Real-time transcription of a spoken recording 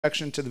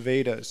direction to the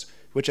Vedas,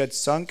 which had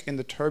sunk in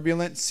the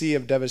turbulent sea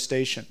of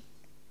devastation.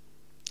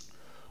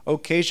 O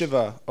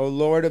Keshava, O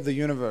Lord of the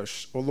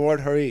universe, O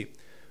Lord Hari,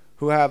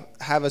 who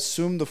have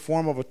assumed the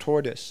form of a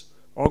tortoise,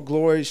 all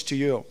glories to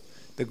you.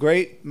 The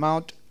great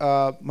Mount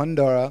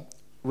Mandara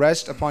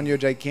rests upon your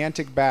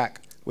gigantic back,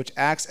 which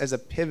acts as a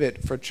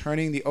pivot for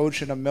churning the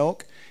ocean of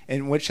milk,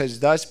 and which has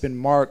thus been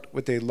marked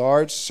with a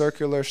large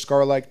circular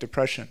scar-like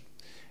depression.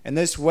 In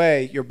this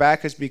way, your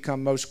back has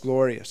become most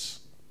glorious.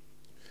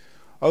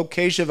 O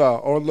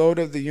Keshava, O Lord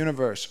of the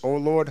universe, O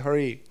Lord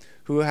Hari,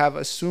 who have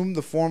assumed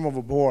the form of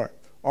a boar,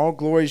 all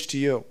glories to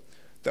you.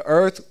 The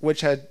earth,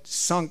 which had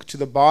sunk to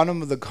the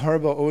bottom of the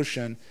Garbha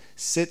ocean,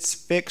 sits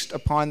fixed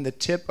upon the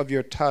tip of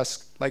your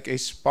tusk like a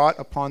spot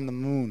upon the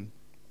moon.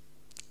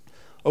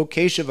 O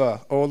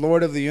Keshava, O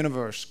Lord of the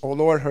universe, O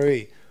Lord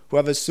Hari, who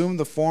have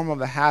assumed the form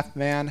of a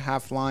half-man,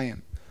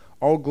 half-lion,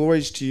 all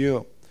glories to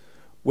you.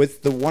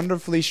 With the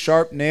wonderfully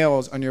sharp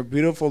nails on your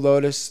beautiful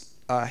lotus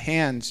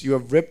hands, you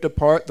have ripped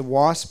apart the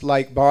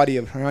wasp-like body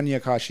of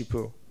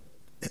Hiranyakashipu.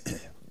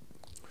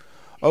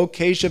 O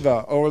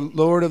Keshava, O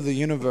Lord of the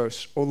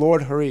universe, O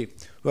Lord Hari,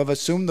 who have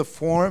assumed a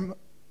form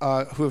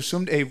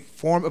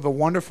of a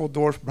wonderful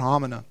dwarf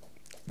Brahmana.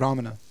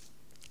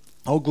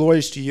 All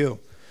glories to you.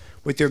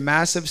 With your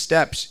massive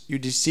steps, you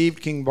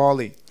deceived King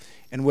Bali,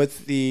 and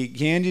with the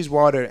Ganges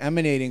water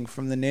emanating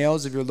from the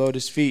nails of your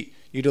lotus feet,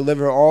 you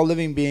deliver all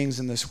living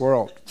beings in this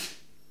world.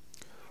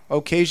 O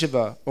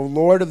Keshava, O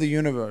Lord of the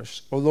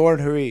universe, O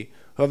Lord Hari,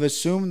 who have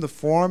assumed the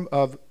form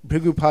of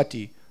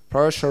Bhrigupati,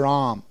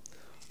 Parashuram,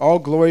 all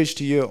glories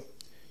to you.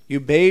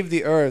 You bathe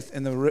the earth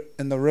in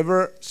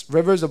the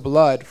rivers of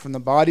blood from the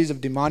bodies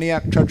of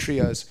demoniac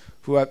Kshatriyas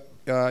who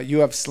you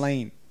have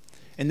slain.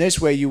 In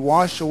this way, you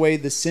wash away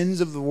the sins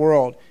of the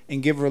world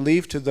and give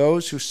relief to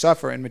those who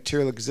suffer in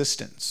material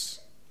existence.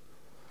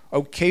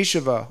 O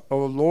Keshava,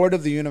 O Lord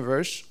of the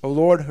universe, O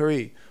Lord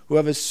Hari, who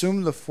have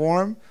assumed the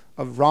form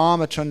of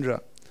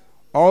Ramachandra,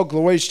 all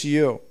glories to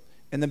you.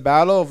 In the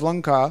battle of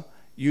Lanka,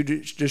 you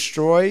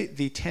destroy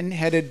the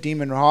 10-headed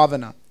demon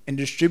Ravana and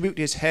distribute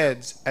his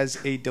heads as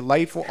a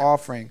delightful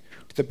offering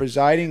to the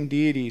presiding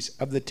deities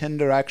of the 10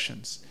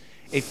 directions,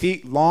 a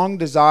feat long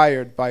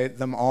desired by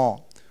them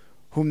all,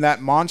 whom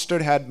that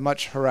monster had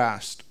much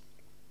harassed.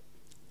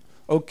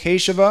 O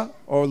Keshava,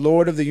 O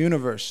Lord of the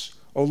universe,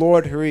 O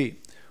Lord Hari,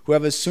 who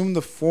have assumed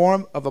the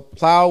form of a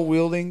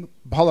plow-wielding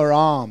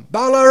Balarama.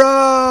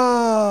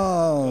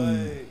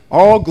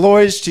 All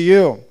glories to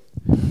you.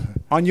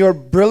 On your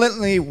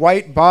brilliantly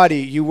white body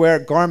you wear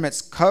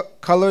garments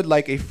colored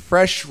like a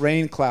fresh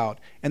rain cloud,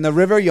 and the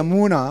river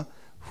Yamuna,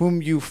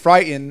 whom you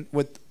frighten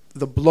with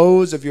the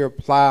blows of your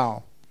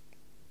plow.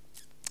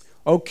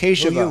 O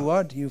Keshava. Oh, you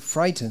what? You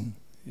frighten.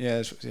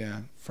 Yes, yeah.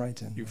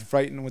 Frighten. You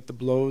frighten with the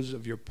blows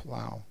of your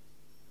plow.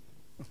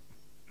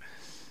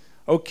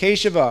 O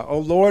Keshava, O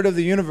Lord of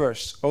the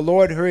universe, O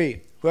Lord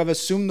Hari, who have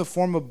assumed the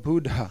form of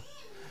Buddha,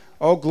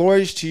 all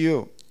glories to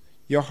you.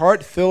 Your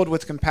heart filled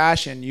with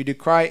compassion, you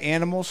decry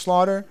animal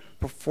slaughter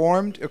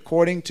performed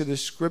according to the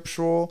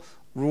scriptural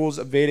rules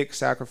of Vedic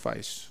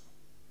sacrifice.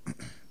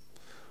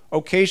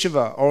 O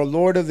Keshava, O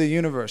Lord of the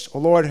universe, O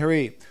Lord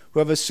Hari, who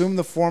have assumed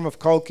the form of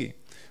Kalki,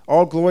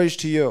 all glories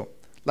to you.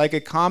 Like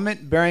a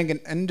comet bearing an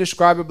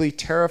indescribably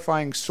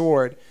terrifying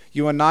sword,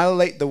 you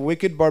annihilate the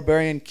wicked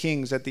barbarian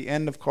kings at the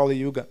end of Kali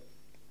Yuga.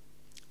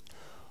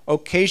 O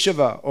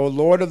Keshava, O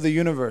Lord of the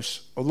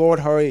universe, O Lord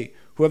Hari,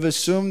 who have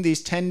assumed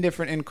these 10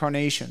 different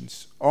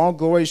incarnations, all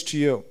glories to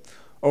you.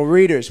 O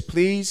readers,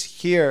 please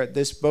hear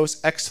this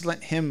most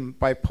excellent hymn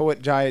by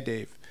poet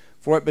Jayadev,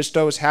 for it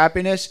bestows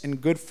happiness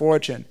and good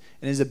fortune,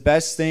 and is the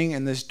best thing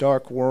in this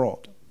dark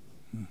world.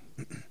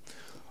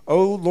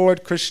 O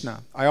Lord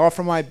Krishna, I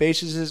offer my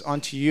obeisances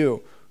unto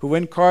you, who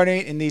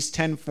incarnate in these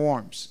 10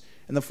 forms.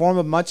 In the form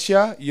of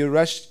Matsya, you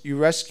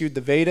rescued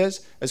the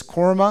Vedas. As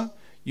Kurma,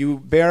 you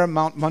bear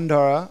Mount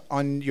Mandara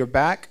on your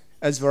back.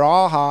 As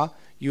Varaha,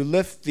 you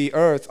lift the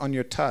earth on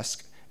your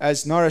tusk.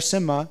 As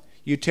Narasimha,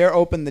 you tear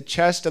open the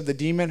chest of the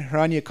demon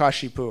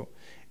Hiranyakashipu.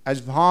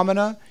 As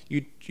Vamana,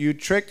 you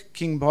trick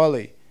King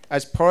Bali.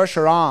 As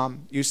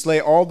Parashuram, you slay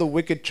all the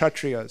wicked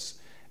Kshatriyas.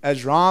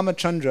 As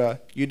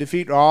Ramachandra, you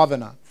defeat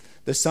Ravana,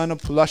 the son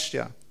of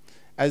Pulastya.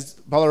 As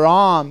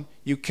Balarama,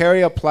 you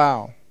carry a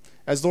plow.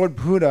 As Lord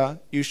Buddha,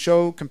 you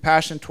show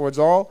compassion towards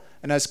all.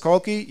 And as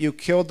Kalki, you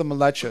killed the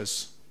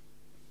Malechas.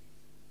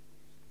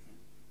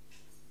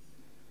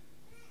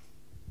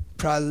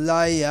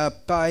 Pralaya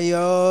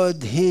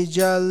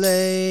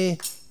payodhijale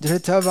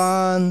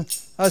dhritavan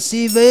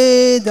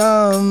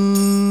asivedam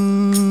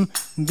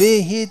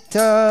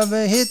vihita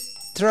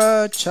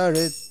vihitra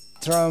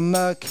charitra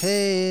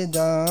makedam.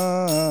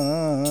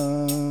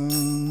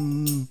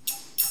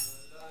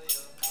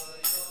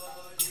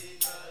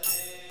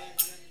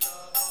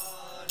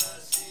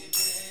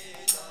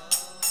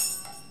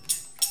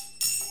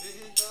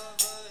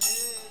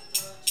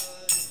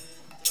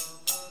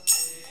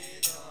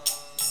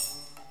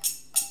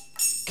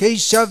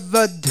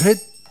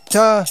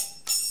 Keshavadhrita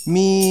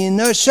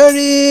Meena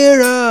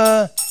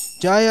Sharira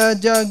Jaya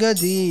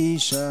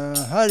Jagadisha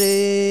Hare,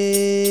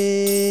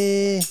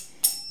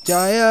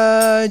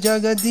 Jaya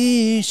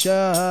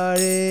Jagadisha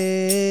Hare,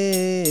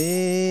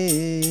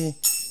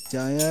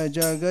 Jaya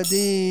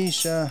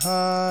Jagadisha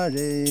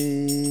Hare.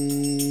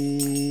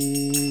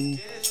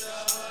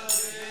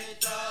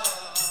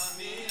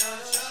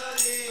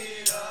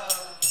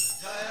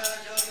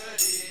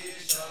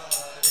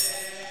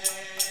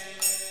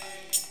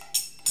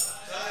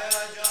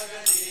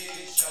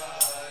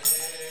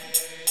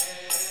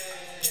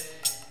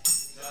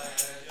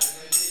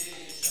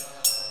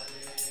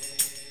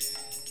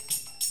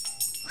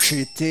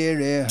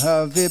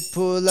 Kshitireha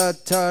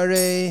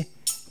vipulatare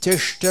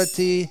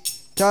tishtati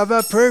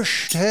tava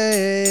prishthe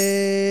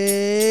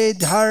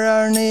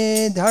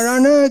dharane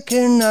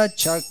dharanakirna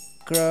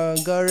chakra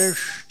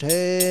garishthe.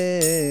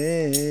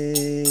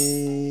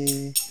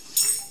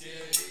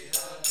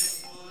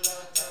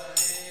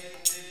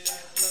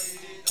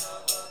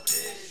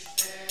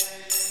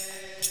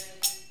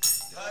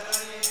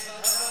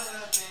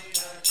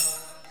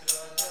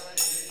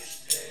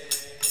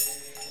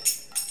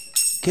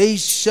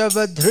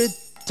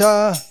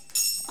 Keshavadhrita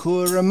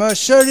Kurma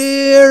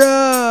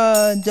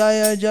Sharira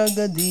Jaya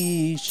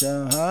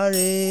Jagadisha Hare,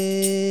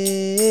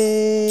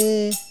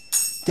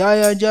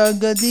 Jaya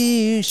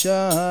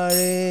Jagadisha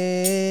Hare,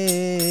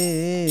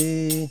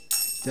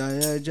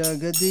 Jaya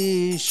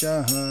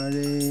Jagadisha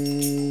Hare.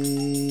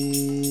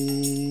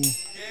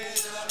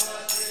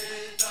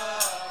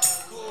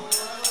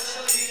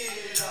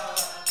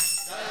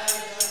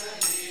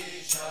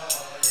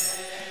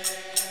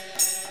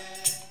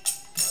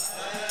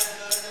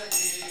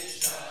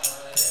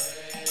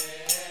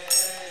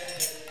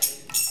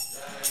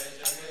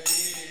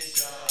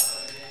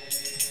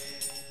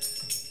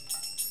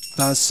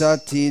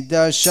 Vasati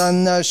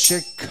Dashana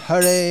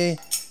Shikhare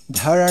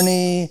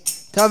Dharani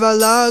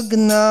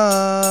Tavalagna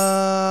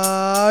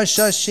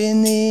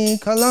Shashini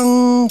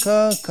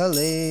Kalanka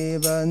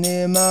Kaleva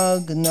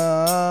Nimagna.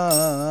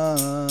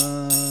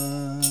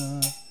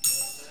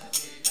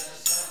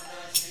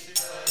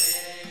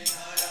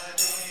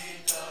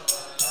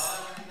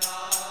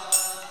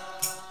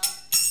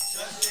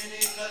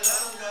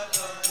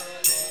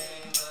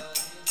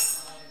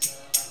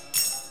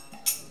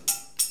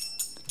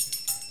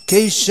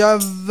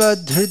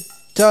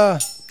 Keshavadhrita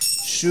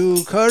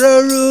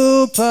Shukhara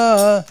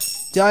Rupa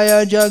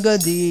Jaya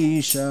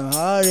Jagadisha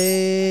Hare,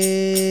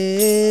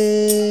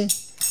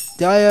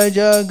 Jaya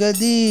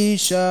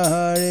Jagadisha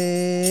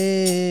Hare,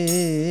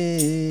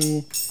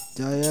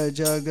 Jaya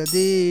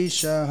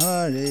Jagadisha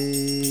Hare.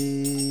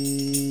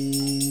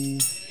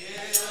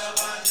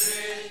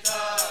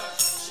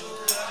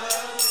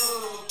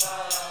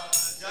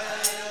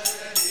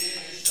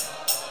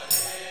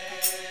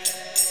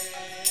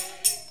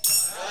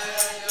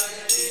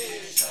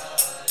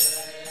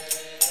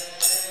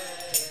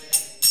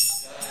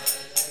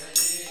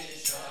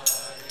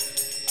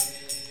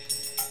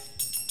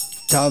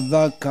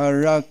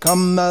 Tavakara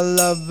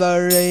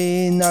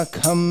Kamalavare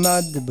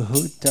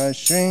Nakamadbhuta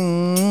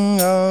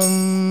Shringam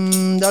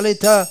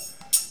Dalita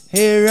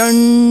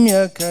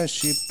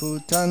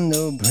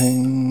Hiranyakashiputanu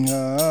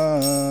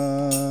Bhringam.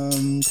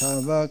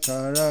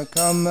 Tavakara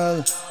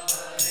Kamal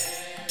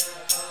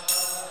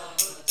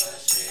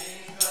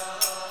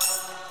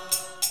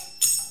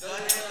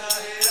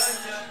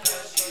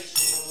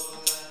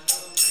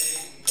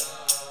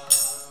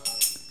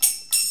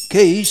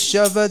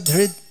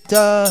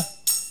Keshavadhrita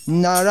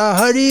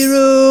Narahari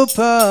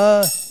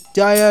Rupa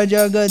Jaya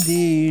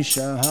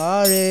Jagadisha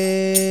Hare,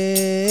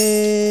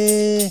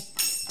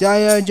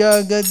 Jaya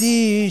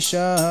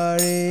Jagadisha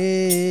Hare,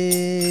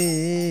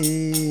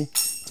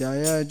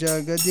 Jaya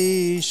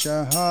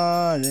Jagadisha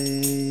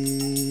Hare.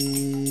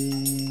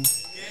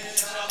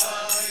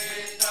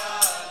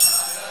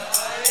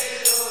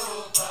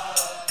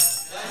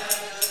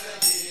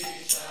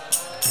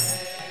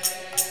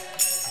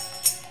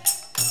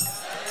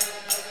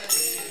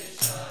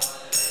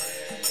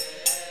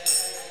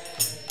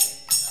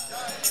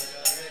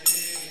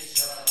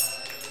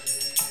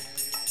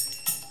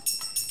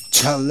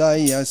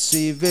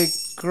 Chalayasi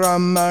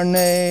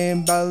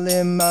Vikramane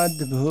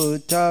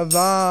Balimadbhuta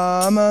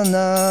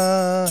Vamana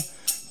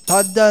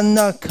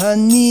Padanaka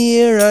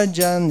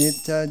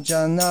Janita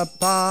Jana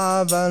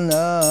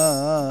Pavana.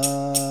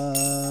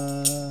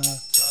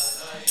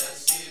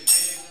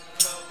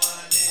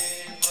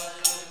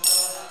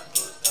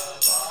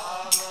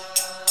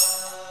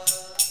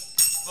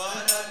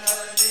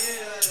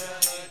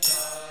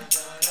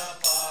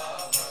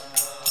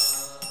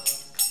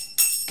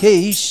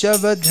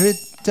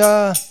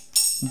 Keshavadhrita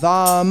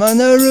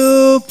Vamana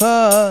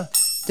Rupa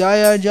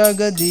Jaya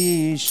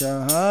Jagadisha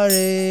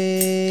Hare,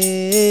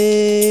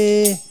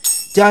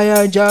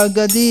 Jaya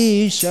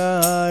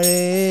Jagadisha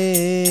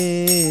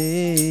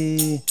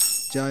Hare,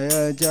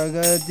 Jaya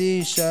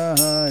Jagadisha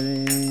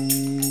Hare.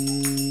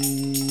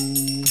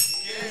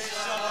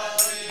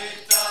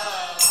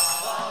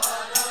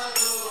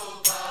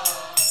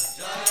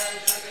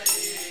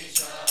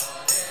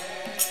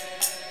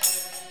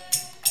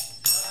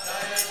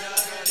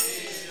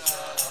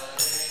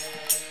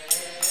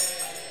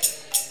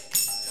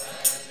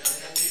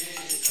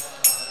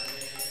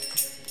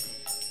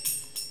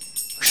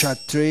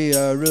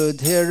 Kshatriya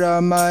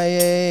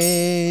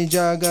Rudhiramaye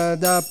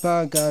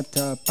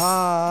Jagadapagata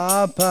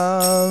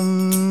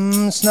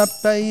Papam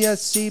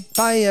Snapayasi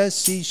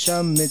Payasi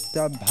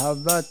Shamita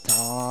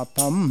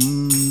Bhavatapam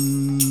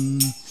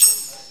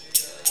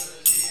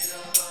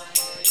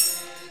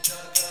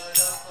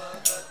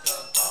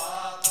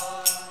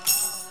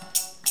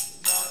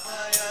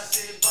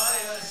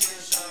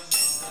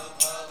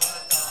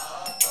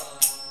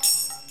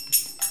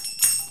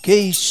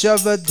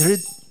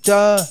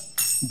Keshavadhrita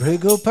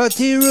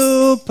Bhrigupati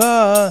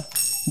Rupa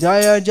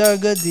Jaya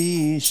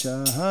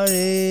Jagadisha Hare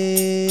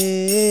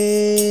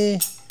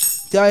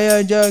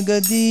Jaya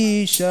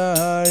Jagadisha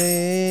Hare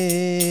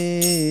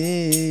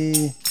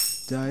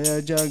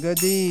Jaya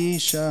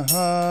Jagadisha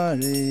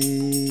Hare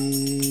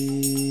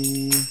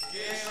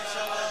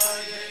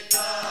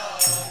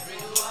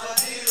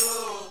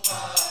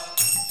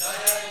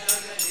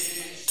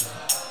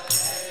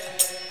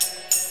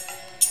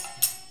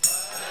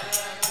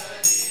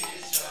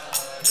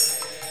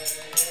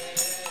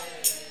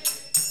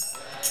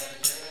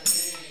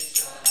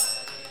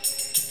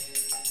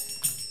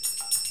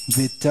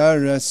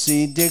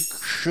Vitarasi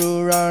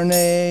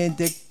Dikshurane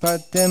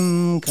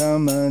Dikpatim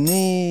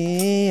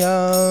Kamaniyam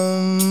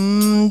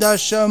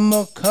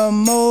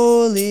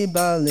Dashamukhamoli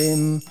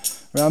Balim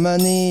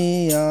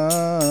Ramaniyam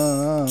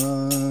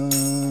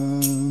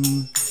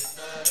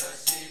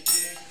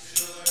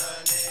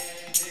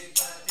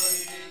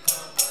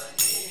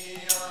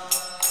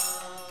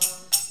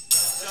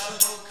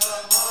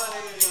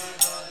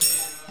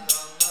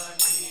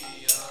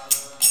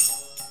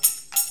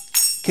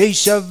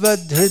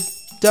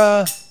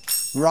Keshavadhrita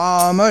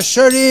Rama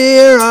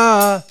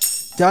Sharira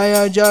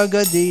Jaya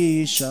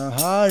Jagadisha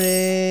Hare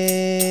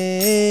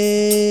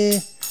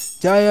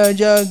Jaya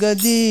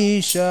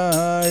Jagadisha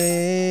Hare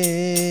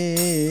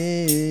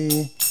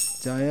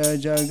Jaya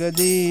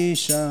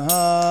Jagadisha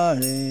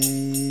Hare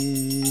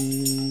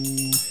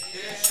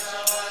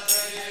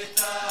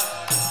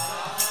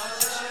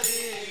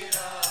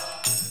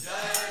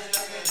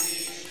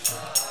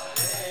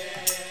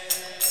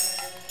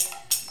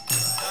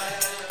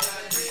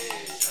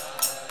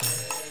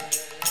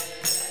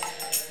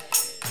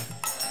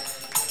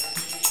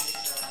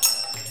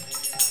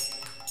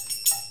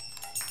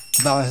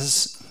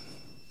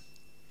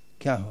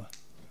क्या हुआ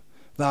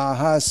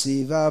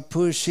Vahasi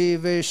Vapushi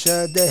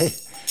Vishade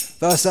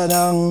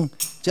Vasanang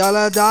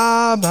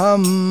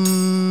Jaladabham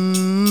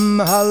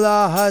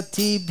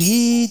Halahati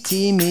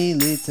Bhiti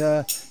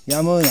Milita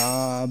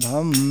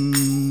Yamunabham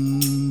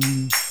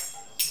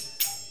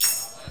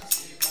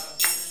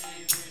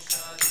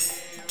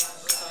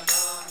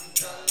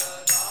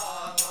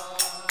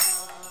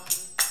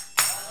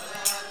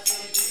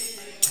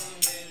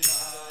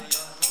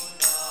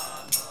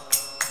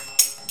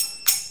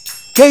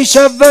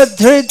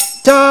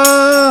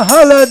Keshavadhrita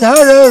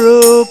Haladhara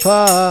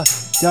Rupa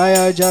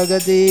Jaya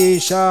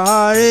Jagadisha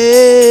Hare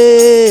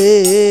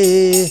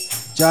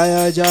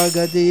Jaya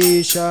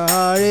Jagadisha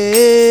Hare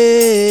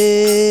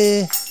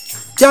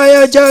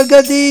Jaya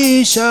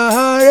Jagadisha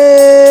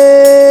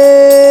Hare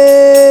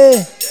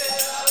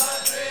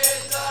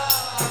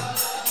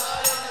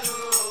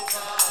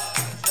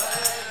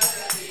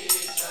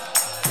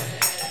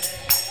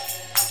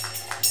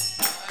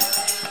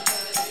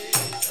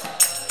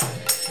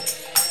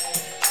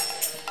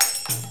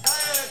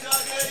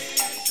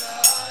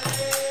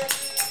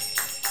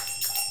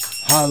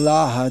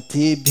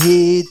Halahati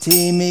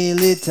Bhiti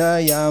Milita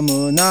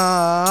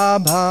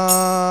Yamunabham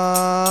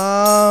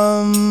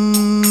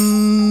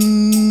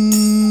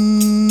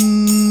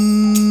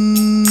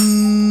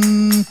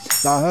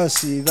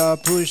Vahasi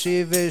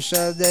Vapushi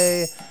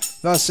Vishade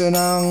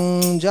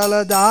Vasanang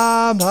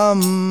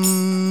Jaladabham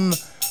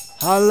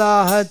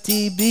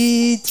Halahati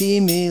Bhiti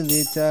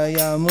Milita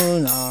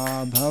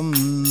Yamunabham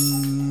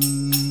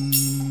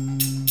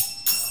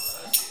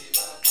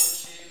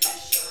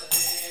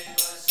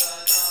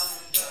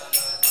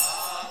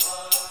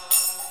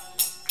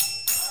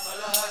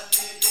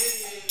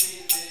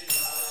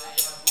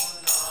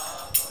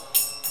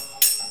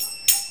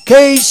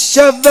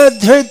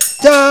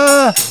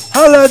Keshavadhrita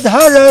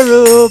Haladhara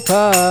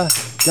Rupa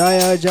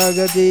Jaya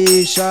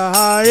Jagadisha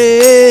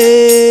Hare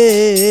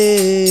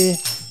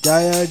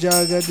Jaya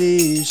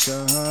Jagadisha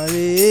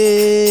Hare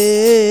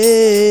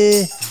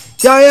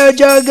Jaya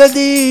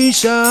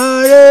Jagadisha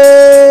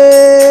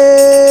Hare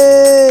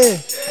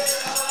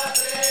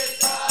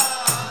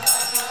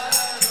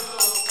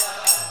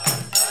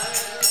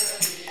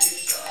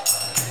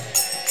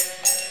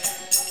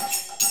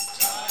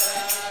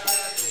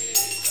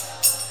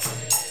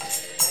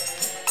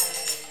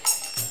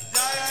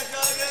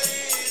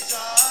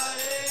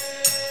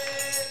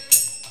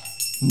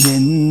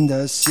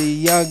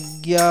Nindasi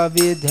yagya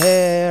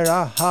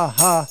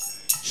vidheraha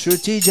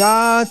shruti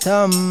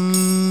jatam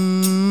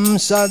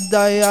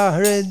sadaya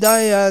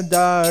hridaya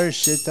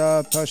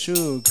darshita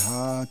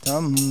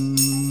pashughatam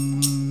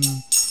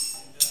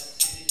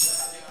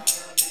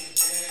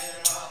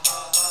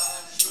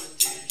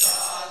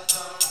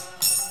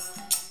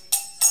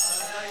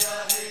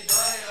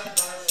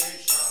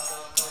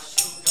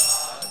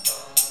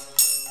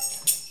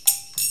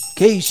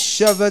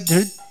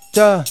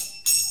Keshavadhrita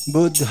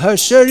Buddha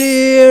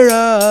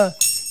Sharira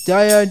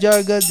Jaya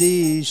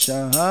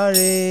Jagadisha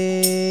Hare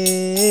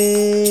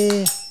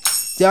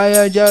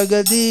Jaya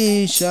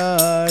Jagadisha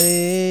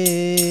Hare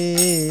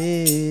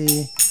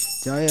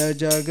Jaya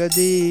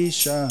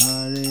Jagadisha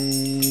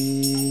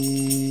Hare.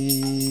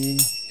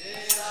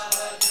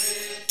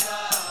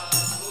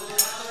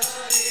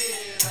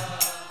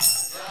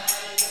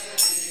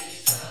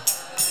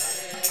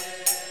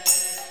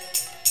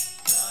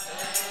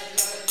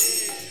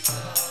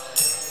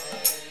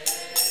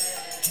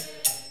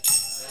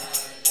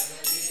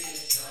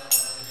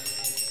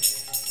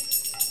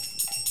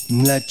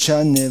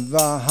 Mlecha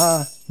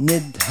Nivaha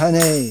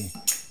Nidhane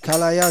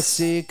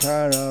Kalayasi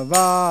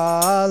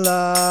Karavala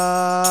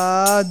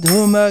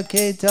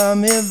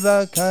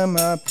Dhumaketamiva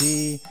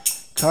Kamapi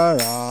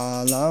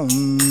Karalam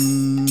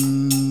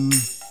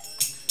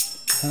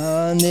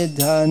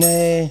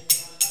Nidhane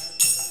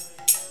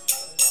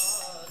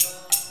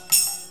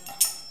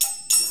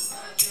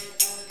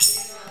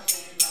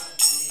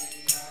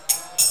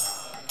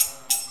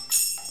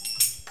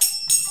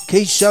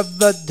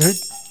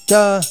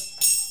Keshavadhrita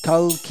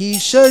Kalki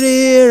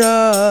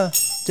Sharira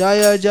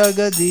Jaya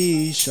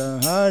Jagadisha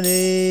Hare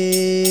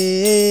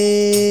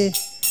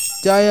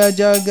Jaya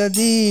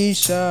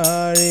Jagadisha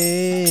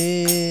Hare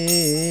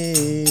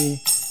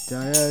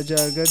Jaya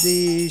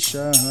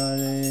Jagadisha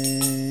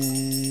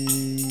Hare.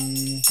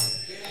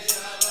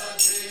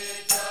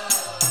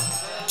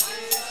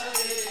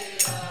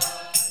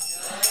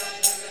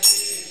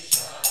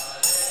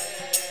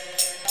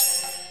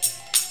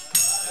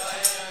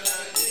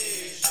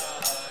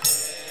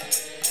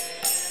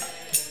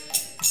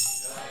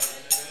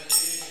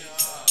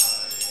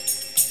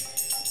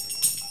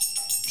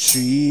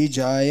 Shri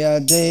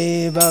Jaya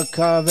Deva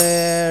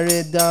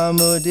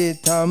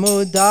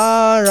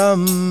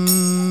Kaveridamuditamudaram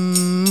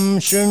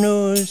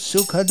Shrinu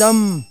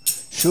Sukhadam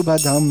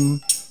Shubhadam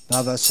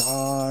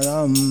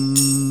Bhavasaram.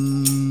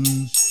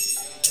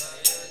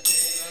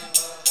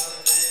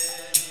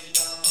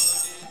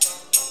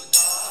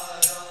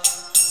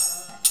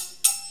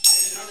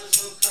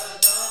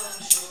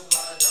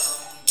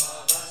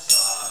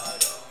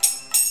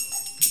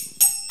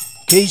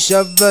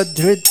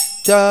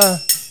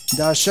 Keshavadhrita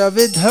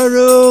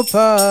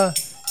Dashavidharupa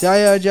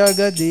Jaya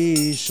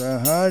Jagadisha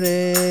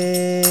Hare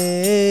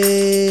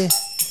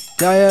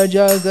Jaya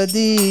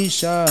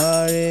Jagadisha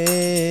Hare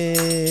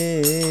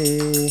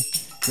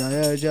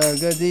Jaya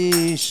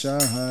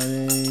Jagadisha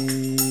Hare.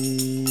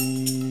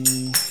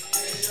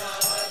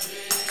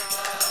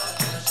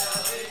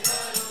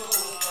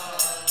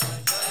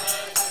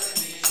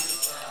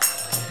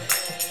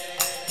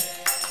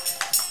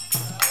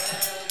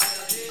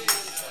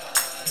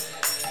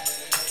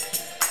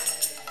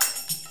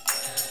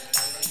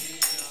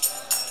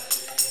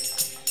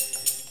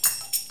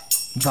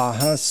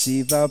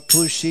 Vahasiva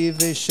Pushi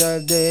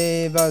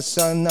Vishadeva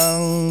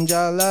Sanang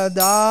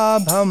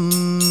Jaladabham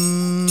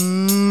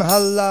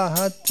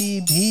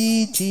Halahati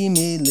Bhiti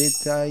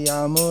Milita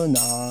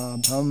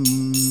Yamunabham.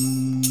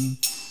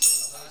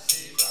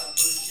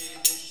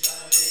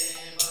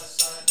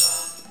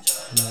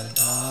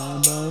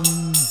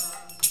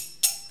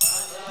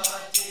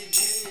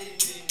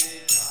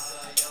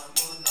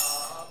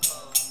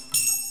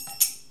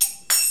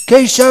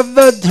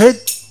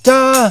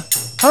 Keshavadhrita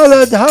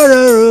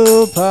Haladhara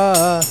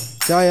Rupa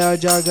Jaya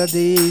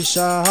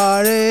Jagadisha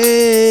Hare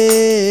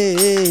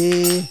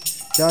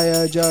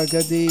Jaya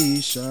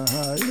Jagadisha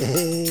Hare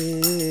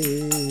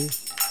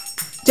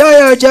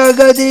Jaya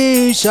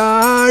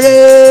Jagadisha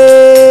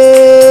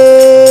Hare.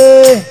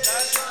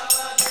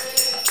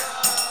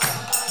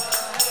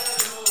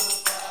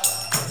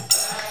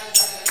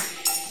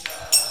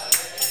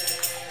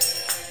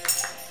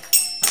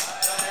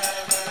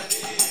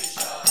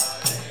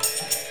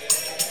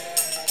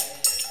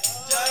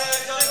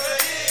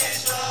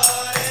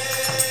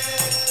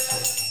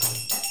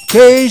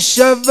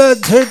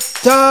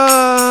 Keshavadhrita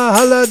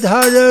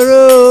Haladhara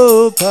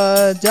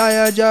Rupa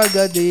Jaya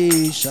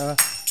Jagadisha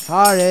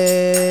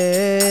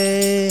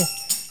Hare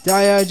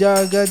Jaya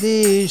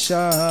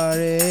Jagadisha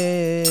Hare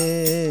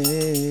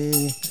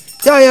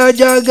Jaya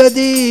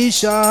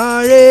Jagadisha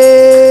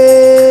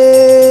Hare.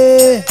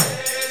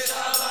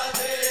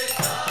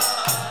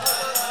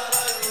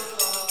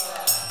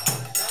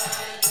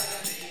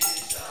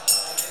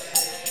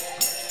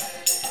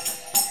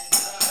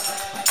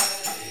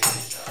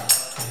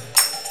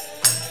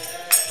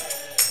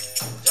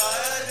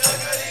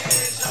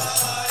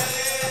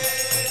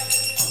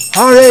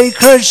 Hare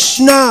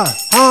Krishna,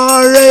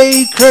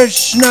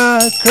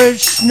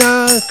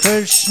 Krishna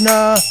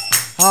Krishna,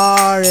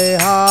 Hare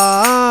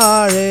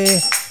Hare,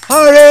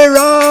 Hare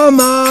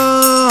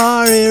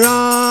Rama,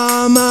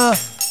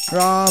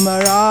 Rama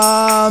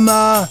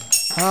Rama,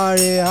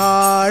 Hare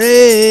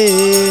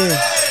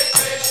Hare.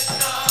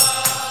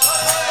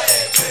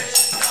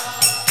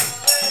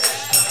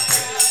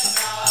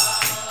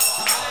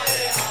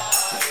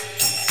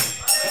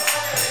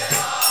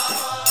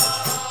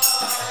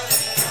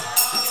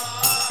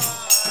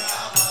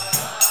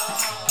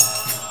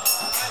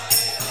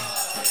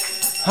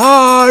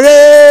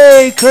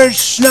 Hare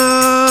Krishna,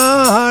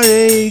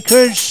 Hare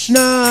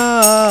Krishna,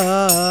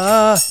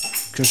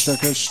 Krishna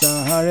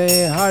Krishna,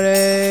 Hare Hare,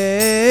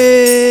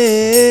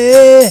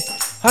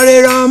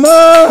 Hare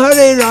Rama,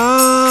 Hare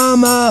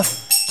Rama,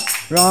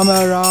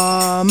 Rama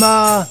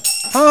Rama,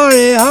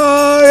 Hare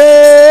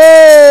Hare.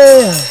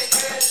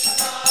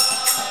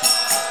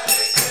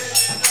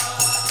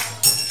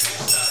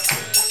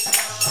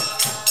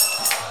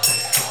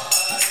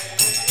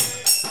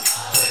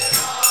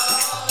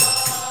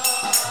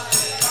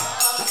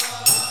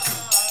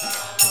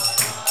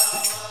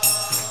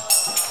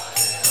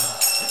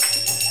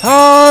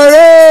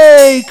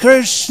 Hare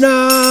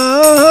Krishna,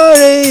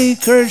 Hare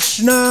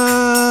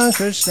Krishna,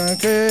 Krishna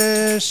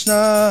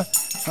Krishna,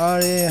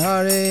 Hare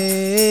Hare,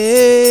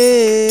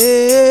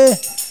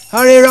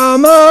 Hare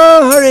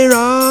Rama, Hare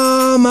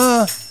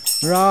Rama,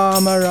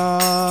 Rama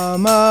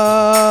Rama,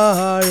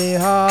 Hare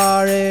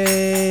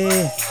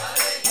Hare.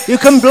 You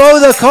can blow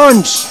the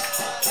conch.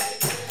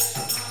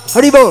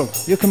 Haribol,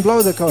 you can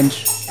blow the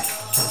conch.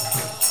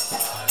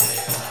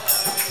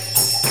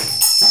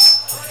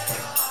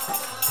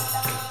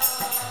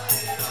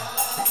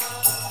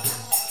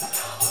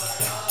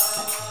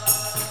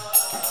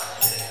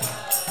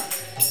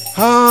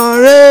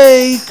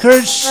 Hare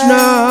Krishna,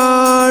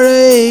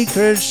 Hare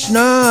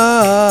Krishna,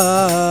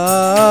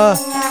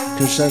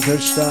 Krishna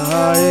Krishna,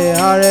 Hare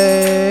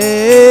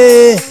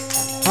Hare,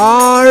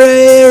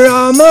 Hare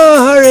Rama,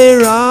 Hare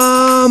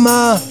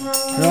Rama,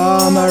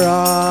 Rama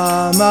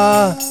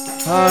Rama,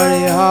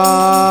 Hare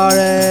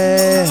Hare.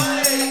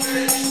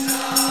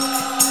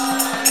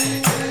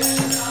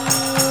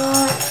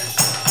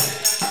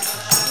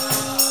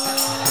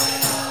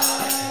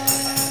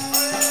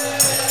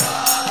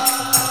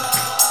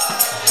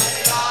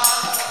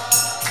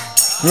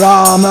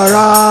 Rama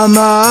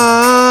Rama,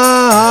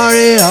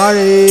 Hare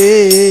Hare.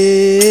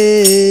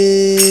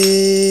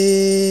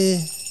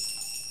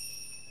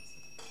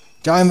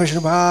 Jai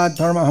Vishnupada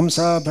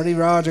Paramahamsa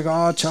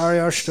Parivrajaga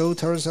Acharya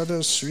Ashtotar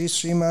Sada Sri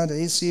Srimad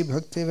A.C.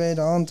 Bhakti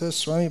Vedanta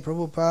Swami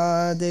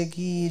Prabhupada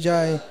Ki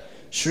Jai,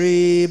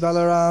 Shri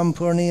Balaram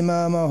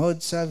Purnima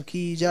Mahotsav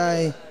Ki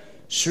Jai,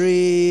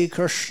 Shri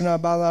Krishna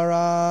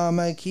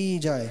Balarama Ki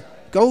Jai,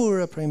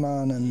 Gaura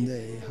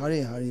Premanande,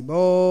 Hari Hari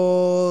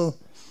Bol.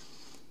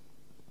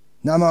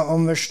 Nama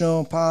Om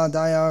Vishnu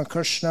Padaya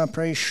Krishna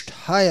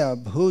Preshthaya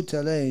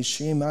Bhutale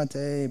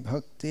Srimate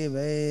Bhakti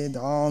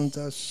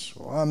Vedanta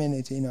Swami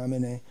Niti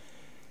Namine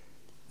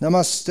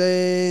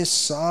Namaste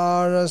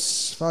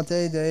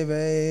Sarasvate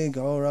Deve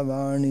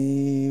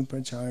Gauravarni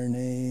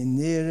Pracharne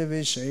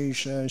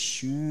Nirvishesha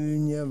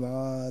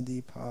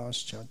Shunyavadi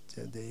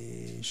Paschatya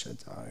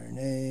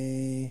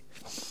Deshatarne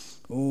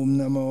Om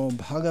Namo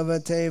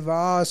Bhagavate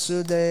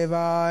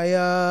Vasudevaya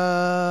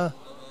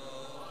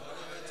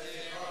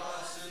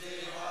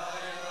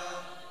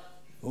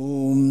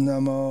Om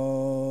Namo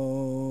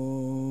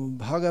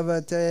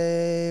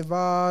Bhagavate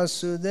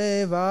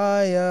Vasudevaya.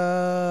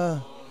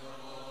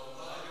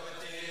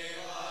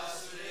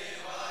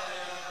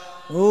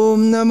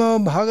 Om Namo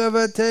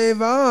Bhagavate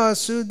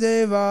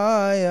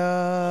Vasudevaya.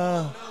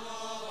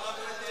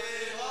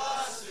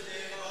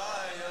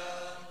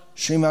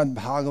 Srimad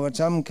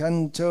Bhagavatam,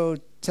 Canto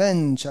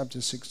 10,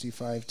 Chapter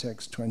 65,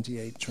 Text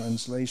 28,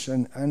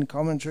 Translation and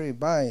Commentary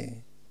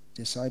by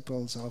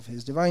disciples of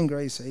His Divine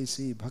Grace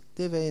A.C.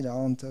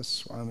 Bhaktivedanta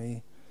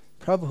Swami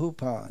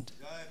Prabhupada.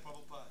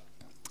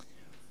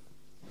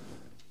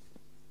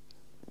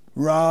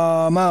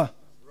 Rama,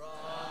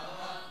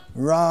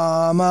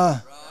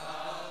 Rama,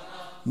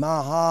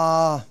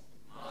 Maha,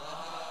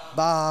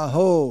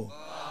 Baho,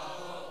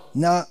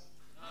 Na,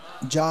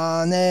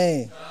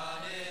 Jane,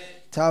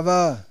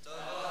 Tava,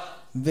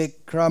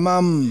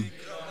 Vikramam,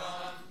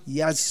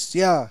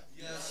 Yasya,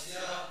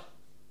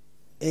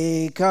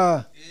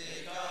 Eka,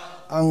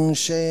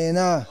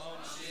 Angshena,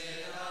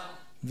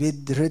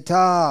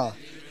 Vidhrita,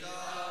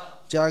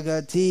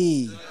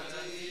 Jagati,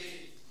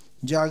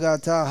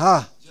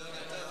 Jagataha,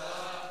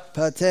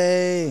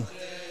 Pate,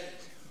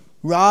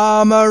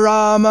 Rama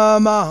Rama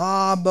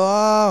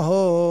Mahabaho,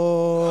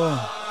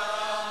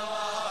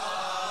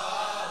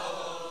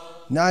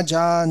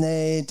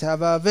 Najane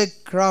Tava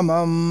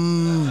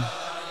Vikramam,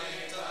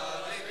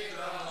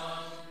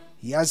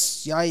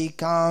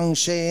 Yasyaikang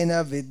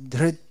Shena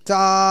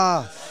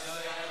Vidhrita,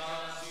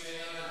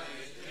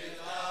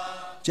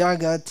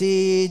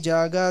 Jagati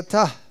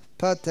Jagatah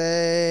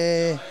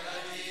Pate,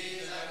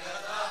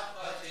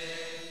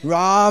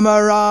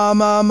 Rama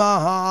Rama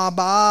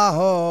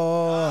Mahabaho,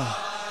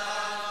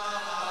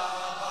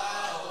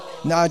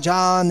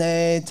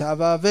 Najane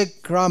Tava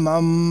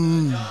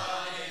Vikramam,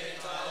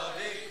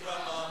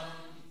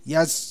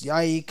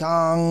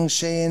 Yasyaikang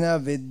Shena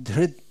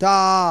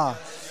Vidhrita,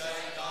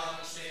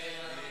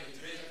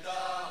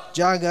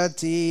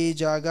 Jagati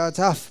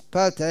Jagatah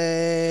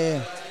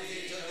Pate.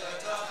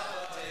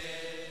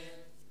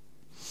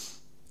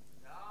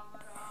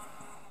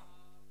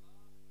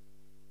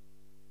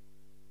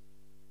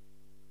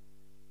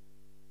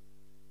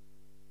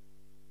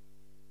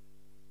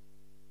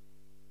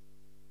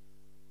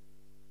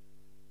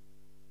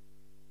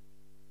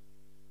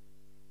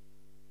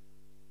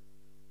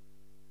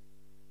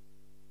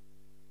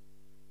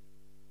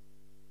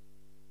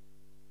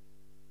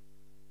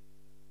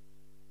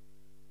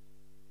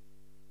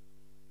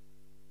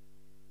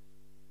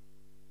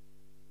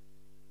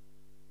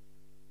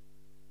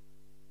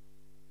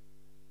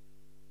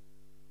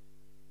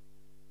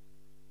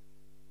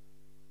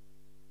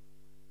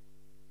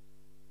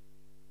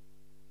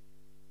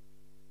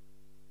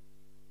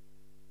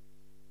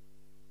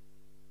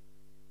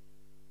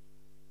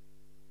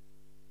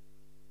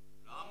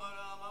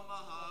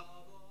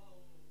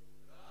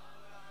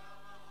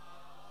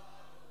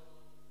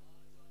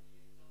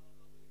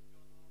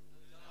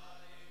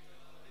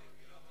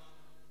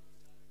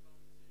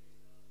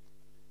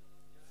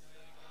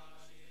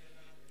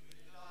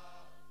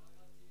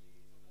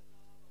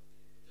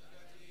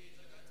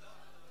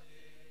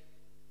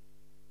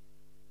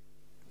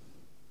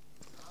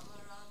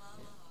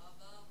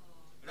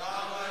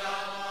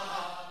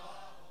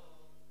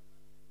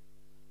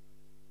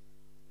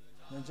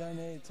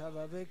 jane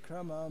tava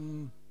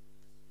vikramam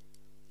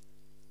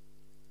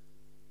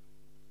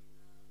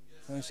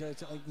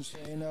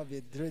Shena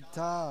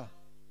vidrita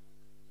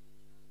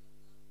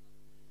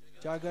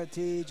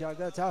Jagati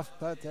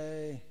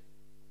Jagatapate.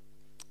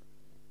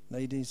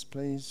 Ladies,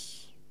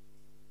 please.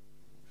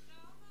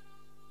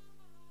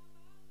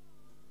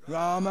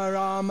 Rama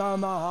Rama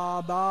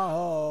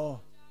Mahabaho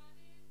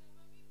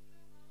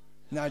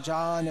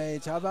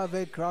Najane Tava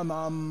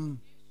Vikramam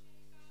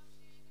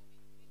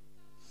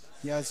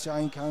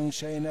Yasyankang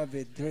Shena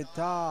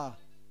Vidrita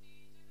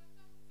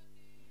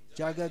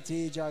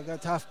Jagati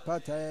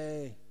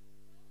Jagatapate.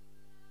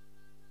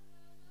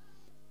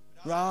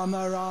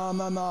 Rama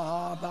Rama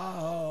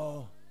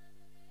Mahabaho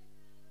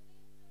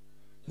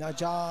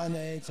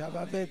Najane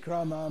Tava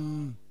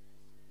Vikramam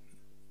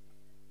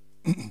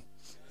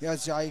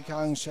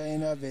Yajaikang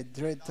Shena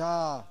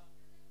Vidrita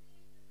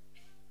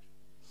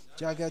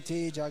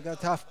Jagati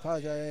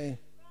Jagatapade.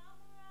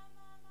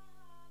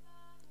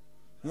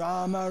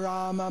 Rama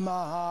Rama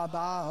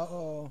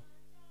Mahabaho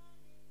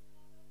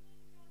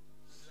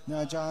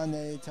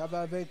Najane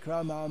Tava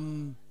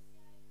Vikramam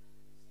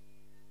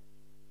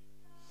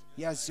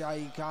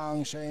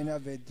Yasyaikang Shena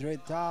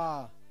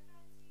Vidrita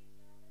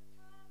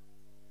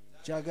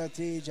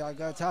Jagati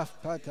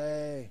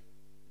Jagatapate.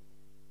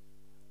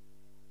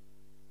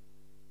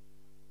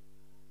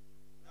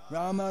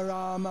 Rama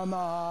Rama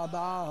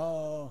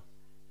Mahabaho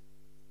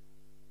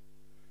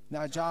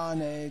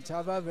Najane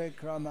Tava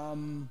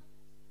Vikramam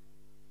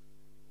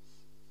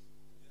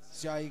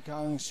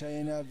Yajaikang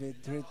Shena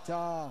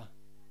Vidrita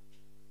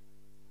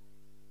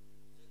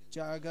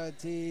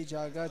Jagati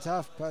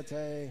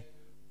Jagatapate.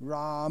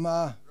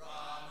 Rama,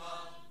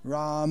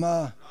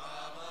 Rama,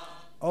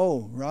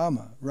 oh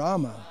Rama,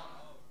 Rama,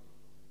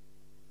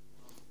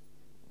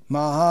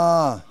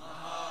 Maha,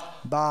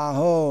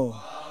 Baho,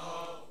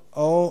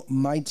 O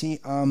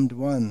mighty armed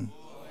one,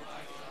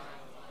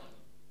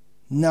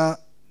 Na,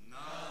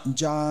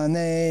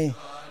 Jane,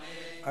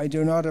 I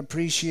do not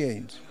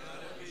appreciate,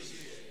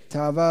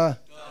 Tava,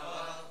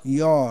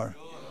 your,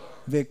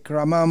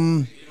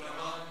 Vikramam,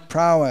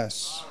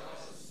 prowess,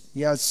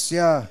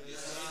 Yasya,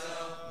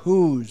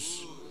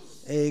 whose,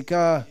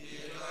 Eka,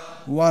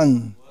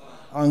 one,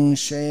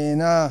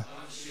 Angshena,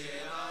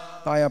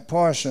 by a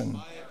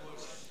portion,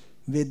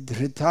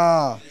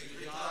 Vidhrita,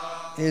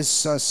 is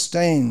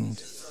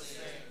sustained,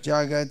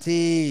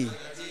 Jagati,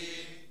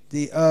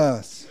 the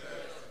earth,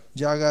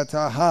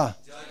 Jagataha,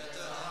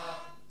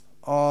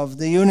 of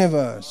the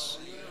universe,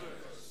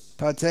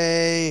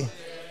 Pate,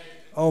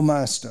 O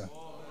Master.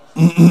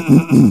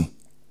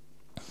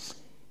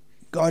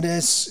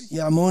 Goddess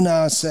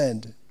Yamuna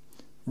said,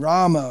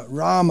 Rama,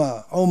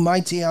 Rama, O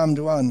mighty armed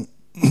one,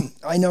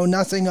 I know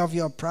nothing of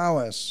your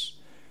prowess.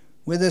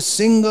 With a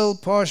single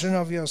portion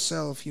of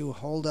yourself you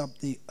hold up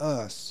the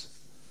earth,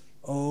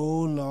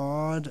 O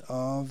Lord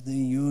of the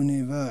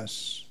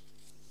universe.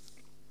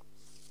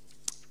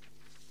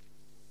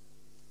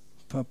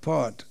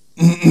 Purport.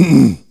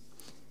 The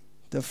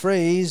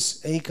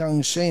phrase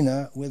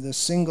Ekanshena, with a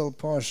single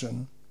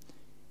portion,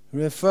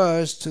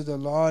 refers to the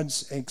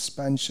Lord's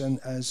expansion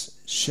as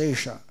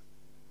Shesha.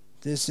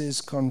 This is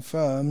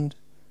confirmed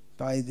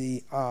by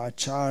the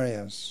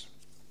Acharyas.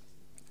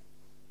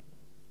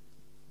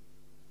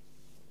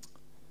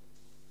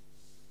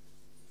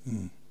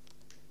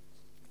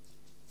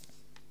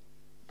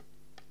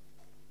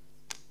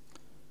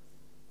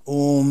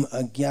 Om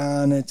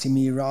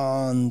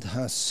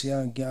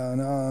Ajnanatirmirandhasya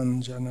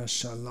Jnananjana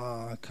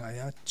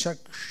Shalakaya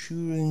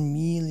Chakshurin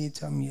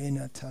Militam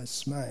Yena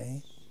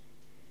Tasmai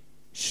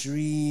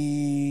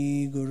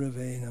Shri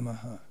Gurave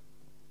Namaha.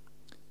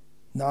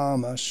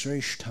 Nama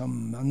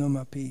Shrishtham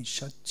Manumapi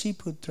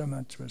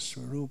Shachiputramatra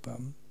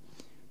Swarupam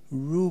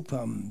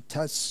Rupam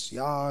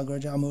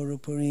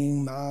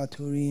Tasyagrajamurupurim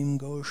Maturim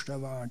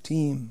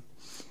Goshtavartim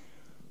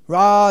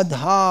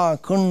Radha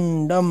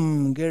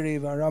Kundam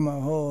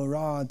Girivaramaho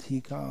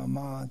Radhika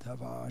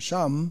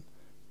Madhavasham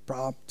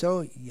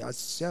Prapto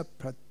Yasya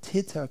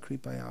Pratita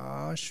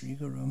Kripaya Shri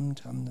Gurum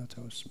Tam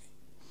Natosmi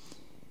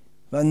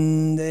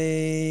Vandeham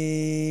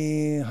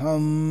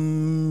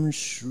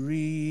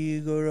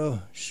Shri Guru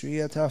Shri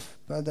Ataf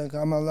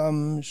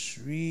Padakamalam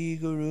Shri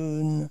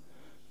Gurun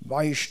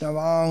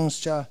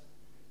Vaishnavangscha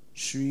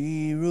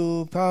Shri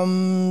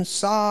Rupam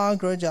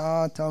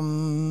Sagrajatam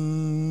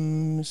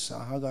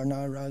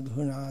Sahagana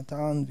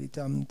Raghunatan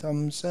Vitam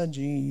Tam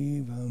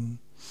Sajivam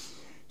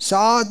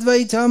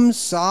Sadvaitam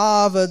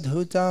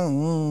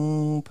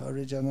Savadhutam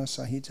Parijana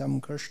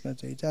Sahitam Krishna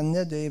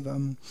Chaitanya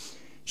Devam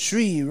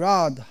Shri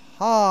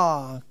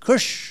Radha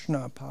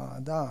Krishna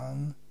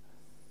Padan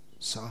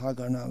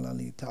Sahagana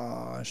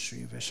Lalita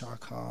Shri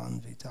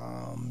Vishakhan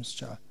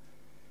Vitamscha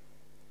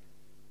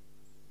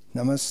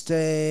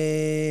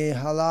Namaste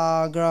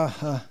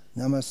Halagraha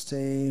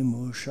Namaste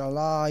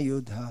Mushala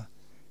Yudha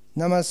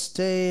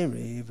Namaste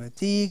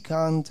Revati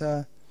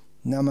Kanta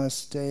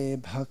Namaste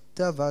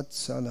Bhakta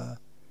Vatsala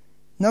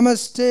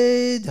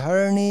Namaste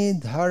Dharani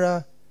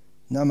Dhara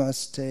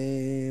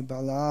Namaste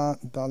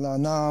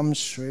Balanam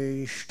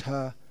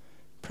Shrestha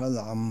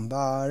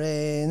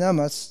pralambare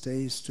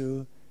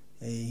namastestu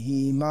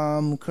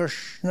ehimam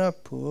Krishna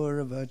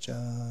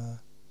purvaja.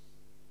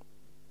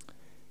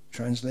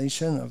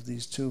 Translation of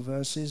these two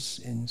verses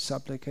in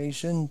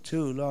supplication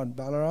to Lord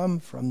Balaram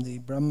from the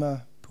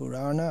Brahma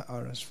Purana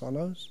are as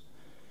follows.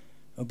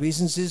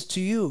 Obeisances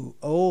to you,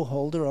 O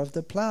holder of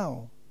the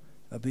plough.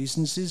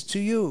 Obeisances to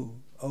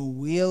you, O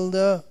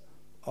wielder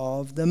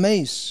of the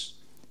mace.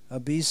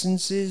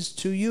 Obeisances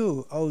to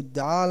you, O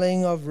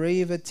darling of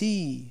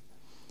Revati.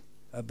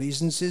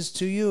 Obeisances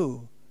to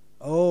you,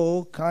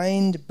 O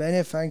kind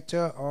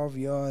benefactor of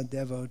your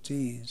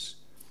devotees.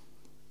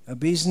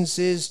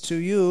 Obeisances to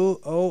you,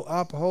 O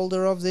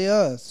upholder of the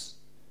earth.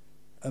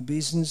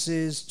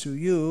 Obeisances to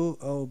you,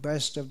 O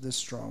best of the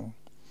strong.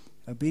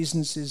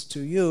 Obeisances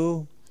to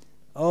you,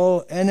 O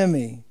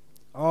enemy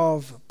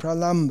of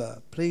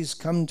Pralamba. Please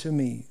come to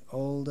me,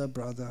 older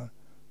brother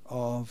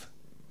of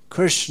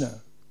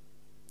Krishna.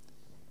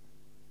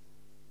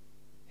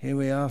 Here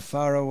we are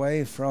far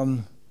away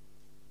from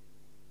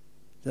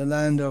the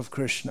land of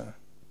Krishna.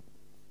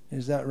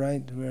 Is that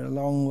right? We're a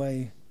long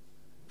way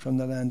from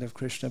the land of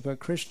Krishna, but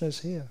Krishna's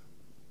here.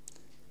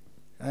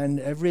 And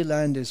every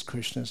land is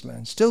Krishna's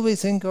land. Still we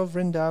think of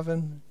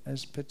Vrindavan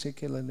as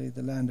particularly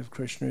the land of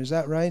Krishna. Is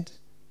that right?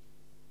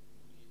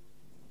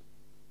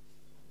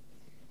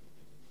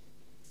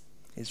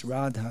 It's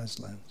Radha's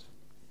land.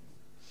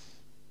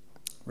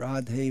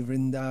 Radhe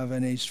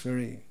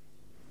Vrindavaneshwari.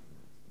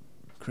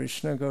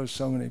 Krishna goes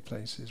so many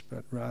places,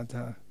 but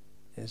Radha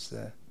is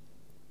there.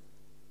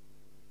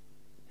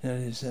 That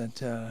is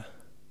at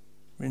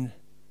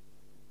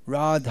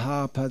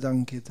Radha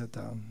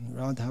Padankitatam,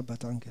 Radha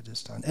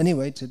Padankitastan.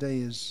 Anyway, today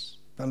is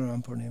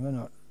Balarama Purnima,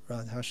 not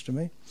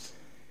Radhashtami.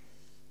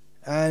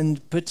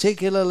 And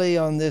particularly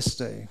on this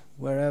day,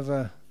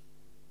 wherever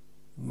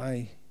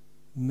my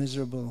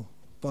miserable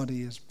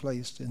body is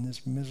placed in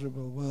this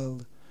miserable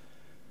world,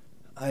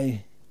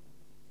 I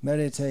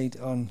meditate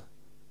on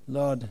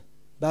Lord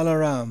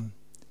Balaram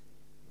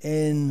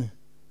in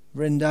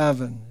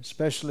Vrindavan,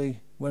 especially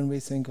when we,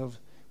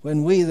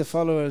 the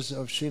followers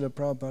of Srila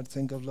Prabhupada,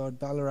 think of Lord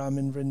Balaram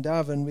in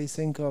Vrindavan, we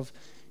think of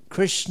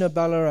Krishna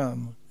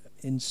Balaram,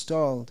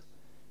 installed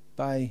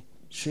by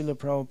Srila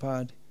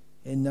Prabhupada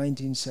in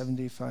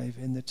 1975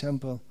 in the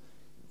temple,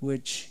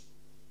 which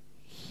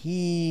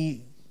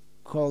he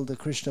called the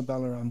Krishna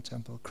Balaram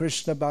temple,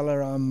 Krishna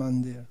Balaram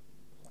Mandir.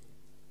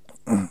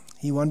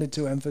 He wanted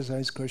to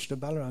emphasize Krishna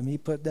Balaram. He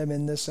put them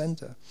in the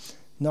center,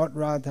 not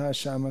Radha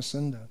Shama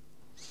Sundar.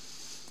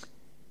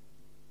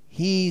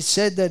 He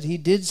said that he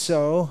did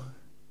so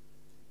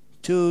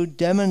to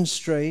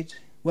demonstrate,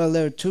 well,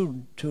 there are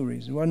two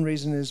reasons. One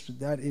reason is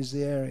that is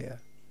the area,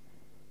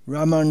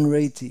 Raman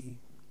Reti,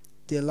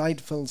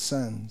 delightful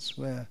sands,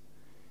 where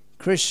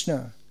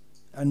Krishna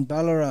and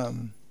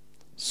Balaram,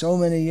 so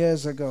many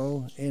years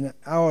ago, in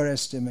our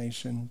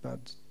estimation,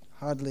 but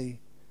hardly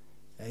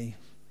a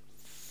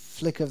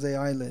flick of the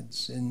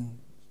eyelids in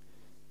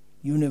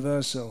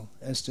universal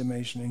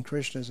estimation, in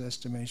Krishna's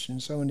estimation,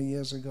 so many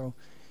years ago,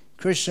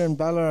 Krishna and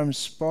Balaram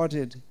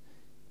spotted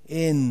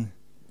in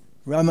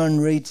Raman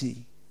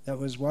Reti. That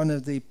was one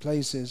of the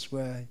places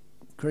where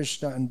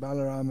Krishna and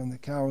Balaram and the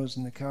cows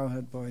and the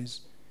cowherd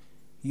boys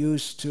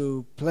used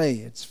to play.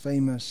 It's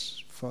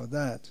famous for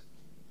that.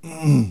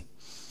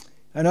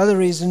 Another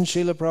reason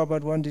Srila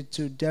Prabhupada wanted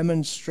to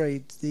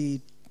demonstrate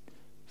the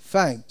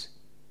fact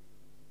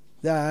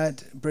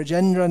that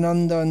Brajendra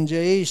Nandan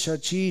Jai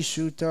Shachi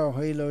Shuta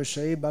Hoilo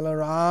Shai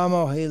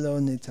Balarama Hoilo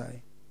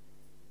Nitai,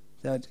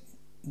 that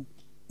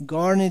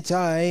Gaur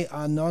Nitai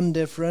are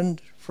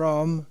non-different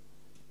from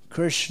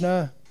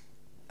Krishna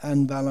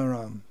and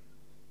Balaram.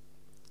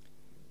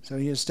 So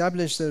he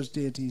established those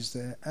deities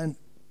there. And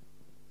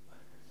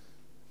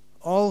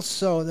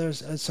also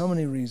there's so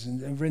many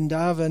reasons. In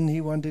Vrindavan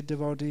he wanted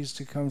devotees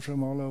to come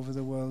from all over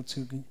the world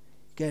to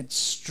get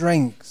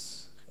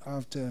strength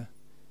after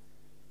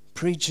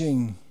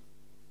preaching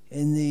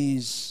in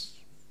these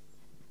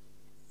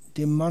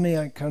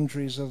demoniac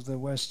countries of the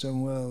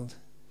Western world.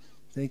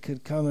 They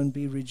could come and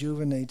be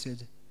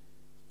rejuvenated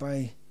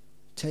by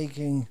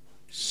taking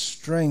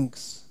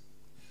strength.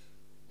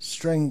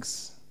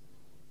 Strength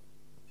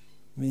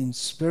means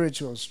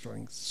spiritual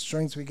strength.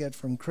 Strength we get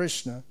from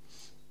Krishna,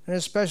 and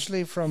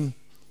especially from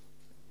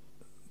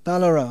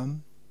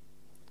Balaram,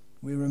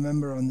 we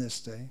remember on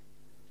this day.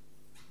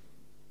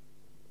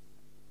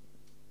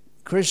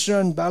 Krishna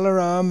and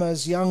Balaram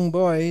as young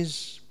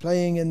boys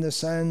playing in the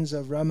sands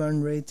of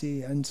Raman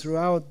Reti and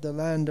throughout the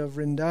land of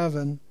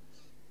Vrindavan,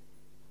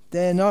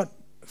 they're not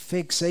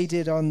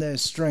fixated on their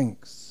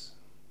strength.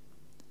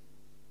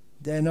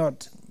 They're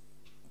not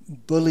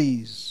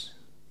bullies.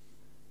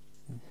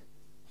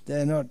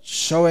 They're not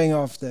showing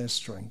off their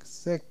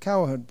strength. They're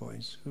cowherd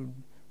boys who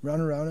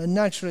run around, and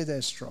naturally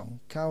they're strong.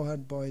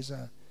 Cowherd boys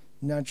are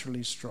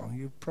naturally strong.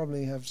 You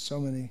probably have so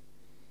many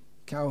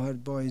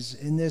cowherd boys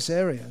in this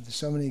area. There's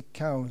so many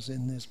cows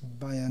in this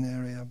Bayan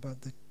area,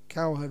 but the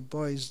cowherd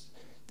boys,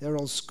 they're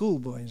all school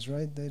boys,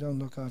 right? They don't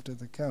look after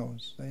the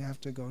cows. They have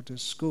to go to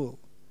school.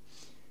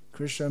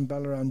 Krishna and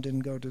Balaram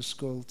didn't go to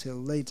school till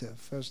later.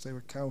 First they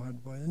were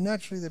cowherd boys. And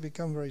naturally they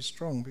become very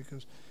strong,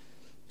 because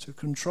to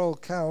control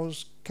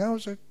cows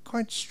are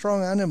quite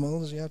strong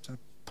animals. You have to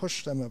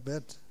push them a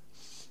bit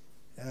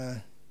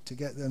to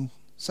get them.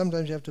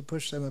 Sometimes you have to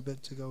push them a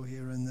bit to go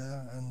here and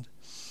there. And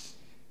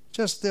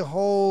just the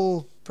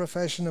whole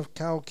profession of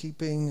cow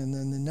keeping, and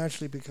then they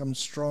naturally become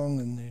strong,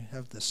 and they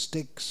have the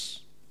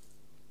sticks.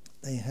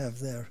 They have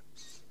their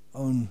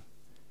own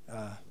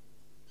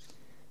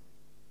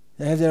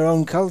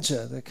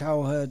culture, the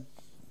cowherd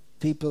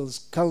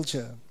people's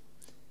culture.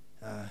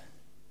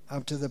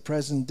 Up to the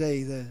present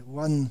day, the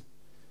one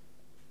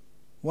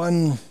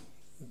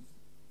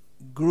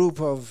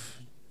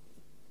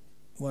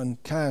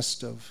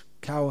caste of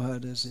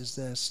cowherders is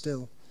there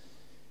still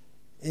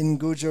in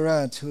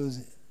Gujarat, who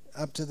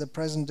up to the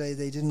present day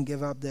they didn't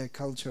give up their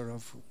culture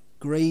of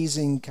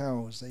grazing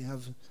cows. They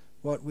have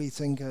what we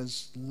think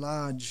as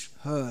large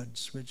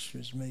herds, which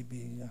is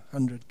maybe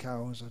 100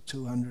 cows or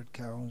 200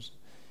 cows,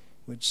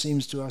 which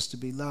seems to us to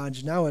be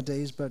large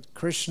nowadays. But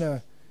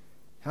Krishna,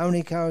 how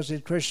many cows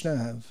did Krishna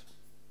have?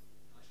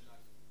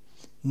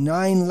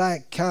 9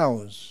 lakh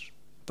cows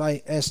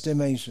by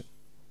estimation.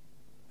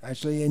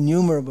 Actually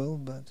innumerable,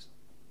 but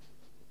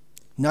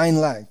 9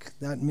 lakh.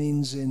 That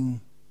means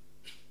in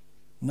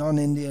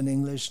non-Indian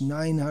English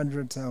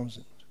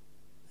 900,000.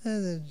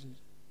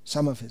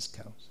 Some of his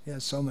cows. He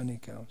has so many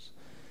cows.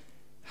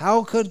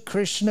 How could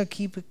Krishna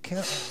keep a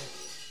count?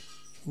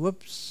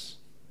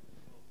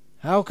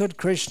 How could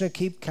Krishna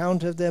keep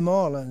count of them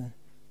all? And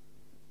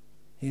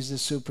he's the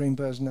Supreme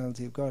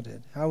Personality of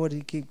Godhead. How would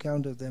he keep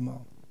count of them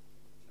all?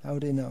 How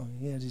would he know?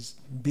 He had his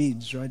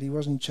beads, right? He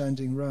wasn't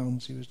chanting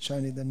rounds. He was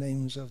chanting the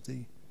names of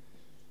the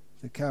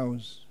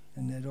cows.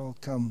 And they'd all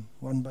come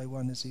one by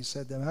one as he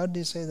said them. How did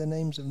he say the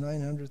names of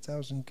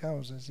 900,000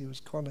 cows as he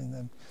was calling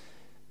them?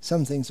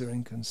 Some things are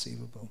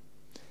inconceivable.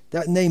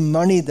 That name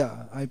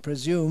Manida, I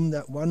presume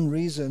that one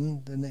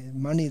reason, the name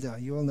Manida,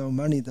 you all know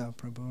Manida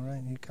Prabhu,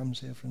 right? He comes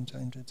here from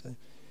time to time.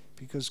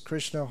 Because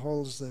Krishna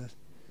holds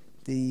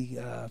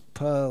the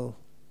pearl,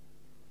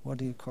 what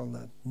do you call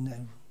that?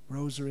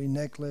 Rosary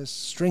necklace,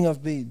 string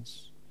of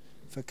beads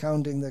for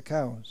counting the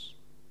cows.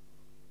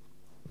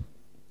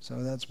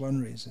 So that's one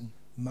reason.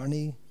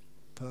 Mani,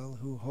 pearl,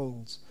 who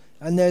holds.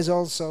 And there's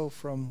also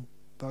from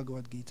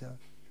Bhagavad Gita,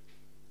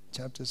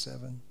 chapter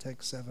 7,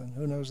 text 7.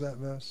 Who knows that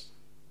verse?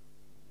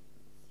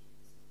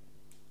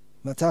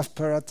 Mataf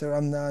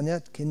parataram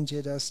nanyat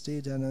kinchid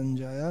asti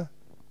dhananjaya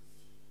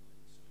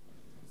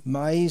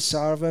mai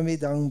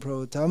sarvamidang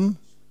protam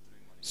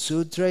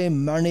sutre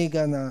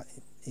manigana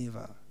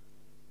eva.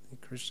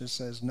 Krishna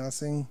says,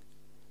 nothing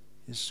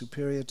is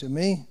superior to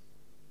me.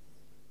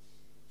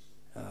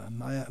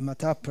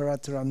 Mataf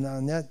parataram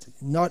nanyat,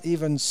 not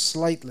even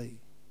slightly.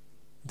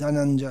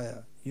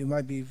 Dhananjaya. You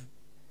might be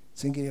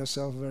thinking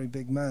yourself a very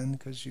big man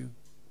because you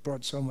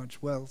brought so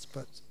much wealth,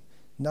 but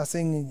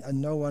nothing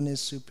and no one is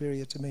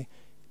superior to me.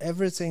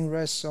 Everything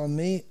rests on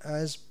me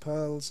as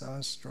pearls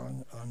are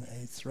strung on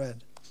a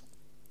thread.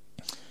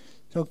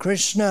 So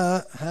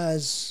Krishna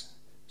has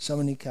so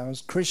many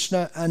cows.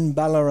 Krishna and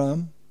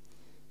Balaram,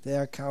 they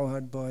are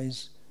cowherd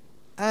boys,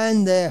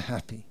 and they're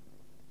happy.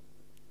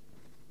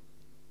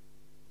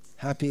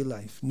 Happy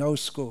life, no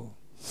school.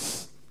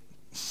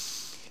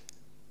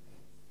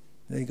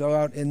 They go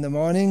out in the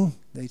morning,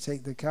 they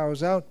take the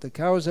cows out. The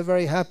cows are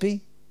very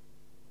happy.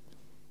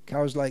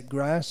 Cows like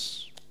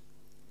grass,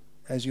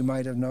 as you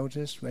might have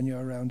noticed when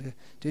you're around here.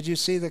 Did you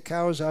see the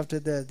cows after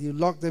that? You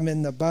lock them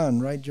in the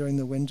barn right during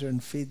the winter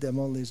and feed them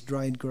all this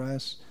dried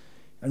grass.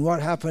 And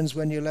what happens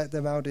when you let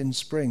them out in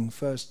spring,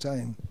 first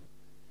time?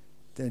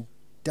 They're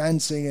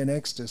dancing in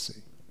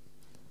ecstasy.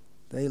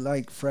 They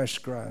like fresh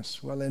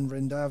grass. Well, in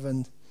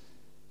Vrindavan,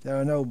 there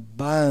are no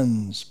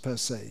barns per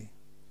se.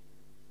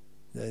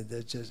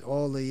 They're just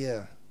all the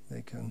year.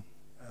 They can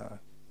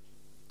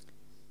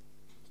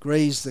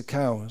graze the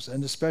cows,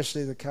 and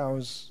especially the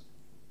cows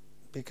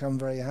become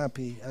very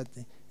happy.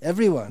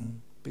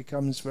 Everyone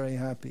becomes very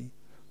happy.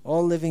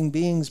 All living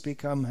beings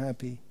become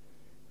happy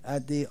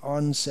at the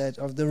onset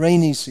of the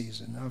rainy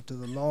season, after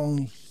the long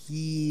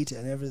heat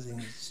and everything.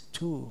 It's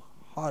too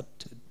hot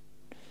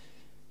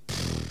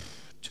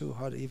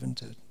even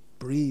to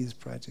breathe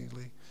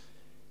practically.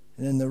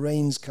 And then the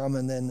rains come,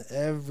 and then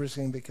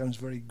everything becomes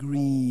very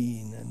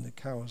green, and the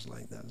cows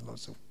like that.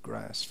 Lots of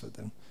grass for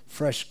them,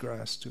 fresh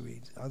grass to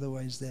eat.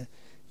 Otherwise they're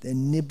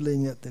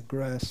nibbling at the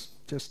grass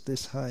just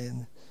this high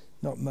and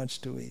not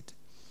much to eat.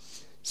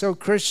 So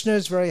Krishna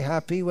is very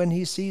happy when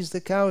he sees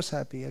the cows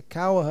happy. A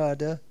cow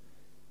herder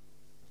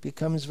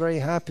becomes very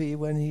happy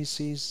when he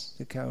sees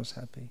the cows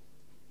happy.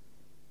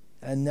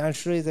 And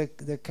naturally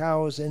the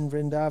cows in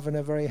Vrindavan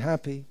are very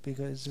happy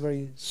because it's a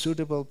very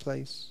suitable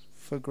place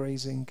for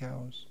grazing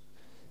cows.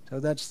 So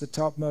that's the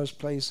topmost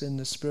place in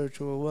the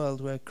spiritual world,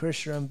 where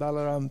Krishna and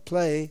Balaram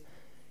play,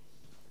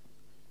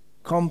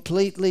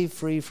 completely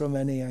free from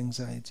any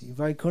anxiety.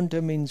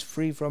 Vaikuntha means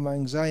free from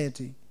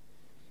anxiety.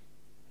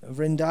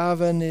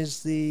 Vrindavan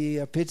is the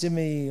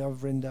epitome of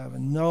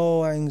Vrindavan.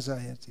 No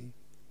anxiety.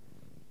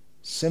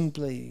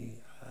 Simply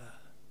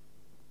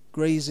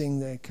grazing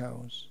their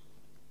cows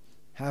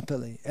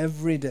happily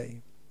every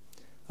day.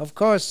 Of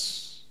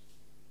course,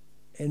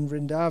 in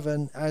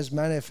Vrindavan, as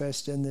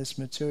manifest in this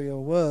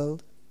material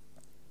world,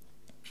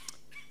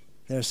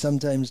 there are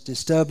sometimes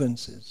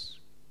disturbances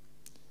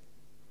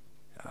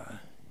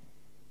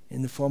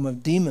in the form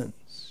of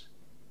demons.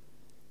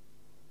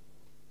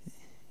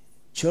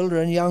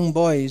 Children, young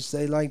boys,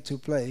 they like to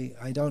play.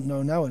 I don't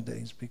know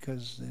nowadays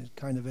because the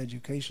kind of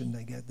education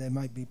they get. They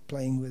might be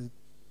playing with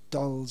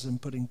dolls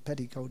and putting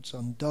petticoats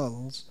on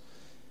dolls.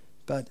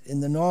 But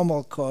in the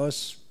normal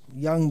course,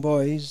 young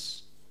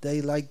boys, they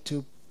like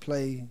to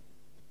play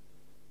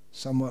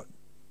somewhat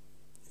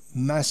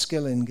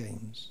masculine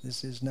games.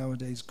 This is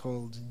nowadays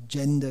called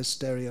gender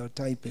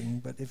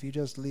stereotyping, but if you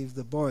just leave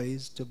the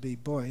boys to be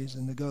boys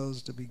and the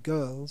girls to be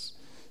girls,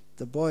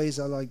 the boys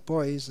are like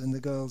boys and the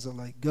girls are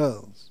like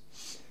girls.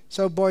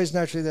 So boys,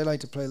 naturally, they like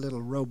to play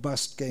little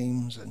robust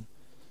games and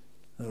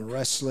little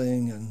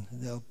wrestling, and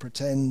they'll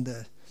pretend,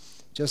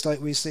 just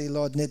like we see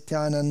Lord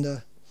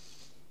Nityananda,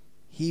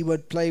 he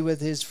would play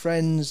with his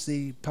friends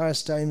the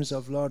pastimes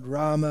of Lord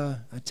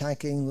Rama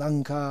attacking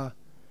Lanka.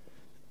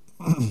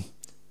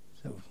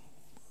 So,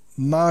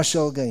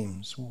 martial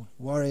games,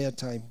 warrior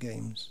type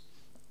games.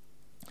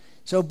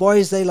 So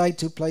boys, they like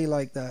to play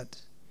like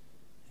that.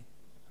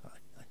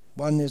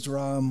 One is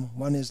Ram,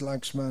 one is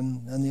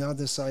Lakshman, and the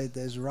other side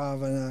there's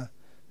Ravana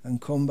and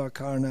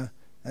Kumbhakarna,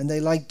 and they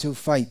like to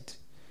fight.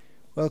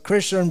 Well,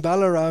 Krishna and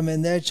Balaram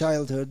in their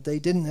childhood, they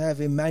didn't have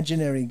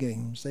imaginary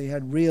games. They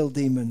had real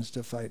demons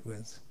to fight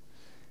with.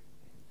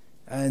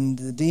 And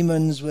the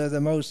demons were the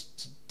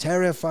most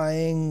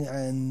terrifying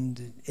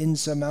and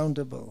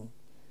insurmountable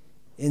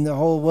in the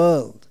whole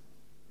world.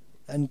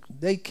 And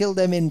they kill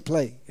them in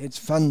play. It's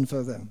fun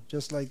for them.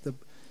 Just like the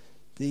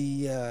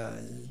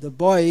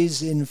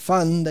boys in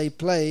fun, they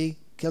play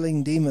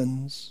killing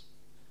demons.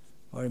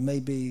 Or it may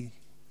be,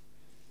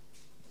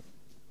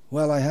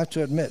 well, I have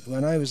to admit,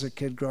 when I was a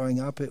kid growing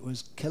up, it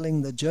was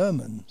killing the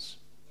Germans.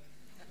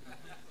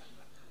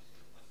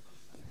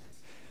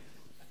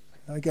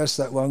 I guess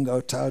that won't go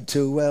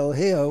too well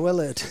here, will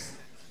it?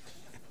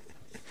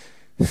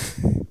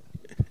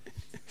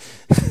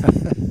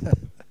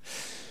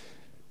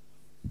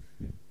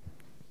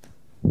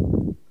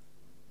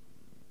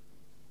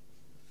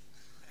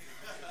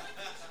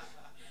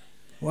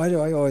 Why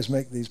do I always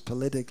make these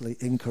politically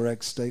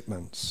incorrect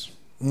statements?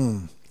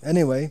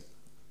 Anyway,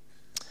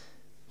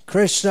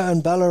 Krishna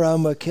and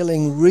Balaram were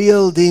killing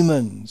real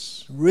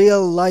demons,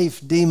 real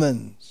life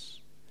demons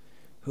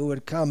who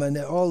would come, and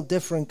they're all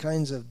different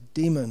kinds of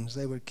demons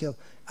they would kill.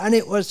 And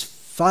it was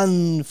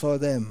fun for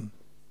them.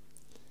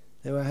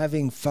 They were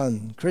having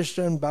fun.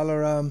 Krishna and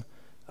Balaram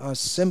are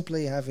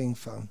simply having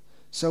fun.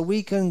 So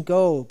we can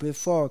go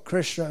before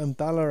Krishna and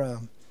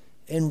Balaram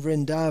in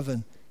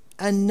Vrindavan.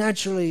 And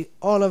naturally,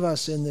 all of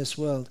us in this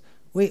world,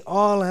 we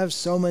all have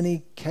so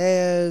many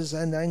cares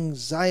and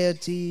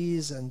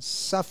anxieties and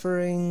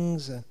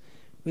sufferings. And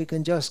we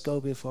can just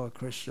go before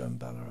Krishna and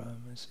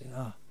Balaram and say,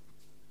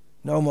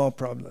 no more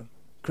problem.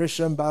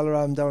 Krishna and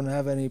Balaram don't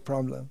have any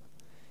problem.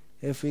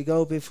 If we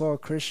go before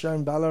Krishna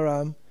and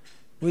Balaram,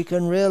 we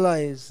can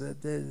realize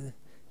that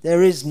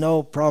there is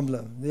no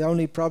problem. The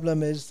only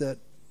problem is that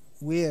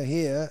we are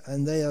here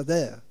and they are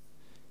there.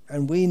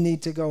 And we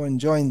need to go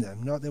and join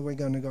them. Not that we're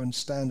going to go and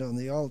stand on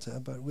the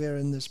altar, but we're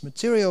in this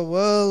material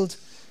world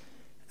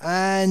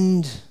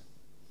and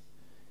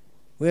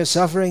we're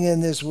suffering in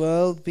this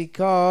world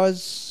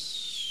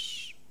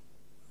because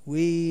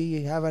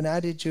we have an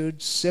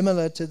attitude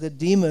similar to the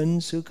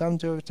demons who come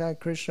to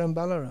attack Krishna and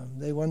Balaram.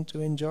 They want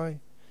to enjoy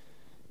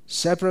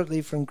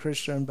separately from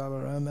Krishna and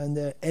Balaram, and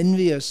they're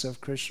envious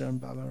of Krishna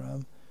and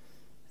Balaram.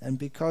 And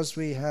because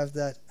we have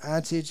that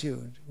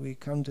attitude, we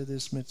come to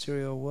this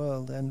material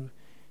world and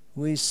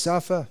we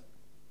suffer.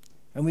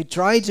 And we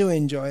try to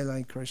enjoy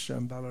like Krishna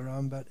and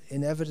Balaram, but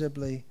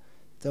inevitably,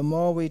 the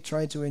more we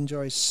try to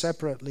enjoy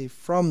separately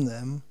from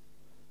them,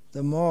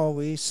 the more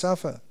we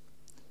suffer.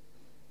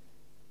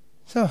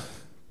 So,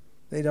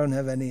 they don't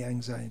have any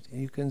anxiety.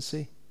 You can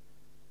see.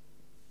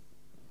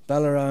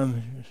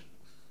 Balaram,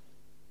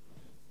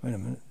 wait a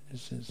minute,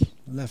 this is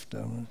left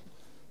arm,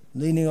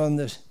 leaning on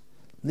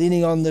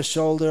the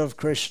shoulder of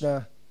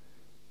Krishna,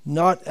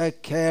 not a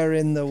care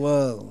in the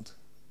world.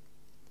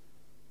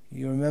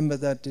 You remember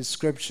that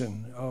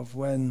description of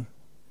when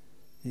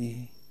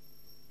the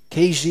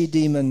Keshi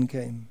demon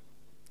came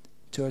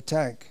to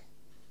attack.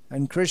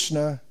 And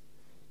Krishna,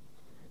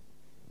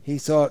 he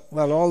thought,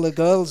 well, all the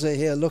girls are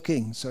here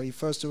looking. So he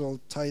first of all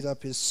tied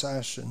up his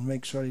sash and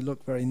make sure he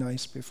looked very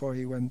nice before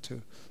he went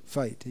to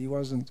fight. He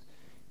wasn't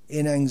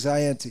in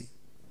anxiety.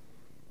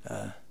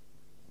 Of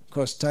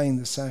course, tying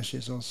the sash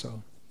is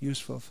also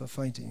useful for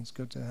fighting. It's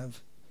good to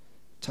have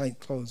tight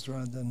clothes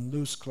rather than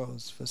loose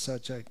clothes for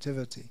such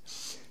activity.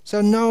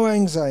 So no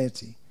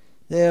anxiety.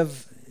 They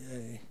have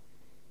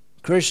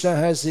Krishna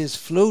has his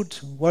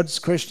flute. What's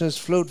Krishna's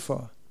flute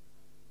for?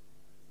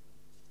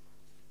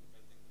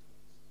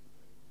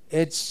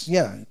 It's,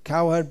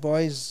 cowherd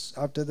boys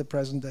up to the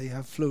present day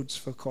have flutes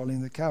for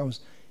calling the cows.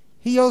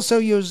 he also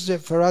used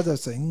it for other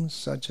things,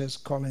 such as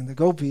calling the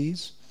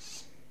gopis,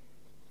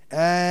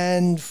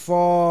 and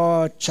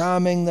for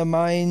charming the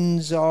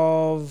minds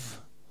of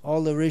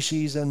all the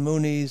rishis and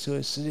munis who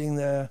are sitting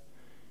there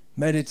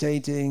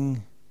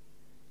meditating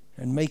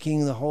and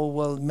making the whole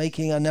world,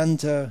 making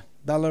Ananta,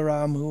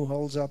 Balaram, who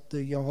holds up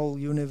the whole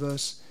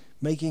universe,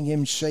 making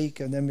him shake,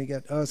 and then we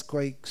get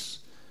earthquakes.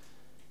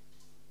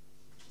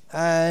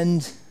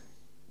 And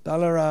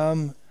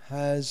Balaram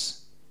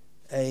has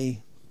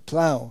a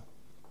plow.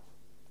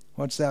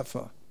 What's that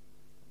for?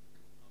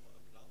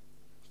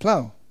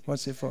 Plow.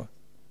 What's it for?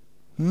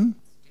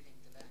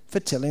 For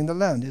tilling the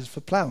land. Is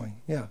for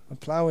plowing. Yeah, a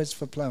plow is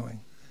for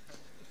plowing.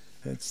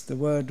 It's the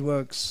word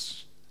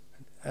works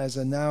as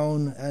a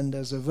noun and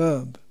as a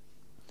verb.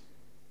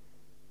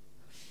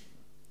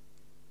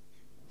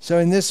 So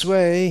in this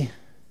way,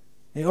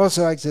 it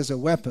also acts as a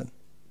weapon.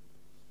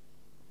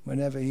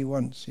 Whenever he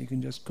wants, he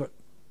can just put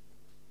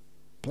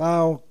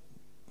plow,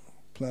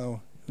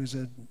 who's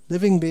a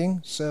living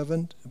being,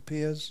 servant,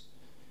 appears,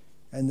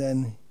 and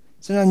then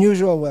it's an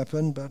unusual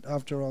weapon, but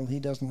after all, he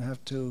doesn't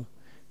have to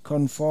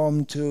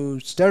conform to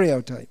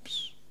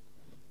stereotypes.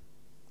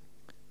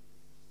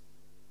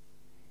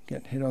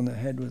 Get hit on the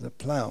head with a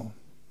plow.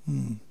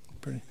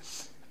 Pretty.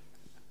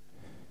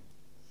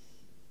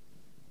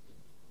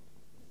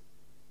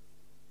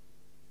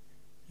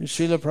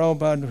 Srila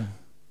Prabhupada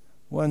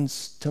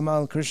once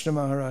Tamal Krishna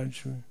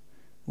Maharaj,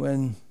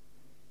 when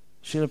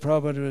Srila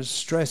Prabhupada was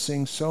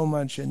stressing so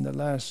much in the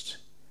last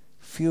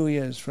few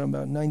years, from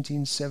about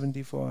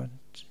 1974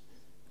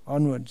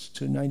 onwards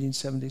to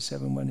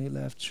 1977 when he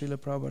left, Srila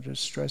Prabhupada was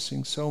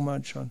stressing so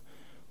much on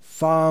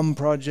farm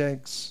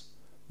projects,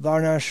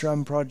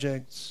 varnashram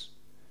projects,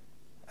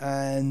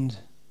 and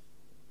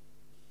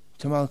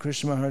Tamal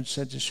Krishna Maharaj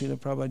said to Srila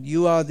Prabhupada,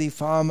 "You are the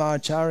farm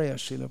acharya,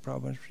 Srila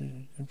Prabhupada."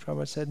 And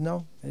Prabhupada said,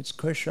 "No, it's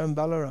Krishna and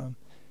Balaram.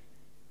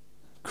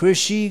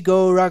 Krishi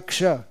Go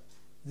Raksha.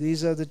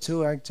 These are the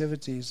two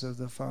activities of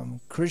the farm.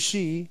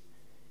 Krishi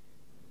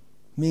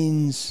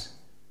means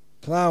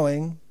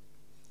plowing,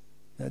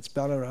 that's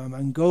Balaram,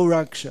 and Go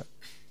Raksha,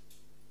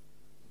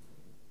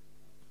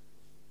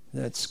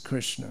 that's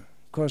Krishna.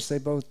 Of course, they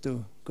both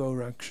do Go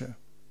Raksha.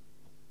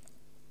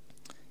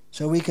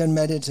 So we can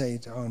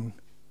meditate on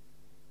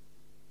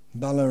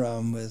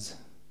Balaram with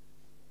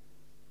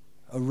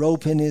a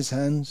rope in his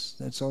hands.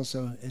 That's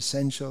also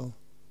essential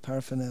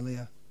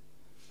paraphernalia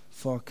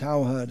for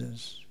cow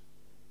herders,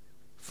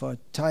 for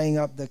tying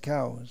up the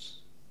cows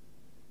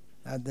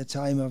at the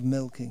time of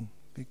milking,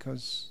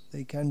 because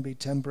they can be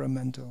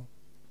temperamental,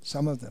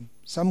 some of them.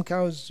 Some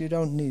cows you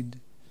don't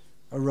need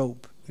a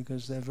rope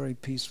because they're very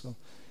peaceful.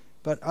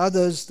 But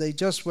others, they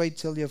just wait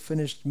till you're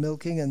finished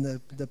milking and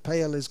the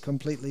pail is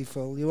completely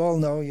full. You all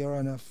know you're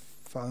on a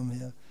farm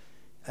here.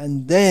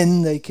 And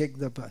then they kick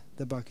the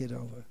bucket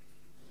over.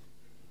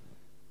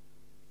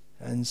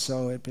 And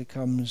so it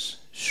becomes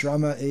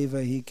Shrama Eva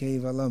Hi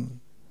Kevalam.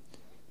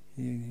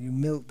 You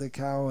milk the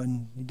cow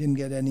and you didn't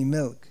get any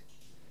milk.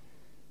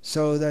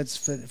 So that's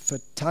for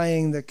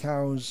tying the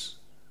cow's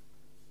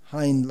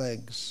hind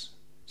legs.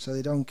 So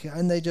they don't,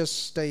 and they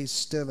just stay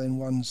still in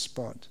one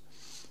spot.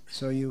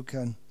 So you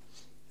can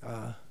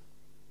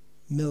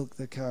milk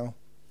the cow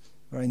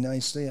very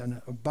nicely,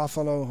 and a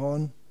buffalo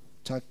horn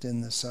tucked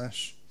in the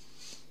sash,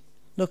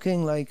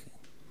 looking like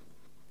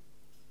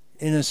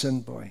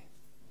innocent boy,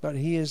 but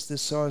he is the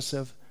source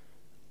of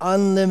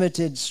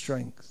unlimited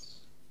strength.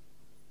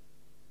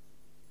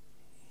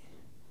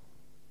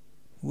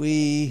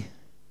 We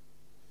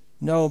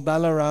know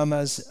Balarama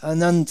as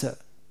Ananta,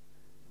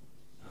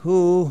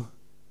 who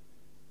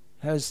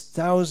has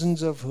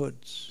thousands of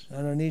hoods,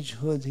 and on each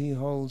hood he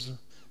holds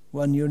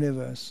one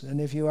universe.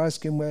 And if you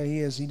ask him where he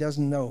is, he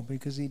doesn't know,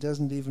 because he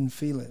doesn't even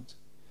feel it.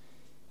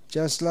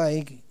 Just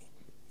like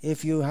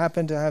if you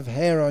happen to have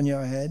hair on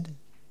your head,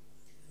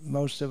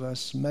 most of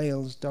us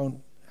males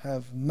don't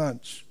have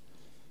much,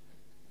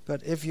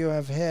 but if you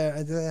have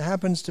hair, there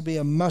happens to be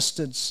a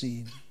mustard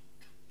seed,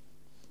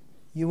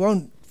 you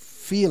won't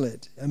feel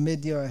it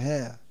amid your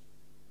hair.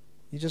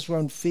 You just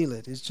won't feel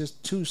it. It's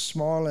just too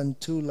small and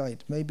too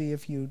light. Maybe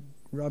if you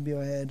rub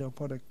your head or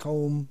put a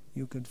comb,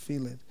 you could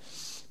feel it.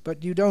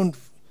 But you don't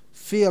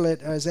feel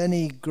it as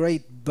any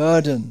great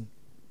burden.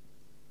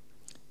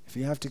 If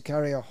you have to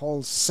carry a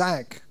whole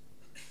sack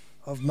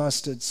of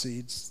mustard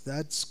seeds,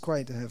 that's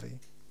quite heavy.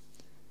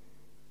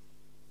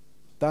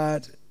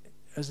 But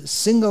as a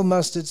single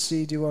mustard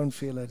seed, you won't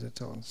feel it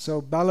at all.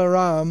 So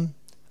Balaram,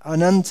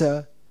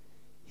 Ananta,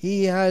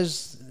 he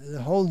has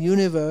the whole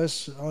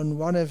universe on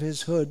one of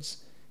his hoods,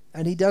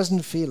 and he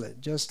doesn't feel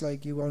it, just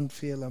like you won't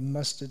feel a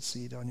mustard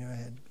seed on your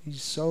head.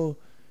 He's so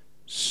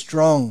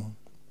strong.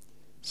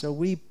 So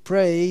we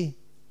pray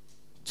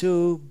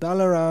to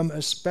Balaram,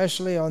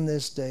 especially on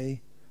this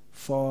day,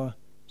 for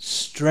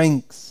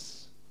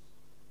strength.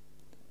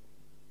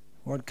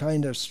 What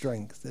kind of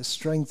strength? The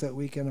strength that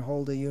we can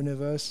hold the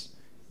universe.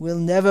 We'll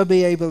never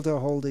be able to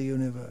hold the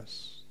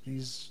universe.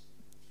 These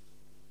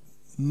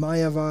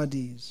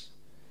Mayavadis,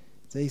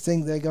 they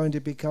think they're going to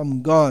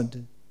become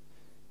God,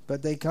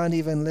 but they can't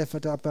even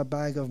lift up a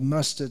bag of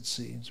mustard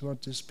seeds,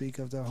 what to speak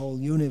of the whole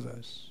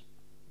universe.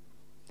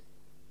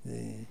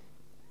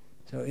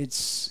 So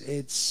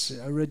it's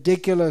a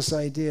ridiculous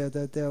idea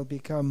that they'll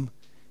become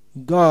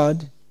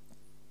God,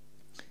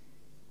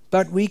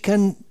 but we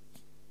can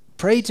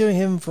pray to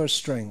Him for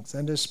strength,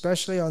 and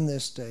especially on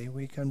this day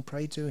we can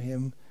pray to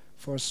Him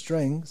for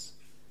strength.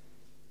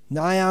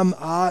 Nayam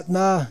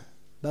Atma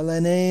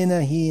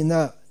Balanena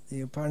Hina, the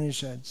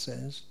Upanishad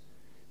says,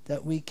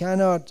 that we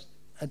cannot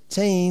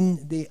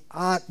attain the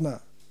Atma.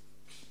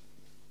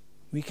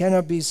 We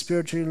cannot be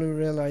spiritually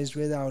realized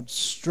without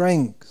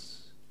strength.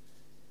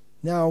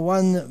 Now,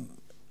 one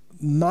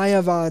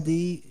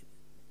Mayavadi,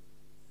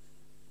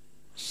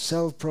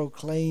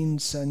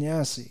 self-proclaimed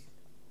sannyasi,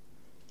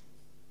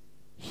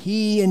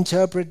 he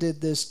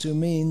interpreted this to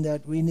mean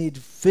that we need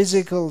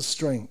physical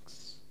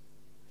strength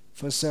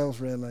for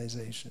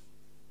self-realization.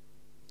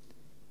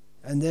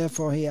 And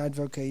therefore he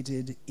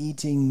advocated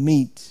eating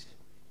meat.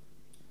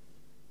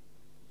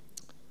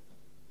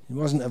 He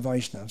wasn't a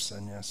Vaishnava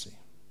sannyasi.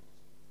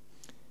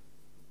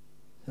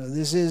 So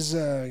this is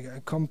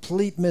a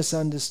complete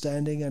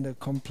misunderstanding and a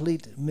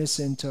complete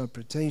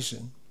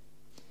misinterpretation.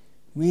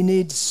 We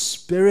need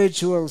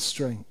spiritual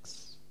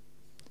strength.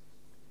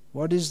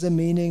 What is the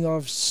meaning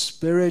of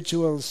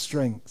spiritual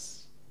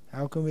strength?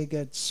 How can we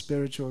get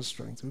spiritual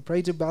strength? We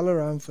pray to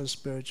Balarama for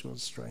spiritual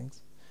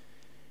strength.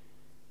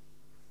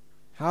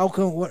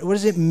 What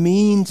does it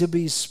mean to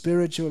be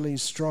spiritually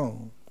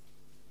strong?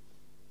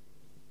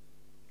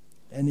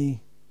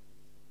 Any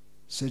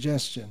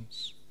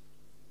suggestions?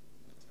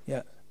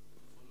 Yeah.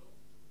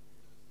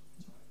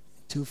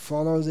 To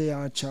follow the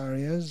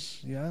acharyas,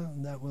 yeah,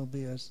 that will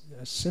be a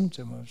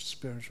symptom of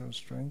spiritual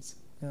strength.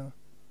 Yeah.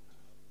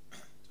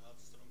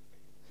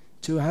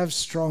 To have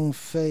strong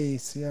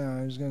faith, yeah,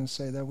 I was going to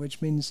say that,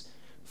 which means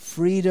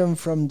freedom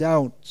from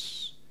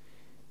doubts.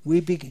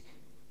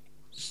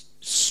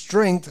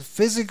 Strength,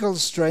 physical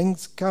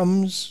strength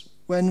comes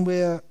when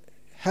we're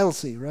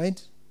healthy,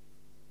 right?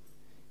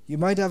 You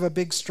might have a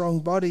big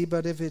strong body,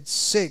 but if it's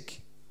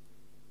sick,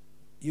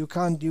 you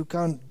can't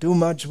do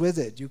much with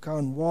it. You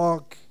can't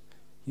walk.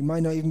 You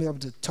might not even be able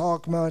to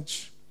talk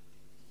much.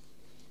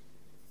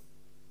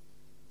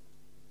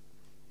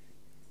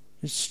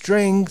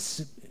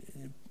 Strength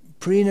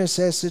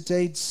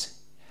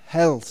pre-necessitates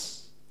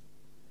health.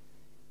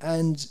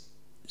 And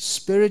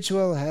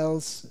spiritual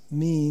health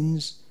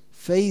means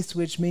faith,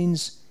 which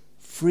means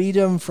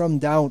freedom from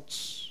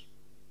doubts.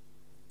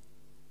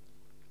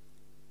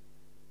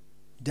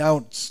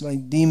 Doubts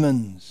like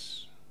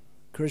demons.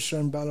 Krishna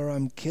and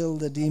Balarama kill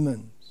the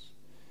demons.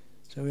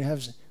 So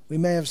we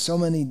may have so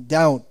many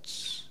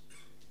doubts.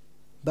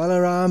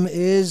 Balarama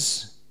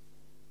is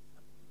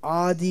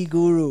Adi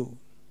Guru.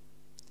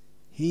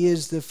 He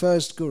is the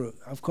first Guru.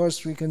 Of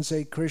course we can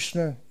say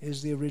Krishna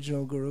is the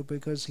original Guru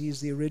because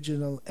he's the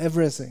original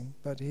everything.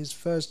 But his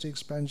first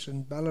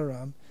expansion,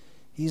 Balarama,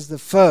 he's the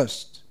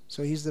first.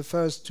 So he's the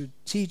first to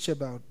teach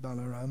about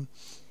Balarama.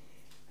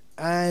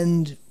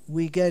 And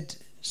we get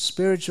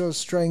spiritual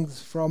strength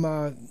from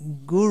our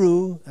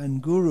Guru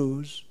and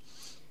Gurus,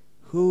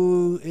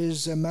 who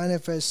is a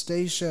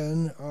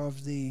manifestation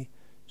of the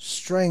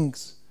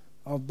strength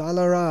of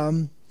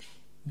Balarama.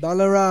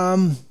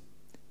 Balarama,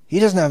 he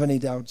doesn't have any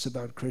doubts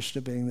about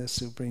Krishna being the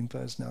Supreme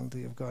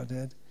Personality of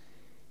Godhead.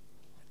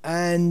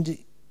 And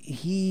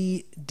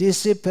he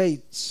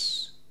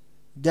dissipates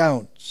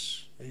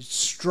doubts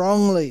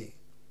strongly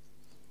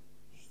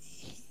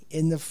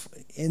in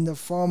the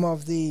form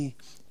of the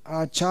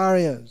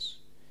acharyas.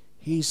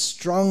 He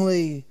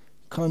strongly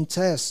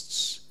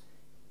contests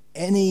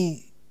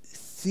any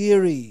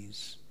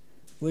theories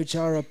which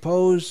are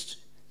opposed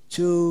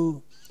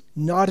to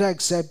not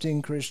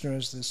accepting Krishna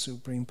as the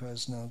Supreme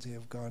Personality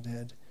of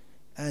Godhead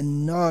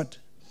and not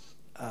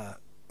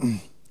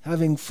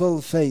having full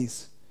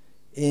faith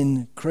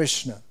in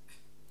Krishna.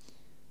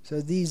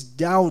 So these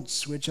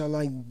doubts, which are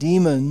like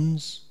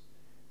demons,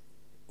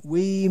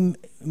 we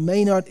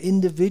may not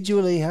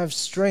individually have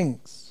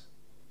strength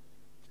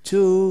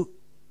to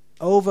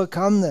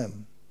overcome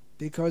them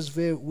because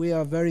we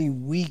are very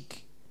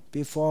weak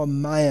before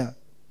Maya,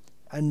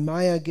 and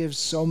Maya gives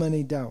so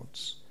many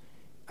doubts.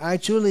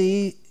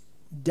 Actually,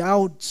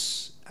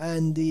 doubts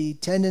and the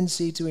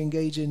tendency to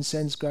engage in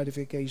sense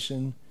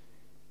gratification,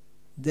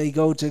 they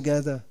go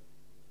together.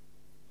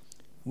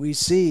 We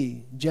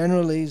see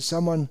generally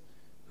someone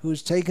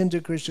who's taken to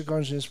Krishna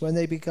consciousness, when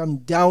they become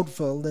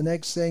doubtful, the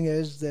next thing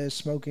is they're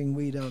smoking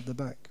weed out the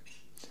back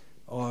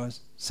or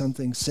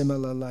something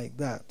similar like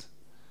that.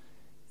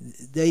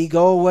 They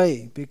go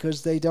away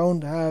because they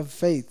don't have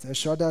faith.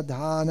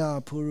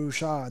 Ashadadhana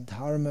purusha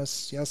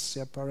dharmas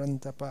yasya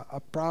parantapa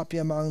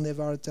aprapyamang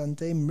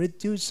nivartante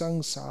mrityu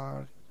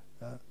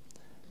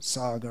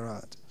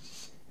sagarat.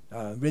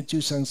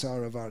 Mrityu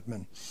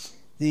sangsaravartman.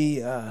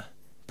 The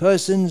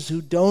persons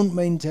who don't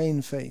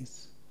maintain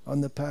faith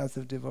on the path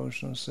of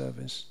devotional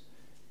service,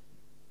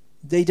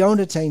 they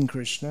don't attain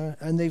Krishna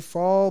and they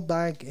fall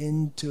back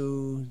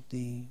into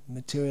the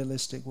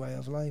materialistic way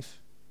of life.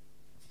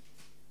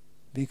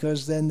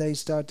 because then they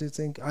start to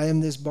think, I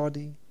am this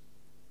body,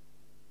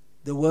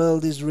 the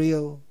world is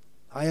real,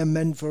 I am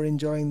meant for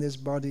enjoying this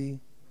body,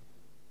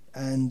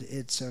 and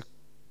it's a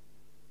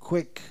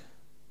quick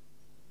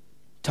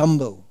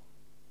tumble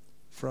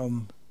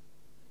from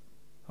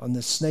on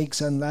the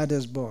snakes and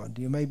ladders board.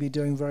 You may be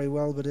doing very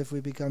well, but if we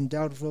become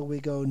doubtful, we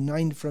go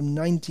from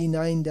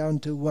 99 down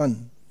to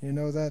 1. You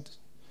know that?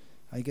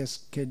 I guess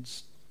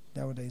kids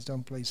nowadays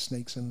don't play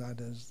snakes and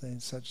ladders. They're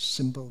such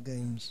simple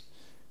games.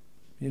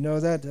 You know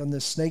that? On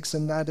the snakes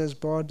and ladders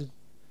board,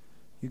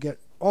 you get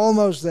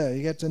almost there.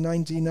 You get to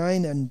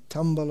 99 and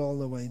tumble all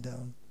the way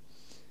down.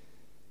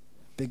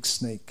 Big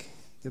snake.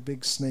 The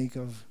big snake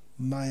of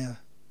Maya.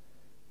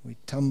 We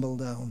tumble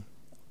down.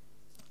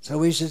 So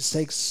we should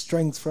take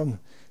strength from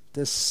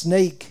the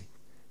snake,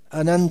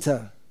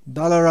 Ananta,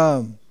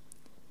 Balaram.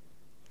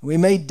 We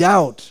may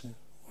doubt.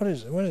 What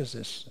is it? What is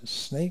this? A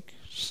snake?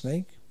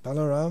 Snake?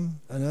 Balaram?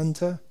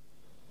 Ananta?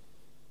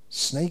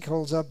 Snake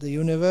holds up the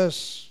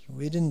universe.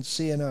 We didn't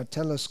see in our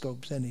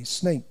telescopes any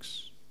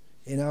snakes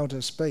in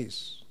outer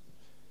space.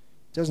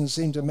 Doesn't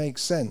seem to make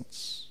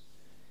sense.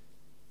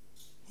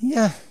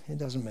 Yeah, it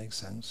doesn't make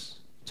sense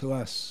to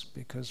us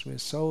because we're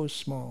so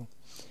small.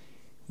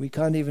 We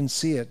can't even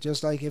see it.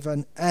 Just like if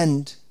an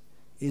ant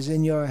is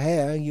in your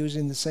hair,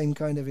 using the same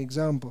kind of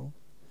example.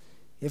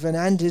 If an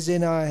ant is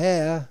in our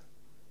hair,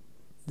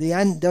 the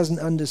ant doesn't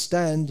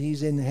understand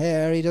he's in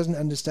hair, he doesn't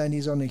understand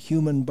he's on a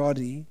human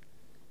body,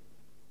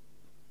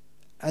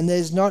 and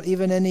there's not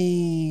even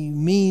any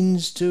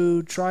means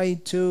to try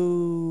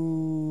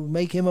to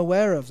make him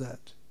aware of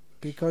that,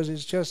 because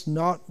it's just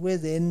not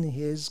within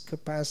his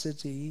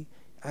capacity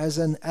as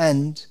an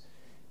ant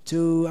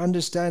to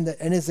understand that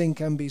anything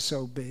can be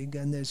so big,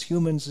 and there's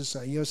human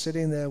society. You're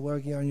sitting there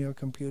working on your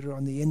computer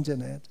on the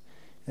internet,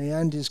 and the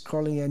ant is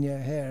crawling in your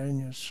hair,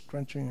 and you're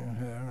scrunching your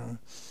hair, and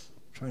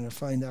trying to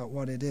find out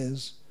what it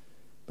is.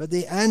 But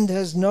the ant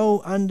has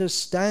no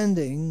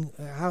understanding.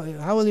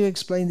 How will you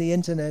explain the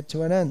internet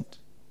to an ant?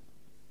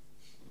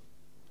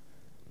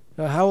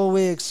 Now, how will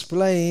we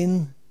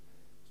explain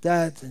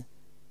that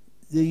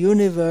the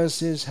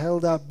universe is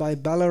held up by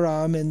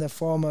Balaram in the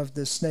form of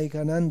the snake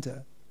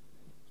Ananta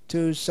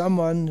to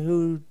someone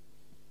who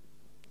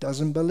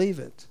doesn't believe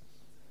it?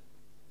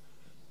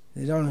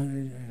 They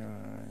don't.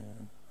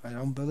 I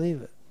don't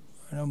believe it.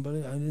 I don't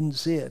believe it. I didn't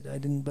see it. I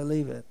didn't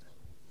believe it.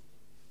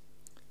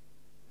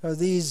 So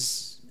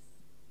these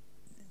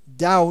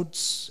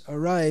doubts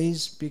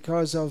arise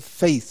because of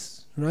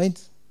faith,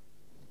 right?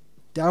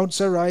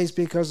 Doubts arise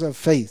because of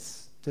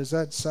faith. Does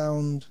that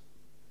sound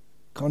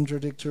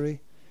contradictory?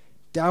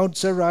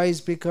 Doubts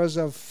arise because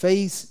of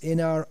faith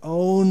in our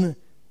own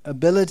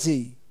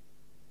ability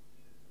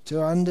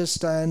to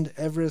understand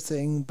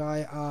everything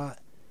by our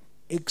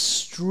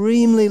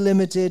extremely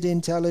limited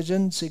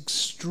intelligence,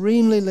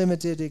 extremely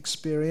limited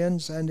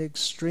experience, and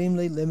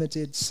extremely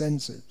limited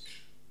senses.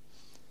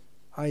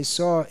 I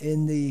saw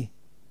in the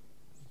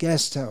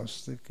guest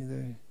house,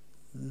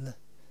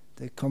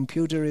 the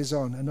computer is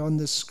on, and on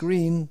the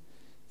screen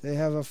they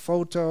have a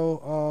photo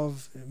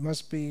of, it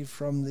must be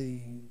from the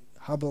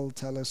Hubble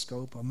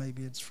telescope, or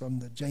maybe it's from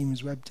the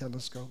James Webb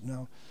telescope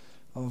now,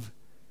 of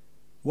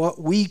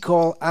what we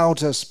call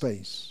outer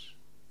space.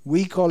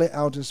 We call it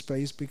outer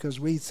space because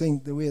we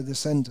think that we're the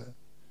center.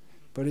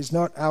 But it's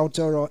not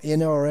outer or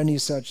inner or any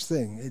such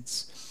thing.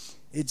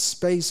 It's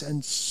space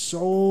and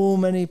so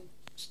many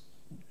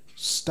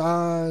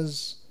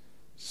stars,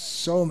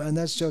 and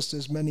that's just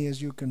as many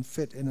as you can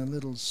fit in a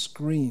little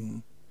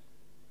screen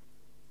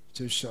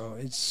to show.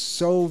 It's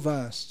so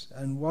vast.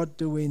 And what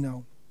do we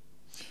know?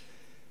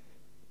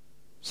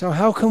 So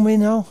how can we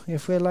know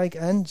if we're like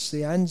ants?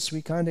 The ants,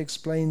 we can't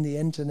explain the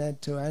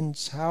internet to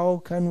ants.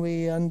 How can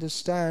we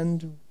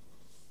understand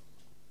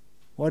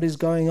what is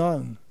going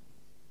on?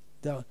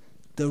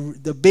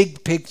 The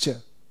big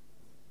picture.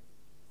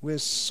 We're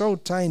so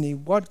tiny.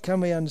 What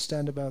can we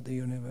understand about the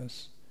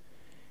universe?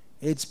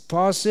 It's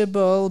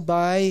possible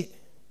by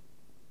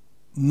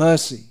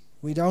mercy.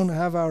 We don't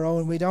have our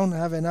own, we don't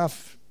have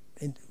enough,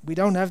 we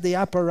don't have the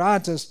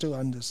apparatus to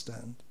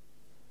understand.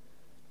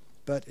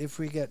 But if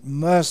we get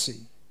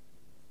mercy,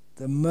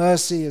 the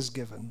mercy is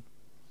given,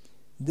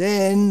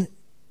 then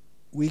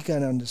we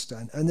can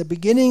understand. And the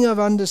beginning of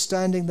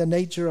understanding the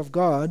nature of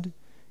God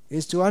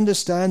is to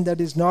understand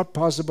that it's not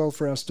possible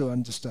for us to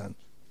understand.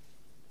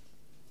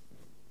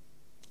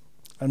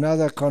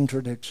 Another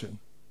contradiction.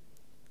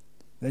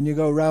 Then you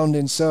go round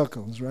in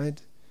circles, right?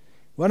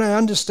 When I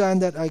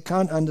understand that I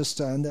can't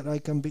understand, that I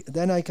can be,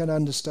 then I can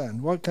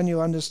understand. What can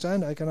you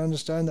understand? I can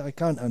understand that I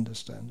can't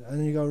understand. And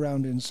then you go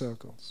round in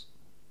circles.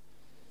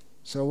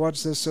 So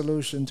what's the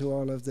solution to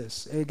all of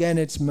this? Again,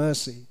 it's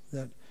mercy.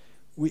 That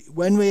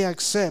when we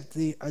accept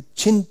the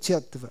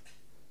achintyatva,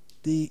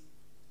 the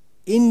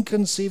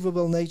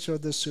inconceivable nature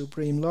of the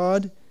Supreme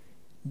Lord,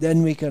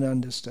 then we can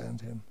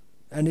understand Him.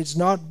 And it's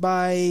not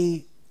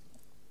by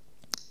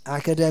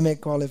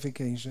academic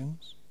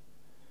qualifications,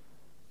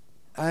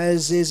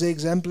 as is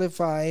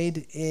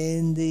exemplified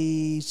in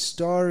the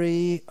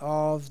story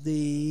of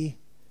the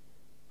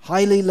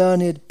highly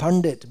learned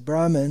Pandit,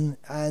 Brahmin,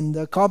 and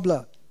the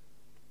cobbler,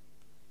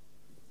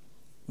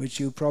 which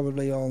you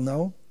probably all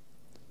know,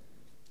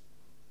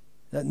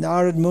 that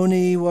Narad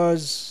Muni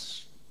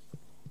was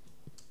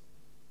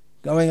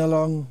going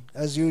along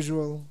as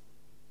usual.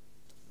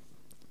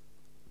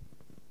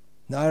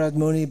 Narad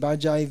Muni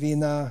Bajai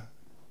Veena,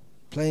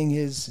 playing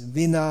his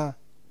Veena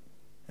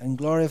and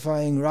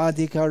glorifying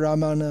Radhika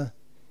Ramana.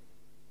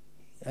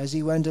 As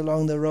he went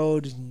along the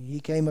road, he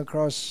came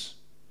across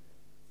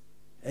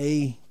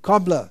a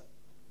cobbler.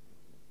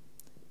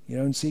 You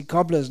don't see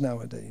cobblers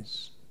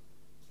nowadays.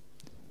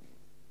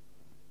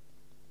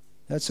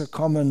 That's a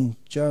common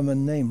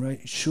German name,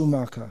 right?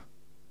 Schumacher.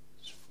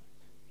 It's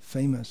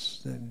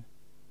famous.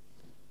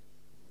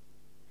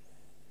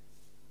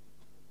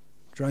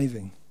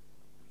 Driving.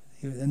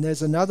 And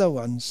there's another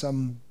one,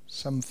 some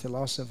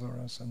philosopher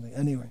or something.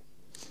 Anyway.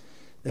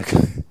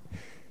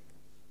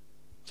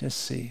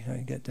 Just see, I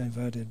get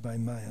diverted by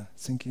Maya,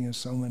 thinking of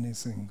so many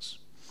things.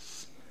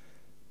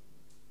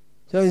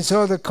 So he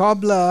saw the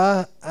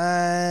cobbler,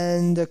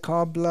 and the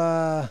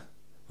cobbler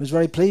was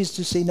very pleased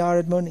to see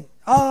Narad Muni.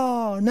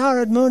 Oh,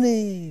 Narad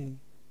Muni!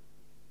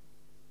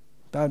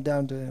 Bowed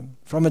down to him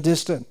from a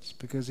distance,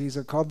 because he's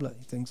a cobbler.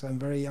 He thinks, I'm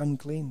very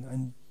unclean,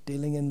 I'm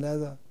dealing in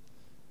leather.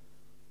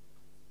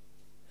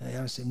 I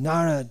asked him,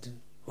 Narad,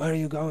 where are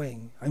you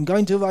going? I'm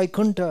going to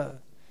Vaikuntha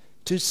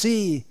to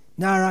see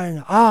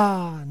Narayana.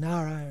 Ah,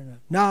 Narayana,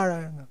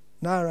 Narayana,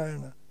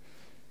 Narayana.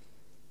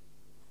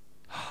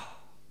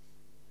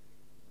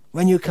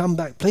 When you come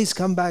back, please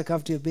come back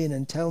after you've been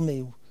and tell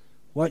me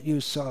what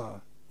you saw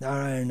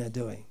Narayana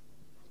doing.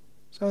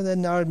 So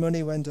then Narad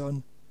Muni went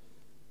on,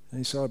 and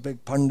he saw a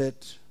big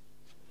Pandit.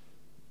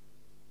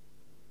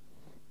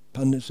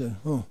 Pandit said,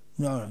 oh,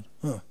 Narad,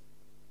 where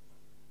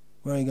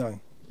are you going?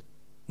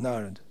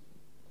 Narad.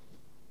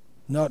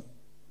 Not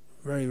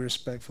very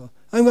respectful.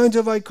 I'm going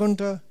to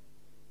Vaikuntha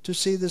to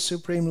see the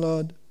Supreme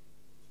Lord.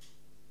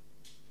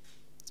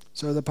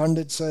 So the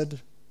Pandit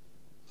said,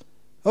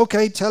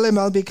 okay, tell him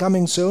I'll be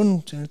coming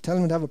soon. Tell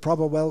him to have a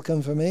proper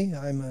welcome for me.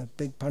 I'm a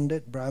big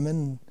Pandit,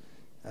 Brahmin,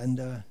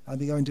 and I'll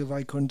be going to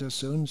Vaikuntha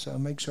soon, so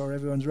make sure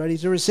everyone's ready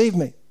to receive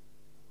me.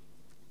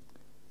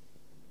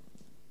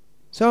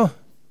 So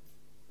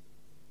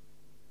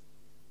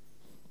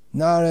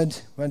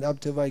Narad went up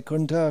to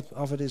Vaikuntha,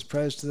 offered his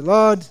prayers to the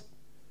Lord,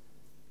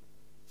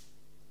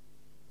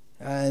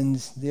 and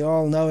the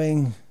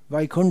all-knowing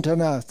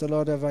Vaikunthanath, the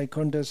Lord of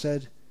Vaikuntha,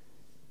 said,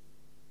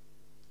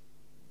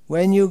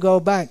 when you go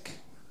back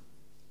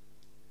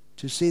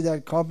to see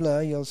that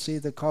cobbler, you'll see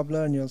the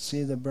cobbler and you'll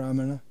see the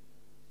Brahmana.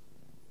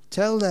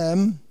 Tell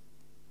them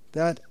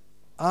that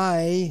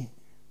I,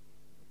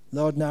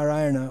 Lord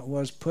Narayana,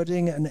 was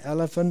putting an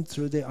elephant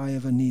through the eye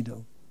of a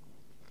needle.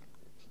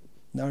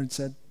 Narad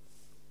said,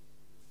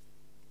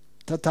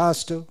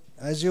 Tatastu,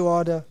 as you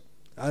order,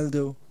 I'll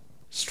do.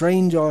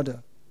 Strange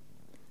order.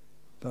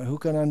 But who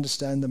can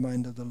understand the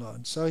mind of the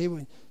Lord? So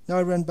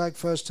Narad went back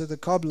first to the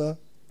cobbler.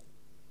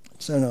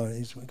 So no,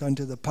 he's going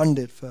to the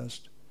Pandit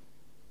first.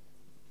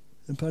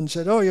 The Pandit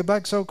said, oh, you're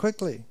back so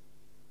quickly.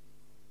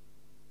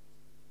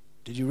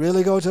 Did you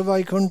really go to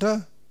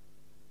Vaikuntha?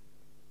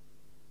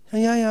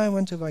 Yeah, I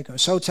went to Vaikuntha.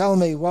 So tell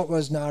me, what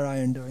was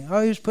Narayan doing?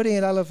 Oh, he was putting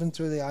an elephant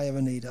through the eye of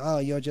a needle. Oh,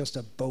 you're just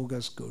a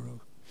bogus guru.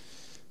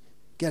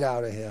 Get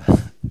out of here.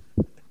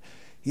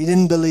 He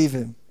didn't believe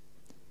him.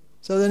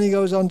 So then he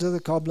goes on to the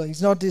cobbler.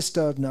 He's not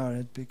disturbed,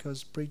 Narad,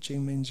 because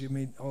preaching means you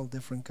meet all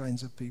different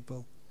kinds of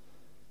people.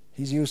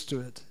 He's used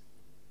to it.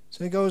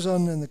 So he goes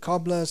on, and the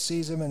cobbler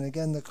sees him, and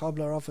again the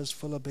cobbler offers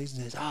full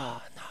obeisance.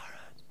 Ah,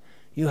 Narad,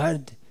 you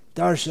had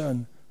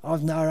darshan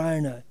of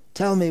Narayana.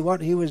 Tell me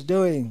what he was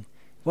doing.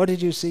 What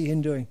did you see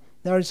him doing?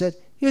 Narad said,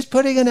 he was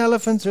putting an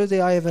elephant through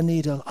the eye of a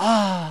needle.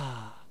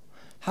 Ah,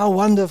 how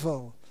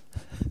wonderful.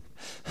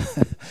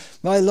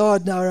 My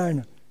Lord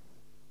Narayana.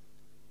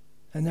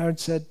 And Narad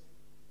said,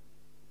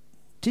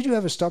 did you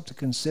ever stop to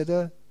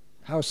consider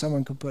how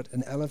someone could put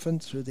an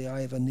elephant through the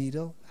eye of a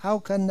needle? How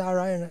can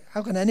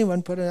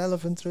anyone put an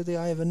elephant through the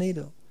eye of a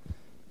needle?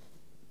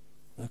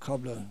 The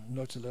cobbler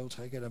looked a little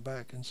taken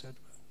aback and said,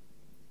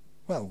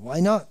 well, why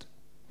not?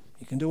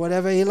 He can do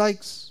whatever he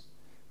likes.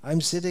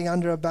 I'm sitting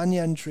under a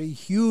banyan tree,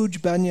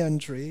 huge banyan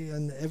tree,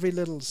 and every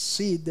little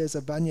seed there's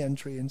a banyan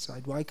tree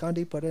inside. Why can't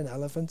he put an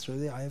elephant through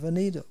the eye of a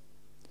needle?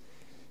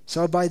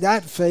 So by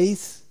that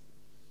faith,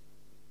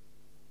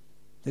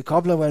 the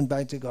cobbler went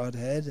back to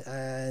Godhead,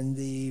 and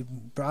the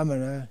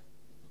Brahmana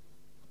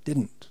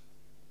didn't.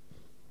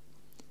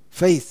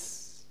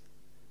 Faith.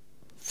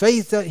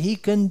 Faith that he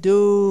can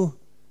do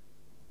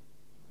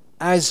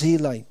as he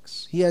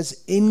likes. He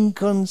has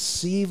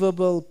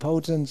inconceivable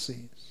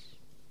potencies.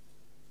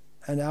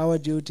 And our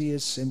duty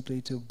is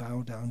simply to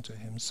bow down to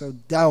him. So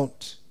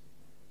doubt.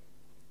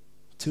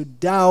 To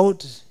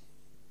doubt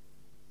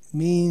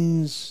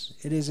means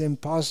it is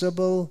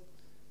impossible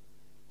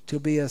to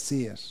be a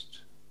theist.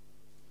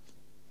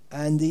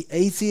 And the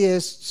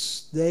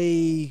atheists,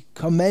 they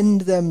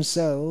commend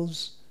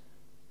themselves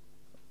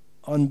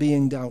on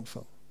being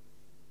doubtful.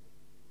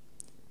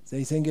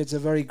 They think it's a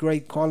very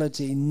great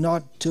quality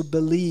not to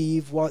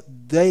believe what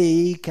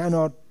they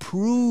cannot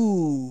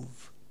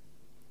prove.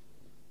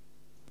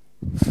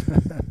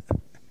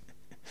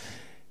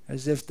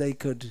 As if they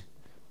could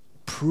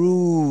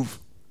prove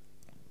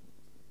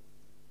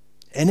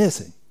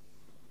anything.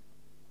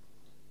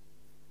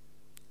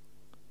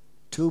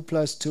 2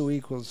 +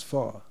 2 =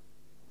 4.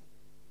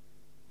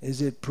 Is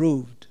it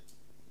proved?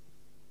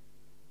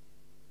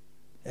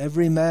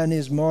 Every man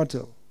is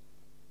mortal.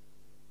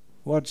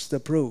 What's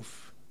the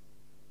proof?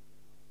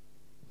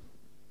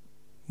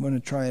 Want to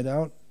try it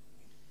out?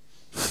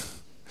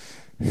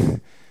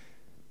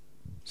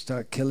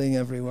 Start killing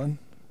everyone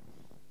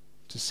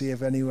to see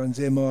if anyone's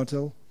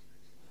immortal.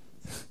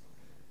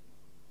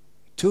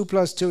 2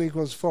 +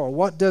 2 = 4.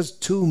 What does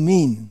 2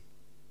 mean?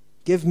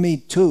 Give me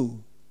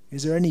 2.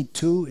 Is there any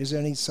 2? Is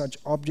there any such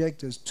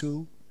object as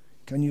 2?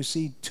 Can you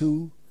see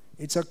 2?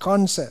 It's a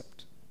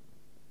concept.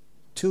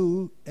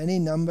 2, any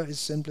number, is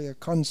simply a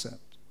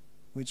concept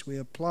which we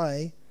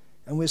apply,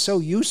 and we're so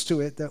used to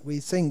it that we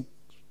think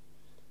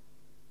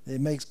it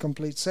makes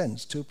complete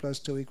sense. 2 +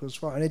 2 =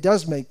 4. And it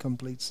does make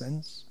complete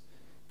sense,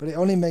 but it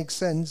only makes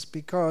sense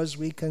because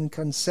we can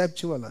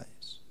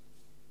conceptualize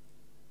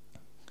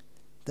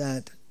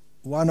that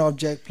one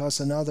object plus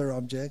another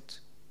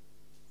object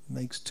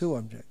makes 2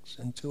 objects,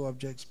 and 2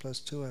 objects plus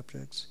 2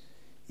 objects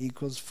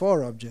equals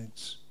 4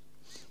 objects.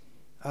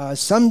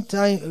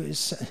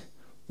 Sometimes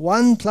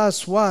 1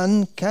 +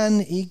 1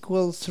 can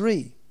equal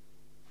 3.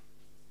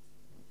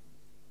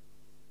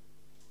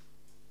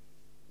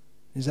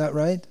 Is that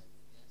right?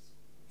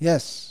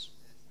 Yes.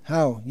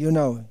 How? You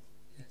know.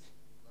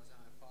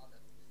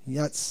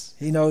 Yes,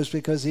 he knows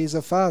because he's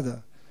a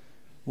father.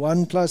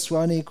 1 +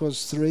 1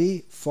 =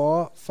 3,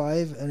 4,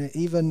 5, and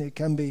even it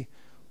can be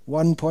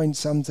 1 point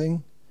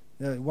something,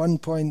 2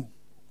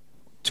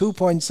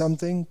 point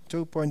something,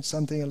 2 point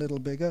something a little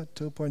bigger,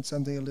 2 point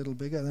something a little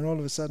bigger, and then all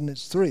of a sudden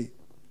it's 3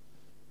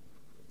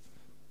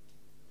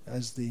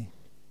 as the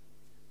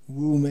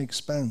womb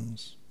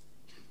expands.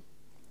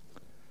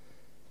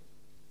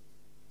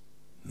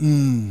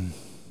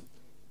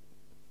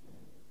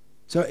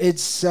 So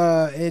it's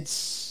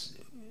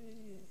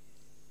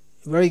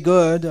very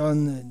good,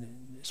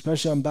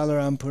 especially on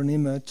Balarama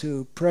Purnima,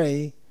 to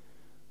pray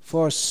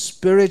for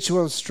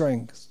spiritual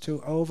strength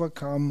to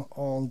overcome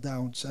all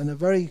doubts. And a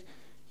very,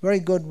 very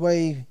good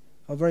way,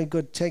 a very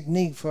good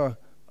technique for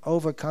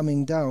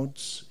overcoming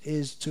doubts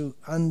is to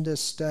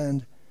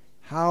understand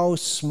how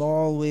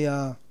small we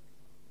are,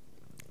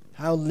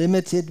 how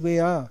limited we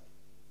are.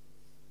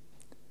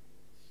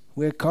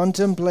 We're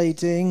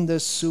contemplating the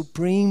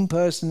Supreme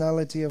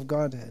Personality of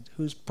Godhead,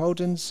 whose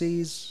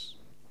potencies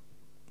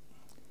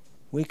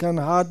we can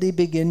hardly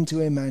begin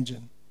to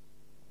imagine.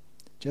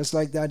 Just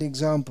like that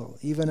example,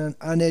 even an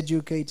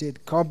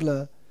uneducated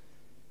cobbler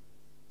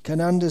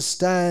can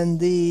understand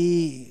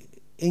the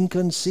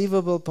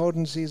inconceivable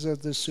potencies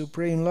of the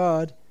Supreme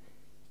Lord,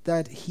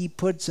 that he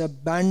puts a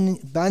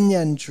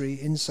banyan tree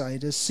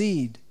inside a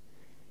seed.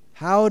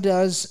 How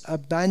does a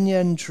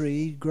banyan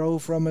tree grow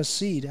from a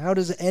seed? How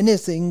does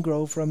anything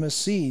grow from a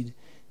seed?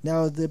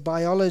 Now the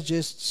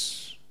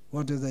biologists,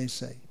 what do they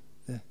say?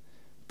 The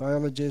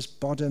biologists,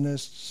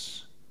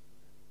 botanists,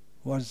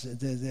 what is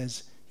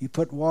it? You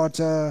put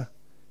water,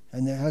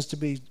 and there has to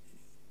be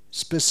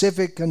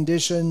specific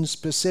conditions,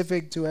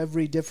 specific to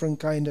every different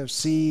kind of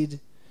seed,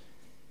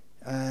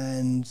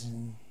 and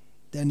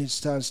then it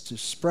starts to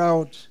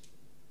sprout,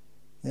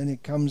 then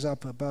it comes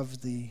up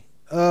above the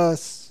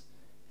earth,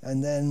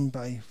 and then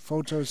by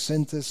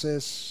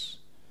photosynthesis,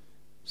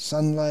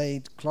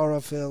 sunlight,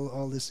 chlorophyll,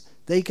 all this,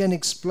 they can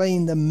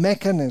explain the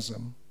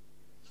mechanism.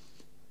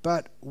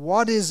 But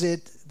what is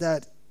it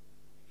that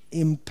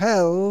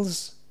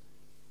impels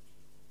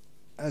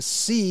a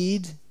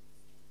seed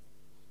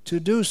to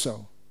do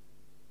so?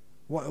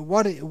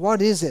 What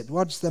is it?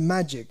 What's the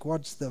magic?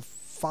 What's the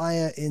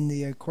fire in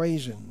the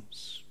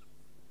equations?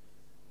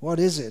 What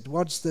is it?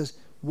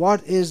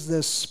 What is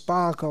the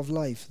spark of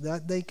life?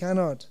 That they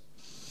cannot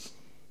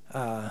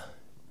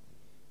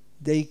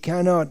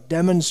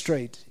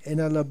demonstrate in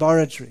a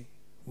laboratory.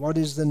 What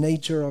is the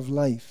nature of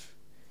life?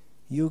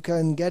 You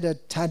can get a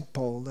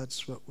tadpole,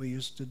 that's what we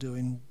used to do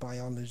in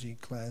biology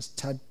class,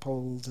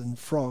 tadpoles and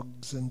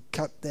frogs, and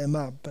cut them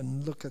up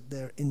and look at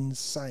their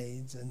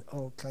insides and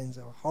all kinds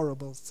of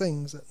horrible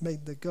things that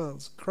made the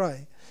girls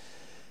cry.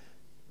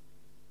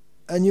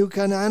 And you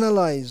can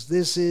analyze,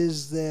 this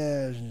is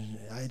their,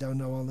 I don't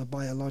know all the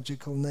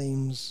biological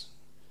names,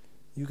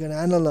 you can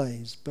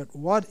analyze, but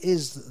what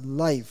is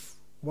life?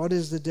 What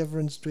is the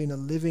difference between a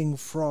living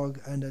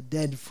frog and a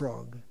dead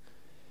frog?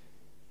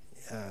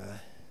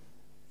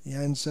 The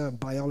answer,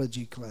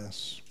 biology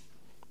class.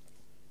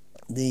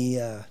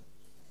 That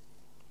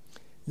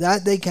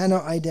they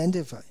cannot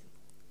identify.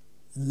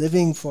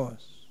 Living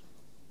force.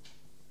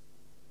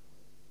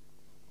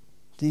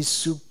 The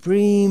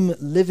supreme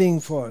living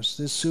force,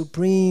 the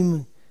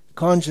supreme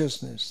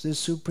consciousness, the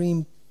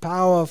supreme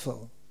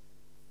powerful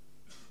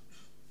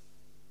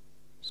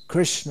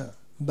Krishna,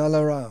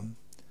 Balarama.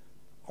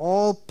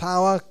 All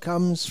power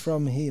comes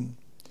from him.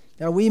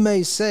 Now we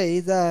may say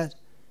that,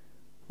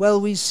 well,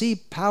 we see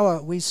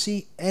power, we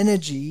see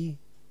energy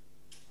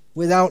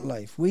without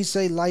life. We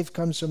say life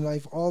comes from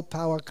life, all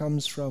power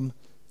comes from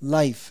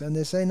life. And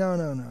they say, no,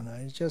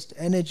 it's just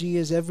energy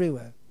is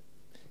everywhere.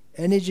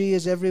 Energy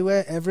is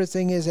everywhere,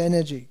 everything is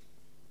energy.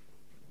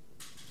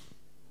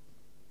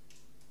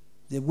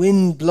 The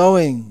wind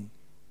blowing,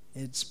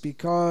 it's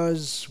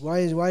because,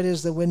 why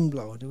does the wind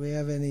blow? Do we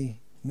have any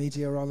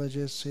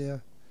meteorologists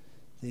here?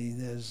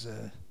 There's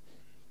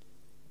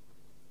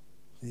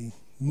the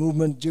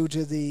movement due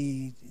to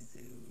the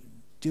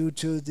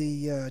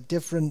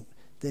different,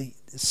 the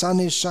sun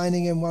is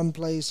shining in one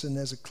place and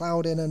there's a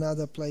cloud in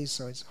another place,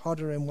 so it's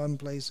hotter in one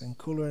place and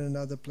cooler in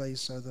another place,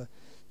 so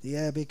the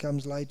air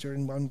becomes lighter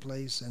in one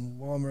place and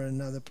warmer in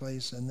another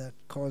place, and that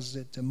causes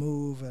it to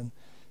move and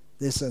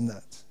this and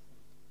that.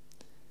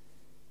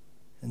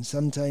 And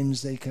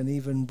sometimes they can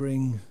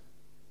even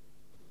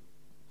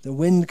the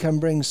wind can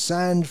bring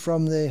sand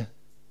from the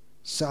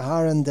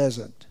Saharan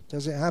desert.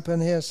 Does it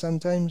happen here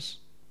sometimes?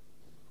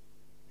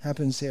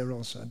 Happens here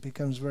also. It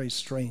becomes very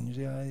strange.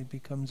 It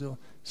becomes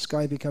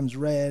sky becomes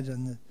red,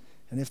 and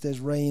if there's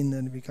rain,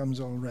 then it becomes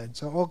all red.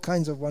 So all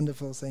kinds of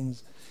wonderful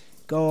things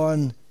go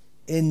on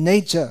in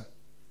nature.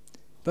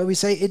 But we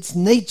say it's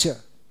nature.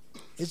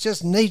 It's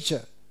just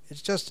nature.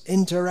 It's just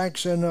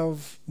interaction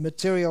of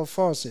material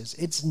forces.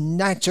 It's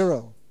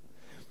natural.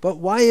 But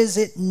why is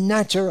it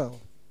natural?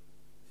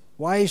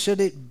 Why should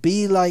it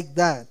be like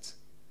that?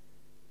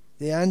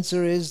 The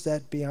answer is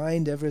that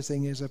behind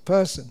everything is a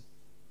person.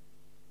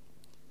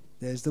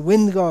 There's the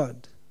wind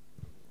god.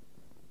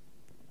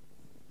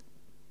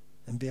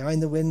 And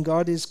behind the wind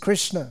god is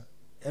Krishna.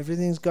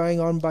 Everything's going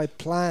on by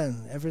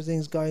plan.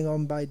 Everything's going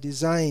on by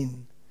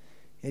design.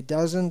 It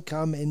doesn't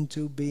come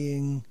into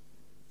being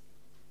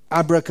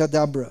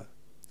abracadabra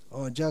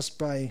or just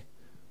by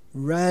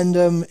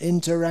random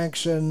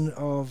interaction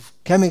of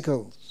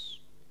chemicals.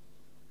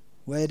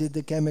 Where did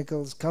the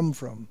chemicals come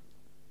from?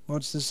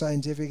 What's the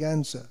scientific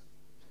answer?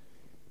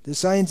 The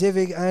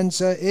scientific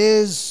answer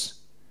is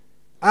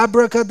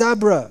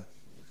abracadabra.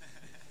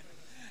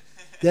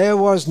 There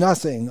was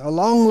nothing. A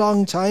long,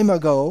 long time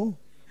ago,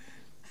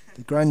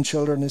 the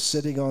grandchildren is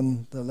sitting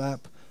on the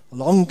lap, a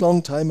long,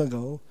 long time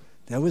ago,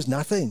 there was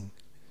nothing.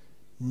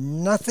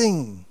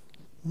 Nothing.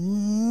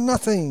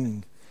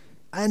 Nothing.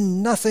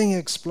 And nothing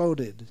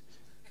exploded.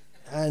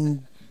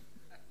 And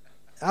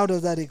out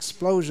of that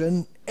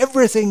explosion,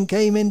 everything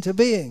came into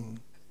being.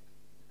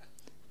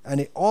 And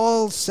it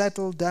all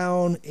settled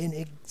down in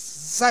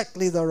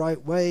exactly the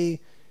right way,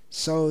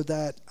 so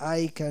that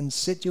I can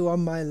sit you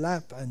on my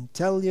lap and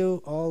tell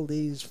you all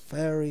these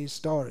fairy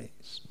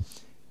stories.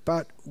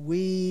 But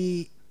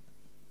we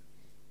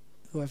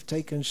who have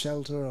taken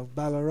shelter of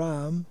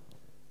Balarama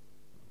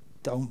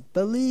don't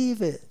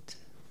believe it.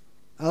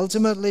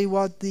 Ultimately,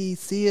 what the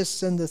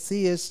theists and the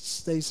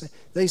theists,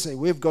 they say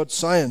we've got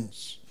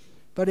science,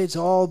 but it's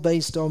all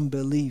based on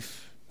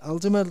belief.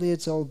 Ultimately,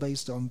 it's all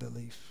based on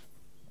belief.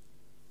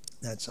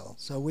 That's all.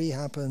 So we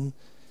happen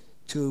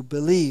to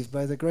believe,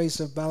 by the grace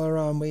of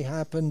Balarama, we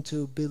happen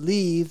to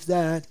believe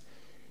that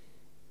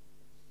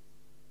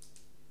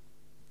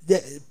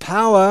the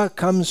power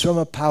comes from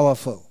a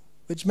powerful,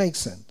 which makes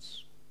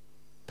sense.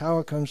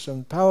 Power comes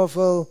from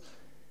powerful.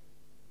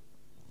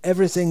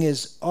 Everything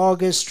is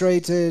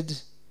orchestrated.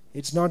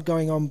 It's not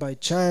going on by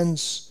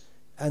chance.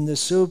 And the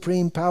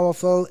supreme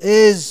powerful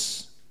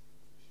is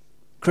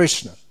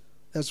Krishna.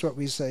 That's what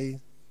we say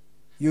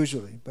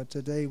usually. But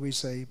today we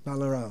say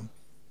Balarama,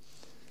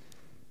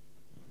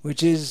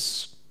 which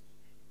is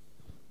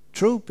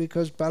true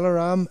because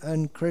Balarama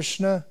and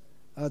Krishna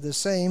are the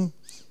same.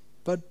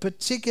 But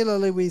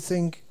particularly we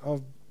think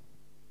of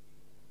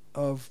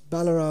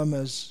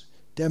Balarama as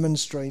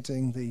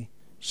demonstrating the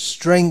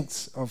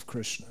strength of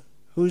Krishna.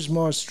 Who's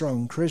more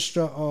strong,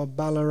 Krishna or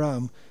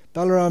Balarama?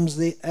 Balaram's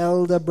the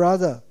elder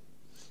brother.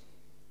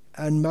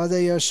 And Mother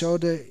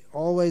Yashoda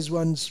always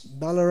wants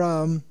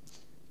Balarama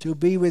to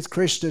be with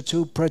Krishna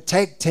to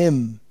protect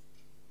him.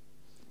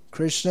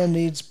 Krishna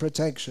needs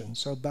protection,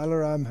 so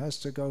Balarama has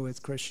to go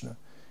with Krishna.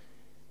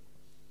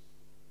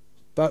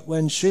 But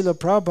when Srila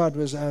Prabhupada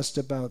was asked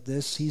about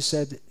this, he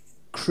said,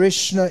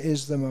 Krishna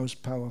is the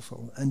most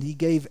powerful. And he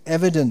gave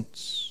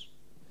evidence.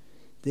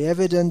 The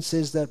evidence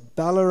is that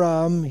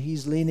Balarama,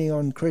 he's leaning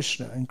on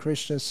Krishna, and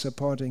Krishna is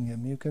supporting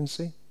him. You can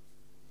see?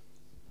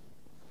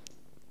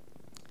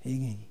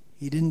 He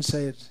didn't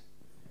say it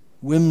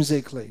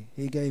whimsically.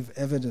 He gave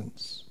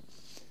evidence.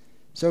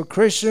 So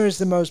Krishna is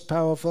the most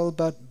powerful,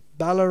 but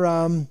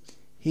Balarama,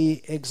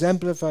 he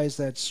exemplifies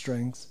that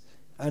strength.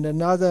 And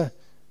another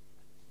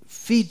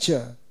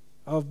feature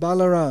of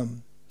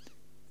Balarama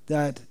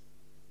that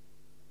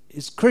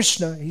is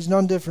Krishna, he's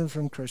non-different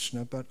from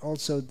Krishna, but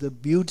also the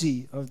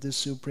beauty of the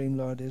Supreme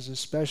Lord is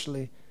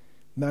especially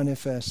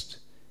manifest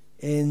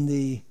in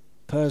the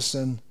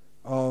person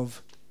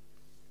of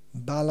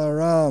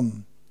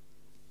Balarama.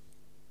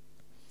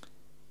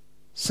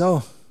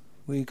 So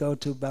we go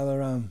to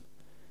Balarama,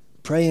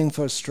 praying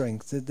for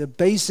strength. The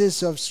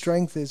basis of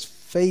strength is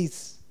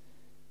faith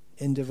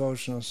in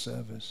devotional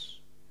service.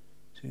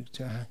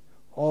 To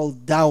all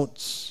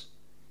doubts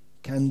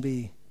can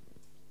be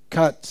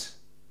cut.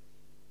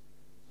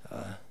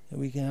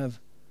 We can have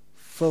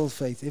full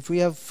faith. If we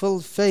have full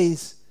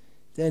faith,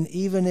 then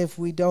even if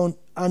we don't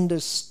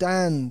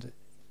understand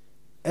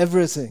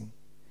everything,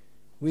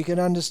 we can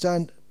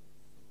understand,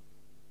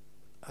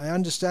 I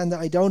understand that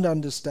I don't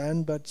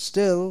understand, but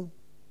still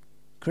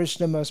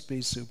Krishna must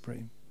be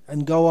supreme,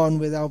 and go on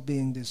without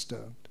being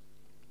disturbed.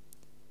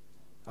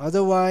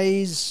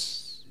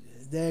 Otherwise,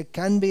 there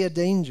can be a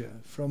danger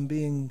from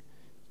being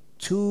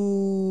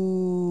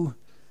too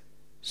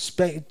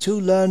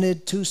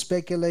learned, too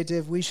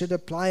speculative. We should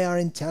apply our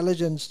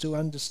intelligence to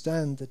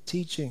understand the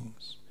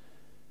teachings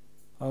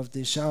of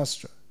the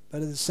Shastra.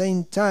 But at the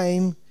same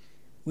time,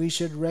 we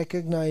should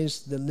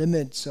recognize the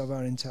limits of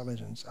our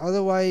intelligence.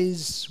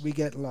 Otherwise, we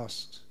get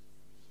lost.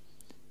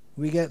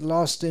 We get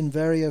lost in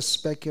various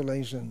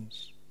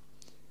speculations.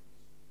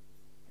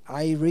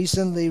 I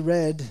recently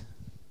read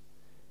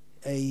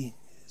a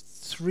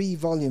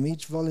 3-volume,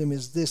 each volume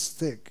is this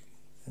thick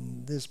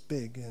and this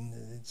big, and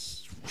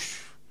it's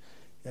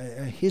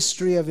a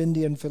history of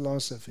Indian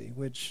philosophy,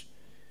 which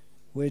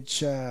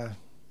it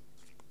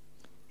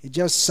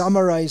just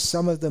summarized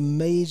some of the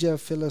major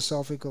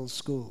philosophical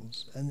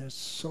schools, and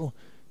there's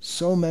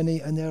so many,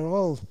 and they're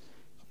all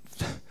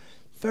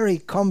very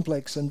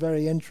complex and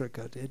very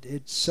intricate.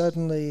 It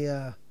certainly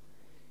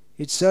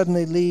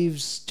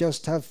leaves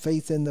just have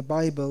faith in the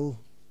Bible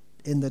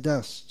in the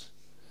dust.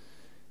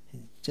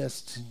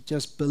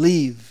 Just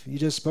believe. You're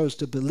just supposed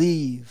to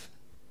believe.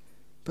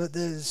 But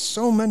there's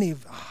so many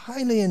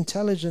highly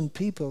intelligent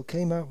people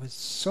came out with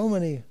so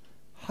many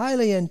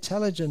highly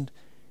intelligent,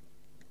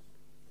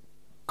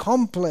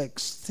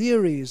 complex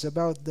theories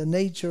about the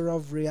nature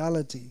of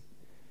reality.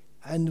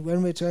 And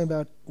when we're talking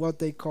about what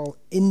they call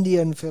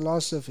Indian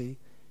philosophy,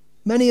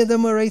 many of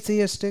them were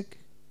atheistic.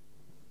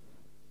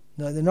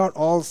 No, they're not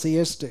all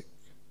theistic.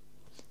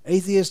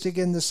 Atheistic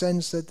in the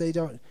sense that they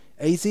don't...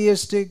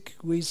 Atheistic,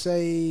 we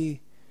say,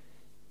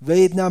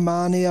 Vedna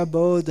Manya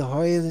Bodh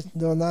Hoy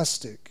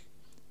Nastic.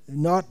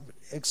 Not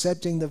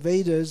accepting the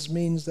Vedas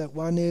means that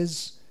one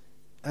is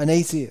an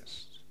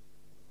atheist.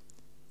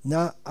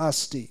 Na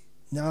asti,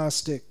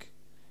 nastic.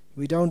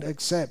 We don't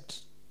accept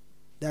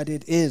that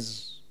it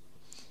is.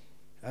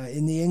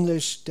 In the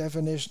English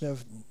definition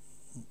of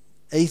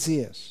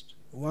atheist,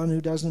 one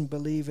who doesn't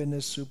believe in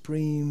a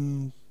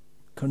supreme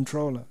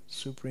controller,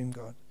 supreme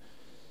God.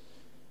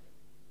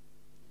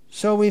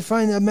 So we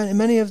find that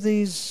many of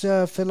these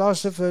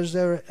philosophers,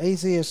 they're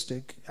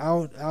atheistic.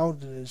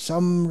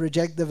 Some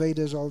reject the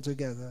Vedas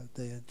altogether.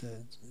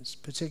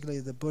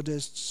 Particularly the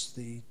Buddhists,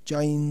 the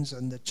Jains,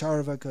 and the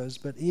Charvakas.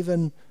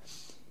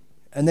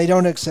 And they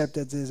don't accept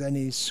that there's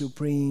any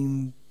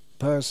supreme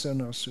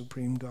person or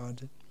supreme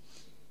God.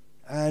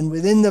 And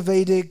within the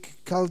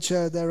Vedic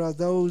culture, there are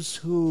those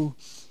who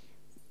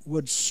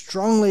would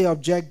strongly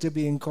object to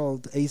being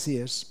called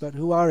atheists, but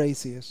who are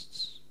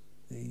atheists.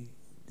 The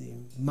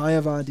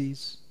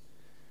Mayavadis,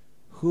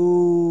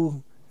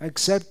 who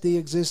accept the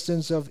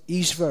existence of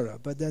Ishvara,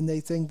 but then they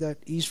think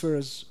that Ishvara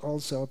is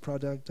also a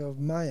product of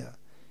Maya.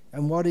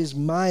 And what is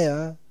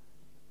Maya?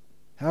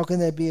 How can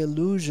there be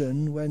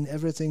illusion when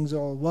everything's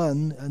all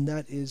one? And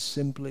that is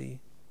simply,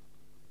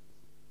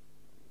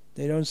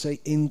 they don't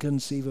say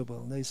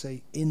inconceivable, they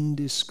say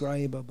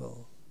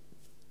indescribable.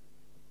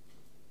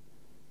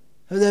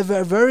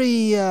 They're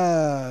very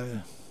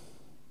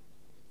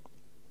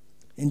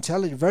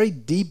intelligent, very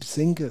deep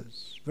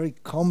thinkers, very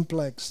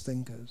complex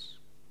thinkers.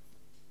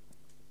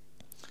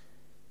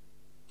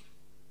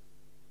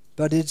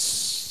 But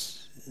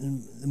it's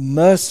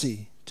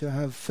mercy to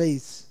have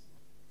faith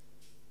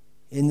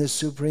in the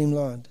Supreme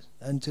Lord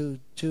and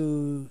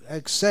to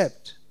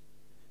accept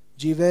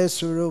Jive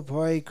Swarup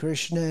Hoy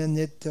Krishna and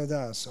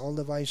Nityadas. All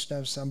the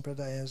Vaishnava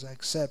Sampradayas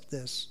accept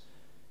this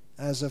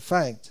as a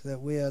fact,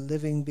 that we are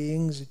living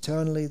beings,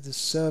 eternally the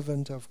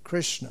servant of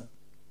Krishna.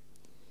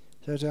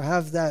 So to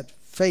have that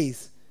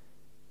faith,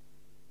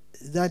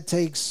 that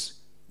takes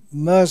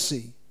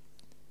mercy,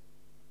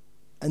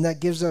 and that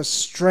gives us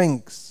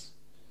strength.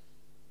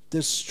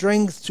 The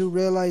strength to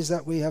realize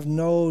that we have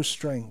no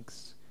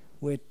strength.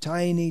 We're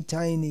tiny,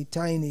 tiny,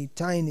 tiny,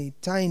 tiny,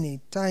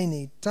 tiny,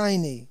 tiny,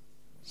 tiny,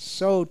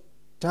 so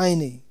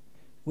tiny.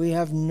 We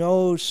have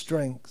no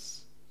strength.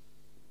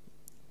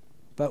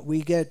 But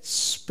we get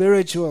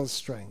spiritual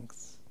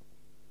strength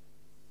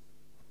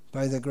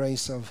by the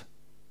grace of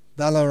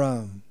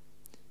Balarama.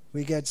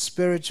 We get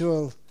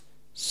spiritual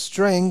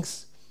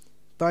strength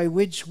by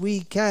which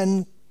we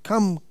can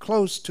come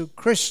close to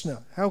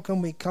Krishna. How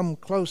can we come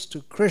close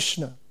to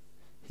Krishna?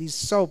 He's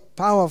so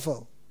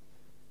powerful.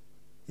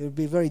 It would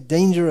be very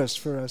dangerous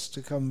for us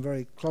to come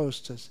very close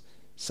to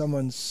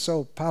someone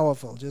so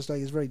powerful, just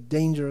like it's very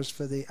dangerous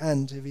for the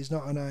ant if he's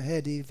not on our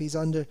head, if he's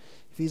under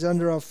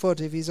our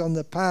foot, if he's on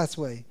the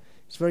pathway.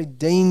 It's very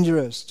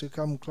dangerous to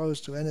come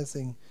close to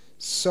anything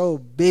so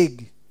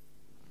big.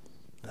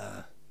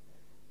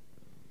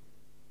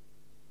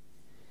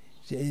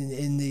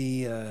 In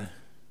the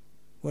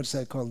what's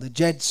that called? The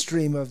jet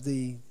stream of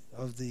the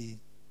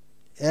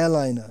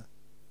airliner.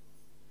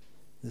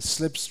 the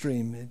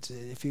slipstream.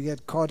 If you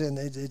get caught in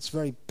it, it's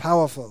very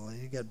powerful.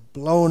 You get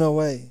blown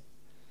away.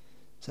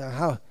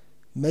 So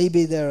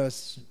maybe there are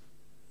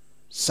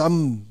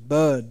some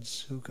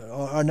birds who can,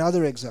 or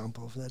another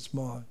example that's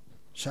more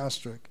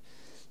shastric.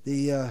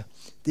 The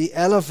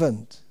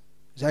elephant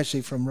is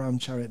actually from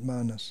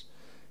Ramcharitmanas.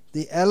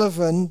 The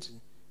elephant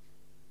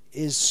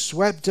is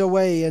swept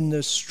away in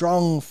the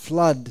strong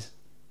flood,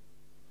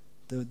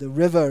 the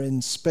river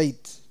in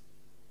spate.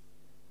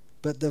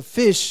 But the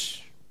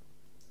fish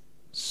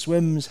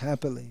swims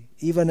happily,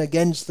 even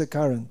against the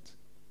current.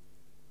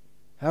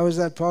 How is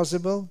that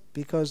possible?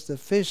 Because the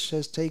fish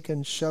has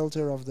taken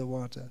shelter of the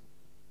water.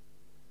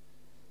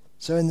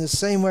 So in the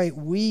same way,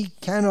 we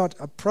cannot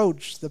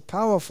approach the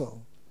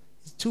powerful.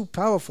 It's too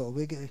powerful.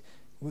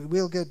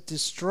 We'll get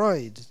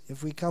destroyed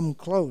if we come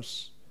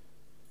close.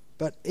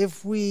 But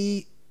if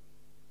we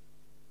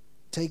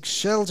take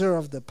shelter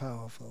of the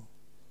powerful,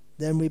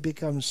 then we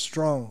become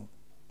strong.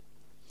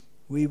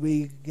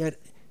 We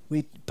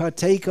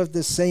partake of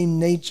the same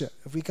nature.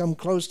 If we come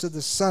close to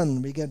the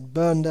sun, we get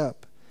burned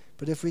up.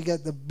 But if we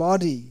get the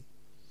body,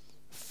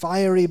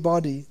 fiery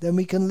body, then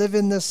we can live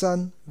in the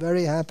sun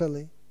very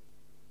happily.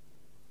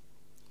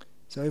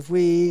 So if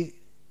we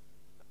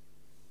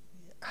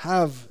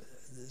have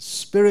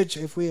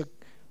if we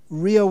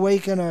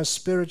reawaken our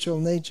spiritual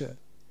nature,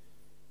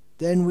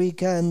 then we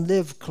can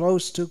live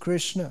close to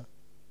Krishna.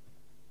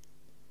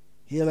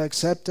 He'll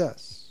accept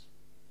us.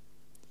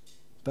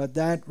 But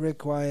that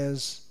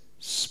requires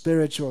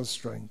spiritual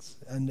strength.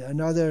 And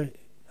another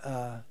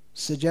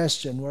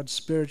suggestion, what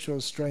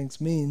spiritual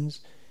strength means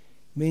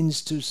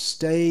to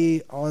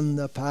stay on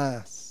the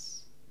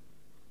path.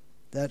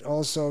 That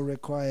also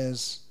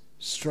requires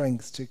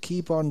strength, to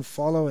keep on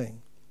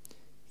following,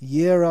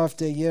 year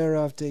after year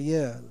after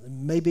year,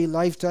 maybe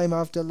lifetime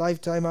after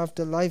lifetime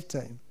after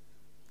lifetime.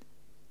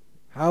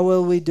 How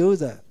will we do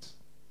that?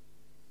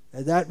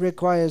 That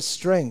requires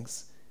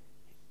strength.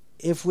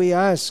 If we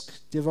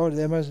ask devotees,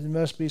 there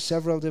must be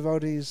several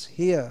devotees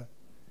here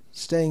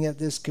staying at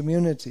this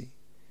community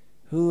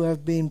who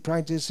have been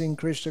practicing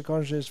Krishna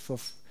consciousness for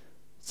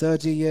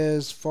 30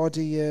 years,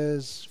 40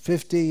 years,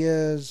 50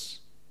 years.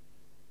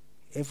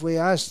 If we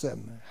ask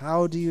them,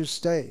 how do you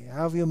stay?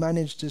 How have you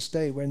managed to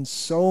stay when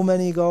so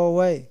many go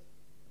away?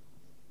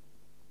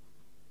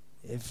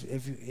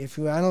 If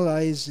you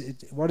analyze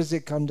it, what does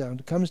it come down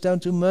to? It comes down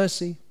to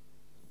mercy.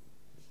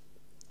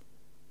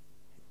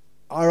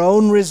 Our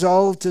own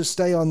resolve to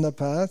stay on the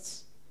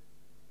path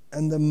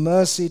and the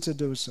mercy to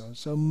do so.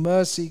 So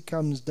mercy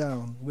comes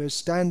down. We're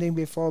standing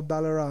before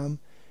Balarama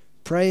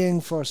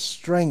praying for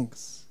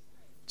strength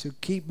to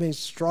keep me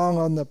strong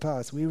on the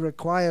path. We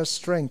require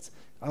strength,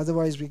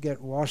 otherwise we get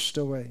washed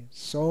away.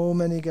 So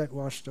many get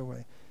washed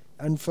away.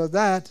 And for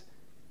that,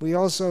 we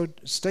also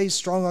stay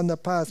strong on the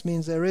path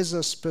means there is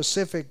a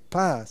specific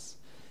path.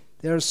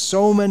 There are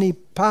so many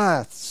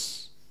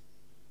paths.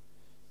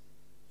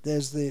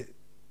 There's the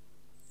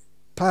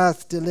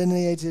path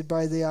delineated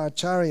by the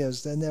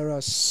acharyas, then there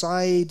are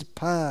side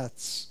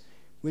paths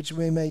which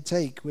we may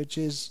take, which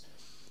is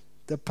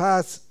the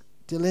path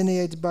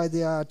delineated by the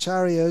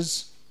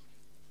acharyas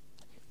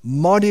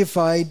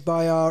modified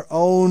by our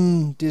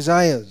own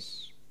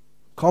desires,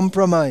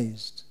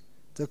 compromised,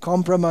 the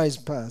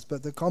compromised path.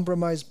 But the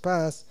compromised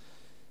path,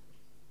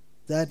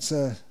 that's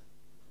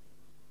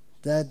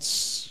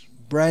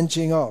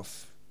branching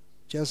off,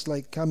 just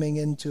like coming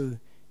into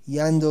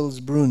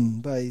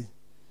Yandelsbrunn by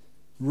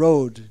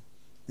road.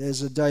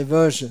 There's a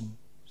diversion,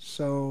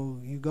 so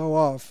you go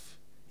off.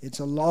 It's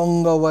a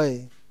longer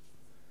way,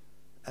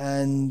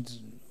 and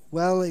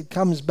well, it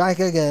comes back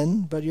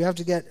again, but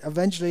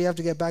eventually you have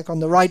to get back on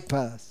the right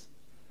path.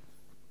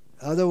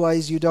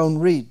 Otherwise you don't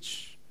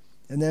reach.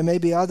 And there may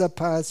be other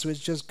paths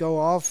which just go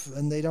off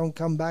and they don't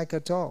come back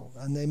at all.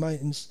 And they might,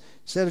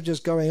 instead of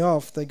just going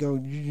off, they go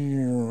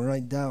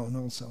right down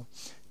also.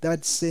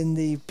 That's in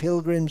the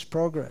Pilgrim's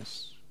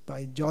Progress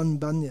by John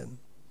Bunyan,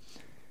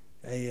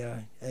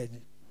 a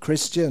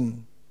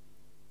Christian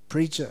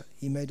preacher.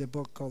 He made a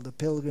book called The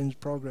Pilgrim's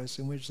Progress,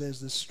 in which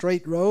there's the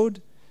straight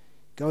road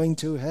going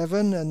to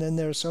heaven, and then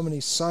there are so many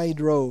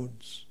side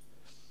roads.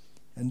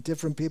 And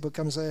different people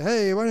come and say,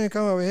 hey, why don't you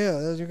come over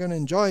here? You're going to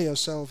enjoy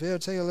yourself here.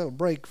 Take a little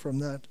break from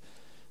that.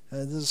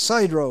 There's a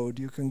side road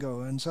you can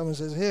go. And someone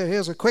says,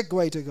 here's a quick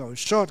way to go,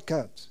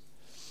 shortcut.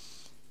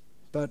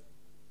 But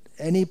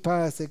any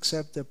path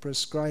except the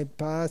prescribed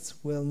path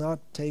will not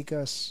take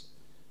us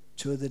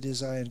to the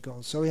desired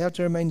goal. So we have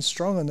to remain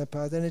strong on the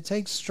path. And it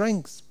takes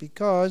strength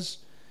because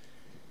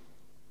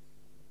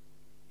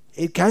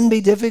it can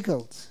be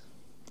difficult.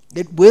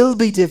 It will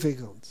be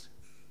difficult.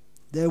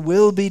 There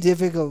will be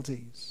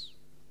difficulties.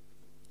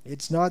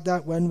 It's not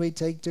that when we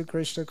take to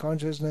Krishna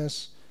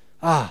consciousness,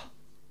 now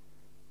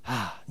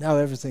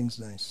everything's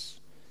nice.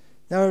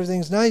 Now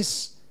everything's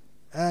nice.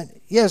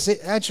 And yes, it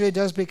actually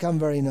does become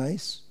very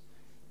nice.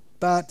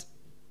 But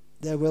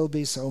there will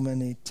be so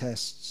many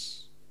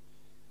tests.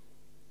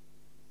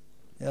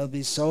 There'll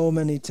be so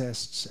many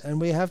tests.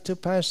 And we have to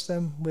pass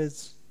them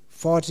with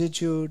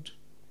fortitude,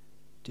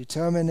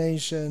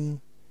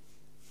 determination,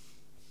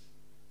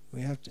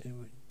 We have to,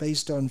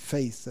 based on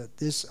faith, that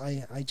this,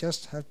 I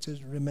just have to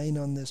remain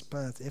on this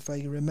path. If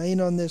I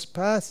remain on this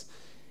path,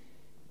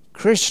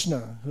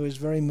 Krishna, who is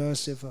very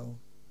merciful,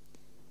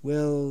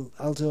 will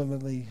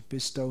ultimately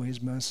bestow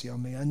his mercy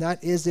on me. And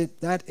that is it,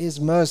 that is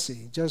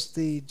mercy. Just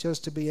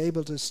to be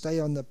able to stay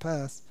on the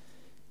path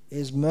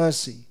is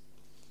mercy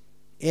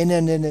in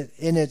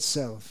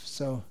itself.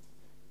 So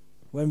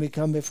when we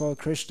come before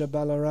Krishna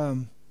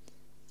Balaram,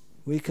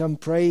 we can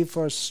pray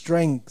for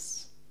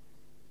strength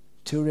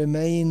to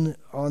remain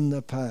on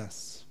the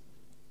path.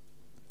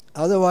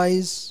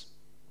 Otherwise,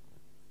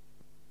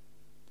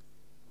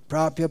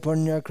 prapya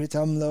punya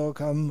kritam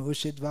lokam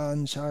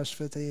ushidvan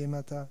shashvate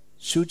mata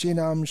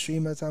shuchinam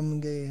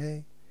srimatam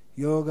gehe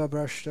yoga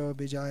brashto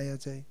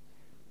bijayate.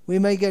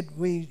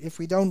 If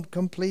we don't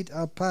complete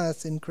our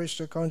path in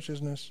Krishna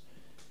consciousness,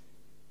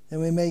 then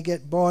we may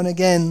get born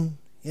again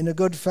in a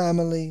good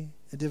family,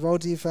 a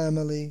devotee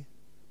family.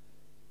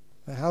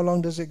 But how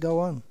long does it go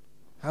on?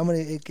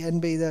 It can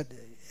be that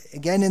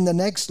again in the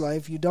next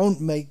life you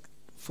don't make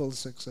full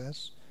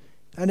success,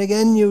 and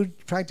again you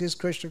practice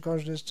Krishna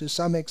consciousness to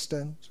some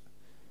extent,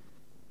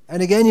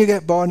 and again you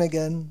get born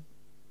again.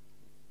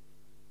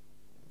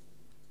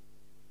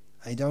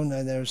 I don't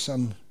know, there's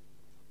some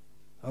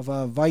of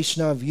our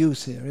Vaishnav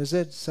youth here, is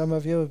it? Some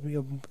of you,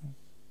 you're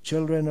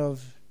children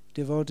of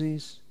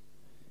devotees?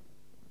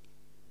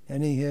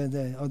 Any here?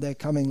 They're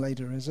coming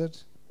later, is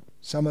it?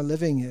 Some are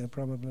living here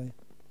probably.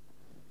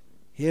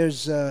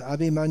 Here's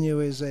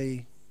Abhimanyu is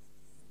a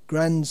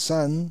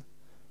grandson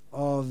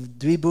of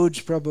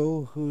Dvibhuj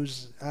Prabhu,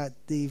 who's at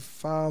the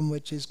farm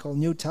which is called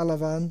New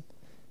Talavan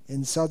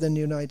in southern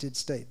United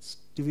States.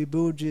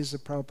 Dvibhuj is a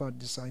Prabhupada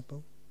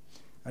disciple,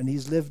 and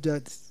he's lived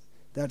at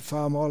that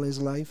farm all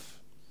his life,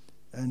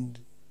 and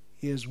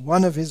he is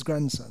one of his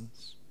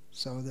grandsons.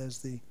 So there's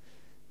the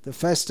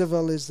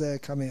festival is there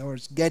coming, or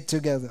it's get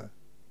together,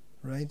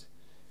 right?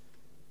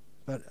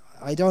 But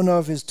I don't know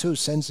if it's too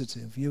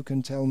sensitive, you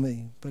can tell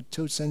me, but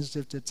too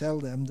sensitive to tell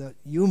them that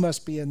you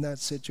must be in that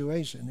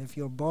situation. If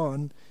you're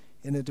born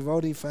in a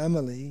devotee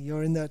family,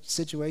 you're in that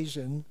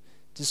situation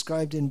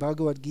described in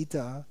Bhagavad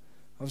Gita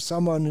of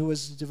someone who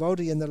was a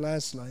devotee in the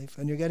last life,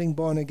 and you're getting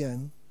born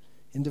again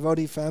in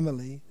devotee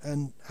family,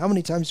 and how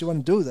many times do you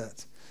want to do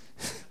that?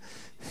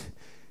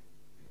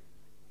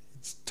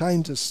 It's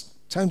time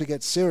to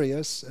get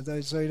serious,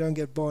 so you don't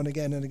get born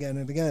again and again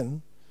and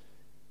again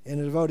in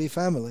a devotee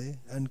family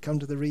and come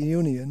to the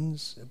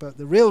reunions. But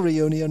the real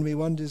reunion we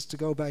want is to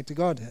go back to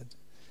Godhead.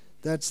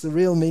 That's the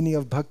real meaning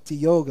of Bhakti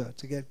Yoga,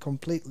 to get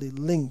completely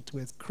linked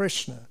with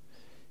Krishna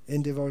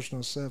in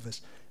devotional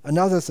service.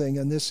 Another thing,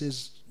 and this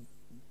is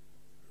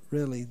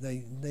really,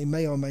 they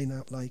may or may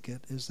not like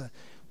it, is that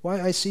why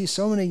I see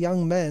so many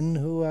young men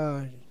who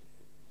are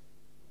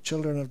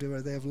children of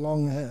devotee, they have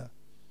long hair.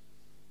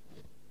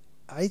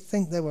 I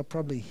think they were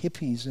probably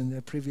hippies in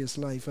their previous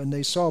life, and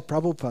they saw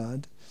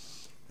Prabhupada,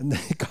 and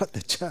they got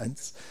the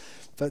chance.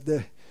 But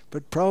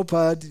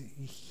Prabhupada,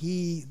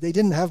 they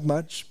didn't have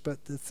much,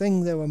 but the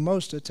thing they were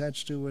most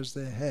attached to was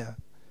their hair.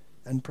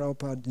 And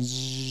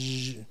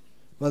Prabhupada,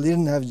 well, he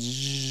didn't have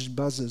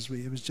buzzers,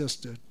 it was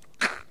just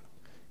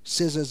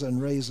scissors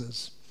and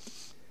razors.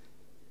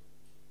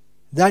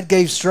 That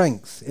gave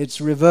strength.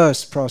 It's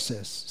reverse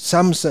process.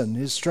 Samson,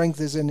 his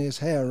strength is in his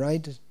hair,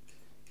 right?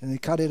 And they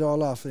cut it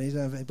all off.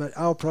 But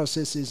our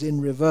process is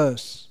in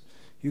reverse.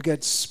 You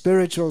get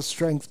spiritual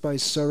strength by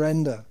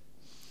surrender.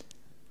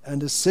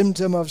 And a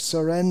symptom of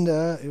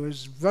surrender, it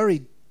was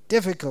very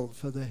difficult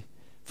for the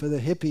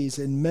hippies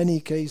in many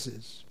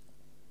cases.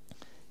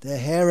 Their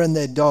hair and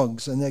their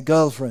dogs and their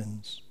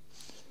girlfriends.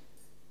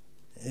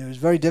 It was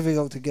very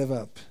difficult to give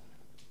up.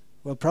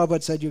 Well,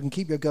 Prabhupada said you can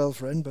keep your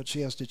girlfriend, but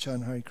she has to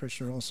chant Hare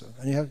Krishna also.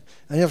 And you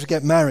have to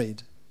get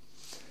married.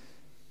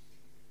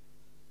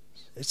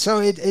 So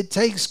it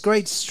takes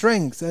great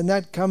strength, and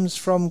that comes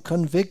from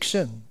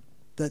conviction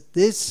that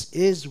this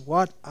is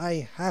what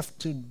I have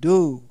to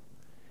do.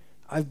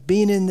 I've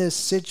been in this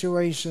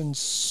situation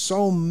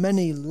so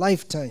many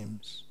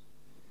lifetimes.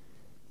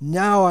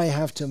 Now I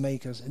have to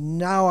make us.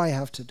 Now I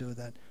have to do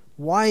that.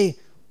 Why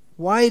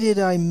did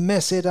I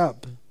mess it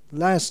up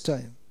last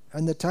time,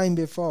 and the time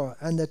before,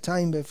 and the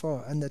time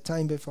before, and the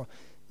time before?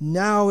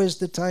 Now is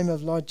the time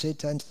of Lord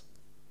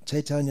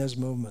Chaitanya's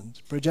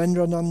movement.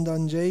 Brajendra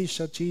Nandanje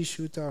Shachi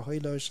Shuta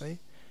Hoilo Shai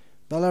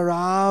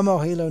Balarama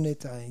Hoilo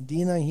Nitai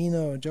Dina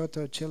Hino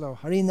Joto Chilo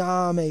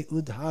Hariname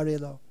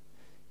Udharilo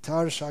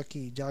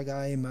Tarshaki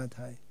Jagai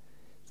Madhai.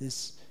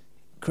 This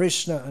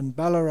Krishna and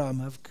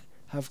Balaram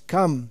have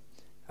come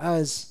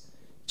as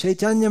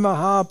Chaitanya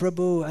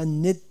Mahaprabhu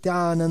and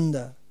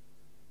Nityananda,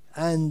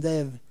 and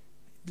they're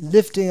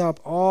lifting up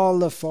all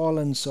the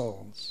fallen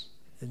souls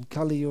in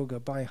Kali Yuga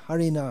by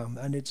Harinam.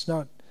 And it's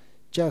not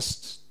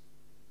just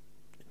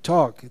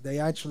talk, they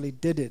actually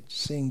did it,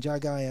 seeing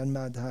Jagai and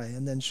Madhai.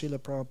 And then Srila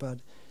Prabhupada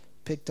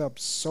picked up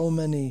so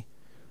many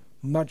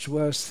much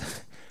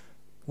worse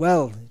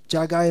well,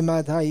 Jagai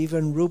Madhai,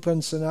 even Rupa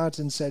and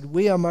Sanatan said,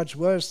 we are much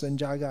worse than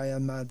Jagai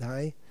and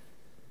Madhai.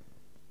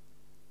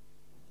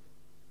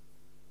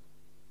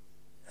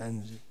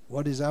 And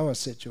What is our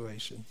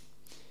situation?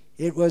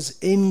 It was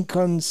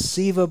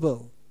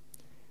inconceivable.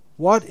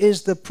 What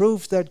is the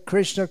proof that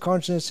Krishna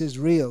consciousness is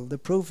real? The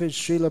proof is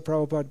Srila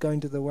Prabhupada going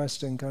to the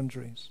Western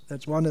countries.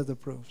 That's one of the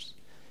proofs.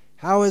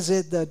 How is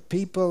it that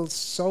people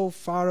so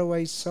far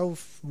away, so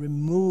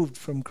removed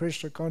from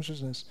Krishna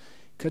consciousness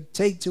could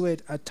take to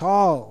it at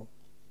all?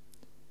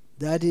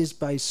 That is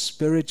by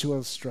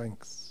spiritual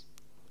strength,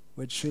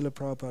 which Srila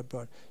Prabhupada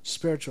brought.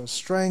 Spiritual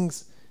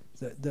strength,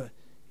 the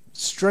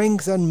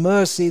strength and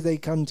mercy, they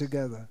come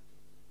together.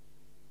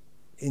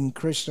 In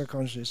Krishna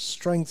consciousness,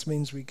 strength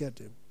means we get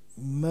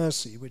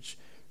mercy, which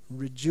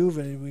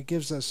rejuvenates,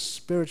 gives us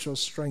spiritual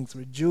strength,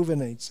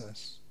 rejuvenates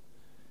us.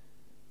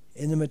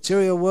 In the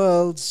material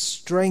world,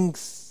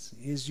 strength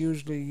is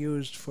usually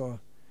used for,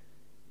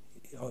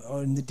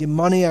 or in the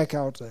demoniac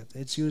outlet,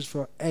 it's used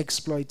for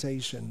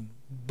exploitation,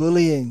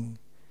 bullying,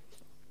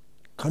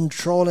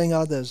 controlling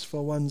others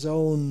for one's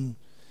own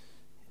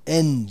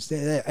ends,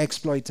 their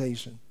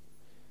exploitation.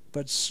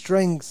 But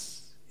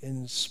strength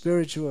in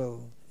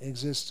spiritual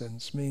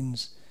existence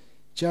means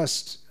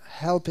just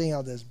helping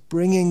others,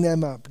 bringing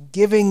them up,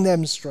 giving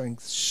them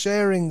strength,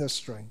 sharing the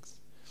strength.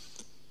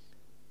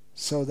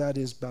 So that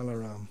is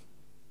Balaram.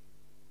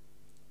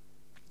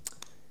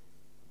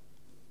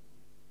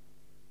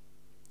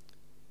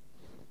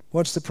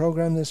 What's the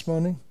program this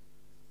morning?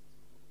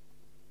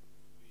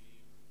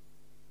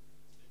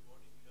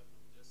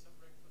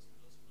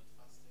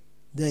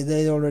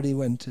 They already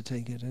went to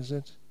take it, is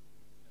it?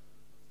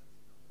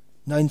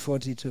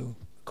 9:42,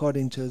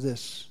 according to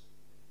this.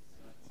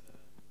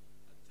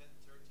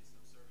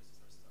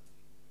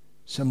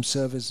 Some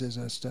services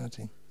are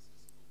starting.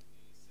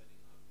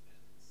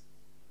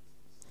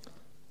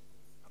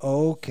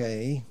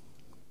 Okay.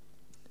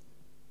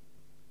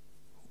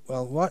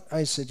 Well, what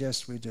I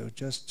suggest we do,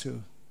 just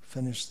to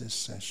finish this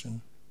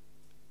session,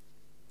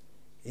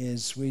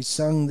 is we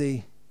sung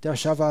the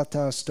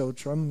Dashavata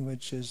Stotram,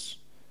 which is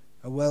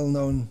a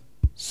well-known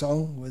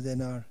song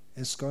within our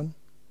ISKCON,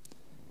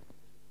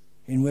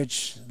 in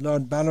which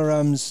Lord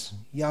Balaram's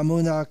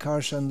Yamuna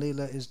Karshan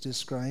Lila is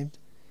described.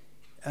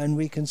 And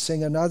we can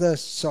sing another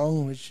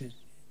song which is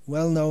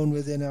well known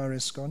within our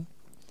ISKCON,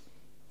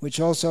 which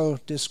also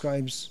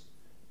describes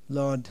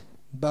Lord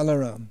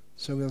Balaram.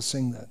 So we'll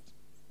sing that.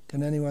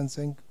 Can anyone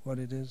think what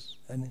it is?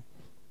 Any?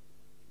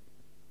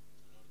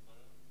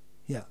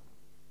 Yeah.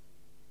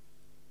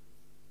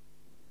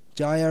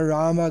 Jaya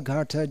Rama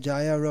Ghatha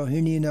Jaya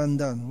Rohini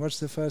Nandan. What's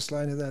the first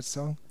line of that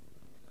song?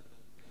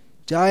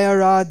 Jaya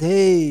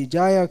Radhe,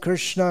 Jaya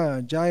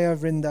Krishna, Jaya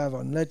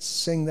Vrindavan. Let's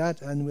sing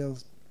that and we'll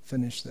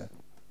finish there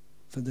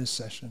for this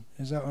session.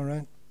 Is that all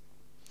right?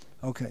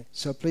 Okay,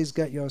 so please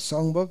get your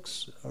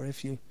songbooks, or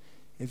if you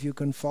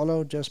can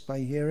follow just by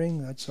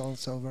hearing, that's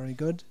also very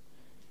good.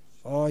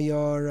 Or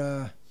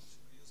your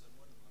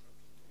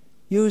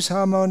use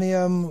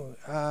harmonium.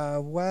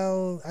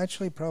 Well,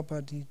 actually,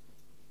 Prabhupada,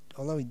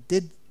 although he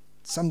did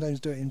sometimes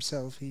do it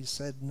himself, he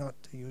said not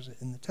to use it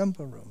in the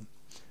temple room.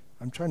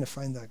 I'm trying to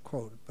find that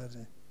quote, but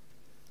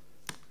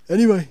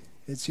anyway,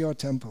 it's your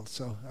temple,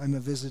 so I'm a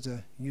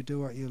visitor. You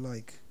do what you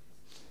like.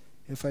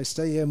 If I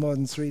stay here more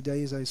than 3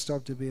 days, I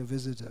stop to be a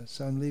visitor.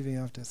 So I'm leaving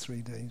after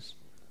 3 days.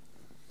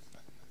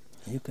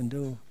 You can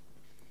do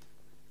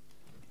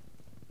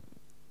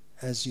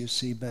as you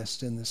see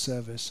best in the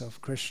service of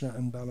Krishna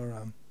and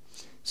Balaram.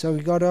 So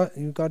you got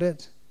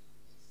it?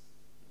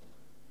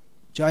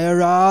 Jaya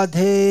Radhe,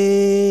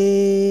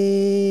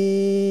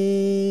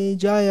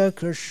 Jaya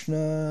Krishna,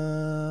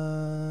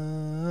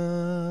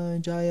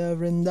 Jaya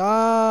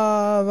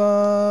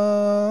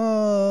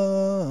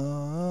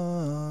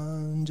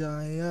Vrindavan,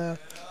 Jaya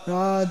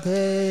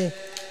Radhe.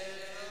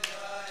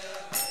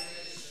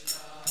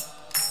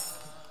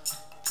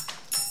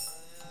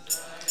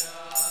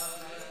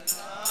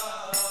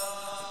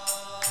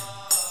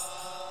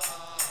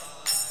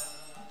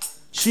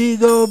 Shri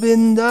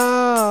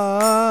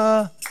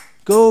Govinda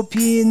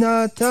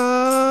Gopinatha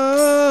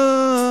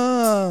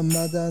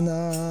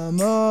Madana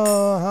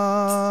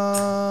Mohan.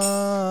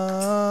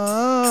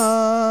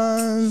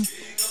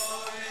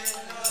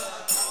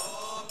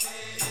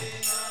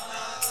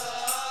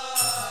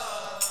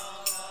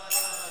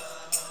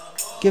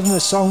 Give them a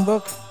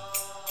songbook.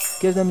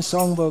 Give them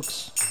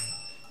songbooks.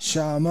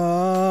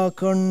 Shama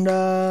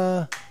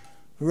Kunda,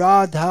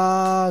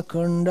 Radha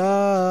Kunda,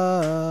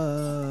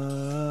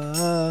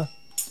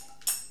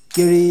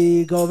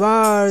 Giri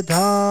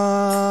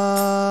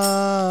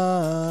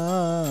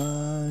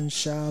Govardhan,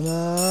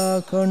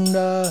 Shama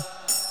Kunda.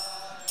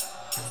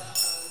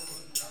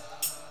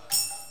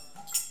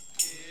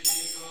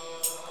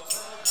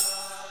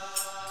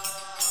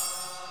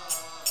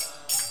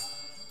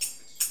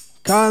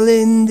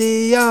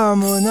 Kalindi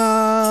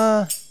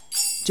Yamuna,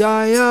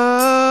 Jaya,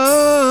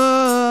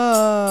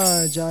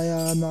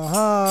 Jaya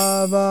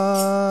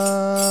Mahavan.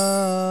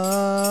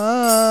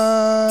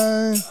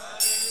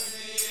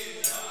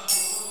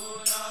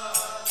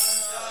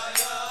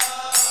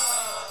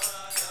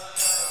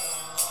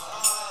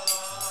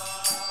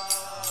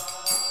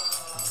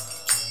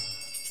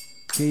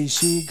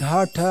 Keshi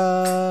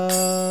Ghata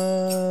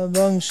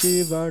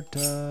Vangshi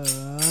Varta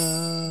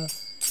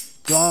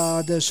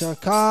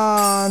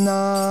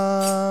Dwadashakana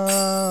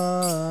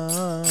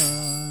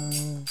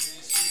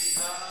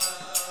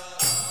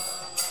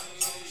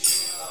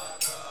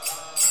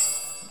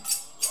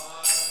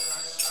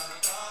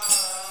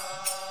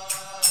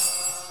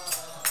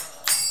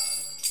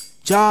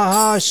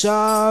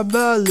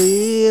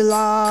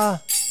Jahashabalila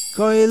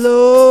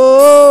Koilo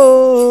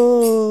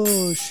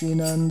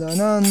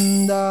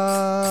Shinandananda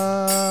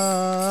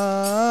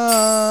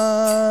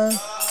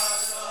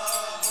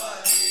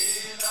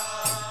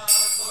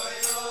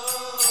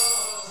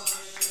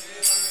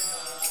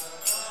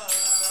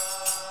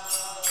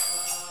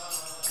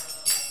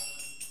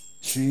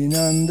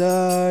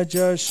Srinanda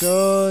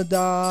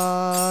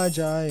Jashoda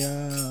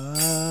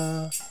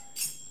Jaya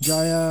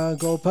Jaya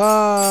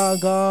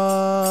Gopaga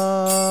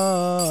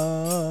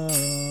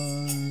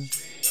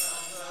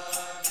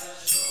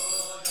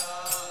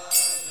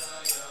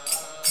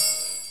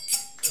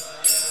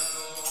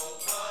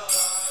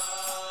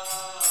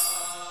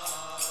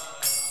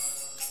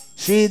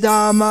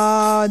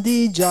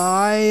Shridamadi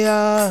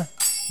Jaya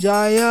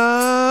Jaya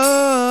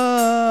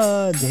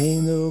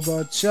Dhenu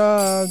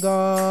Vachagan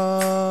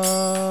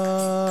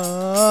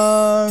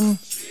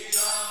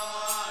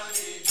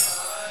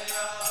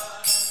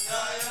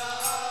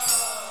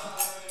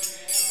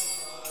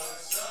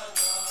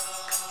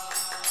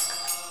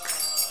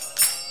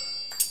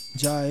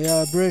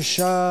Jaya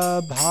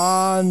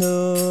Vrishabhanu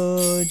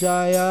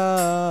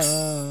Jaya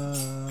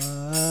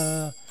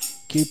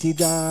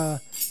Kitida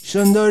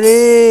Sundari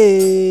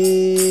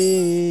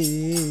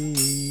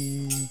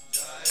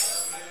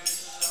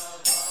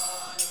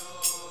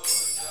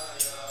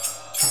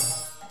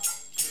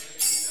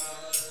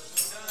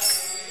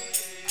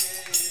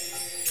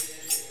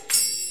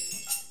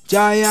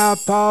Jaya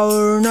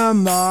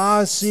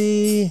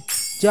Paurnamasi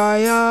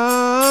Jaya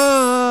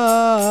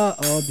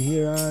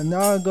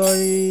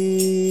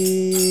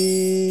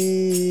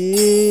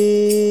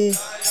Abhiranagari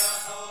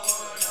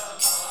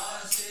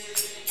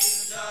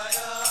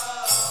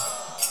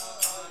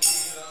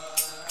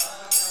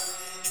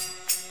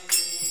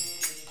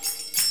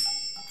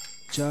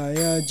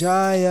Jaya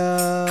Jaya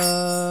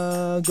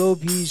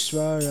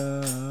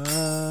Gopishwara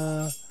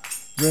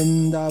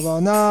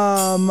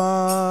Vrindavanama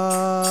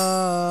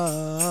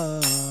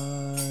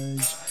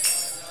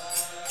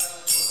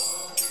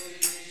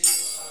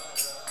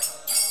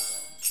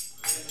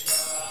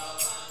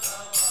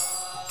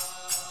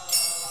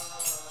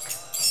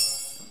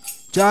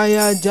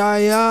Jaya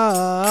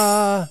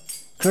Jaya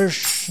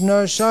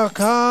Krishna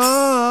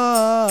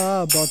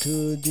Shakha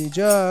Bhattu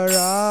Dijaraj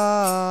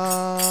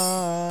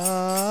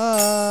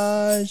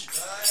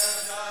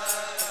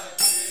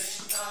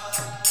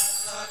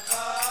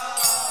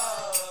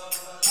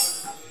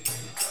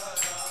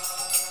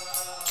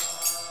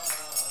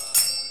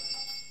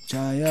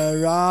Jaya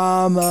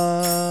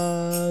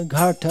Rama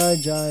Ghata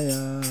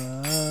Jaya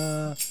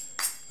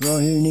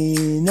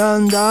Rohini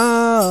Nandan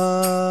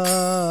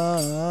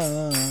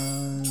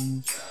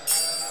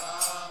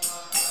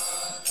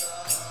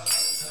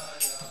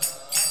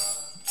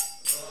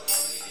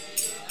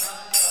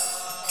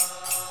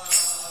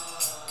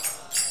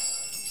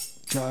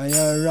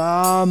Jaya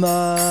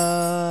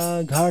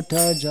Rama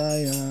Ghata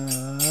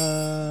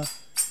Jaya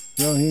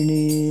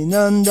Rohini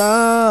Nandan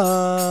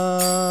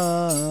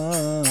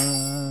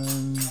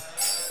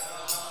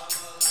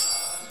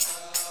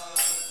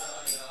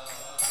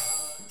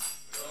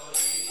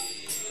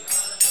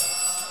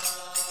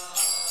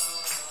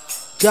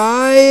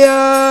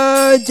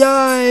Jaya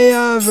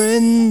Jaya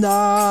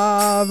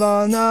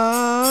Vrindavana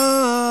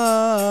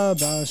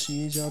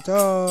Basi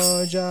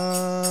Jato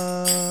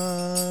Jan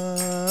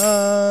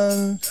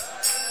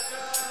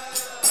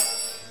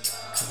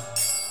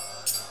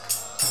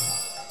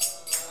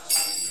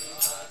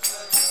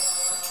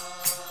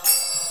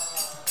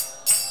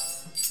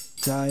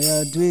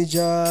Jaya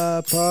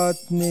Dvija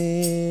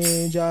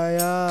Patni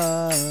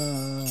Jaya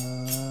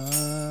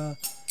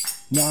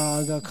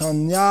Naga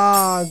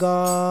Kanyagan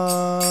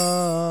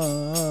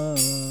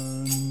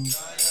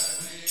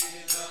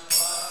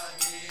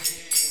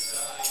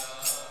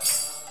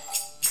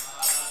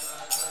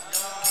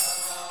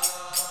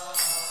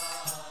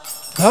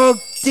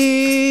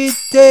Bhakti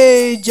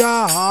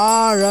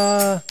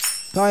Tejahara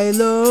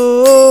Pailo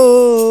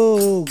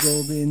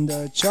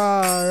Govinda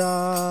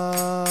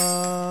Chara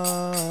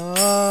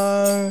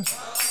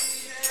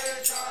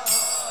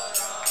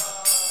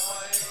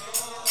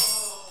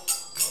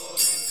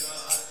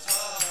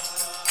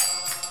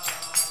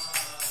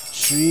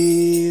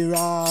Shri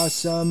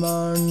Rasa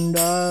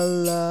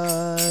Mandala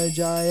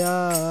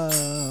Jaya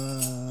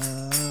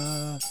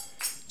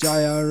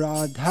Jaya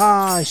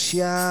Radha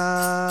Shyam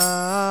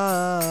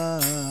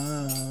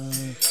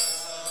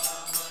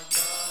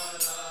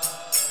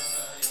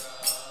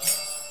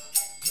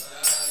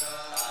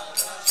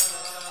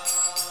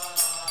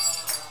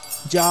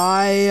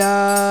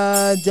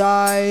Jaya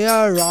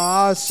Jaya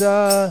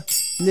Rasa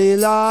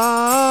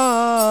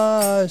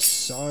Lila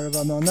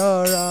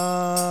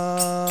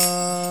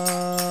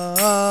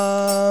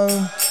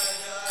Sarvamanoram.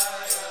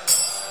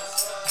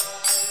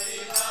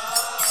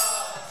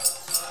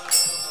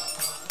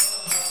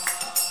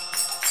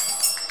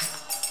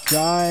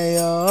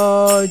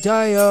 Jaya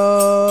Jaya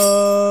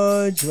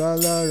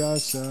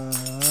Jvalarasa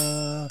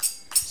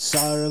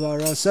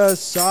Sarvarasa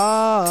Sa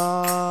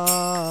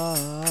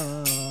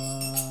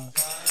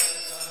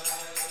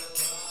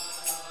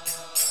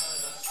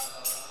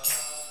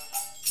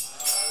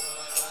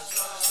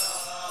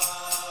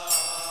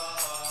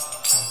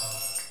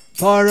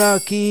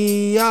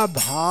Parakiya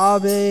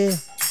Bhave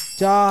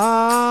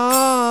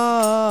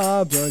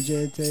Jaha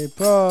Brajete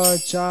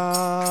Pracha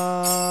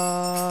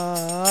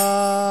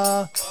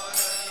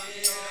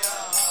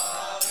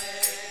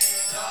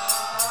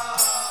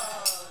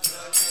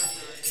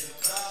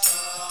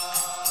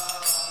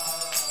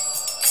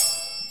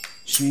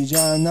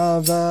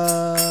Shrijanava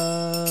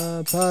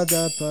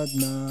Pada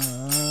Padma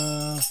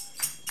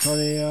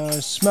Kariya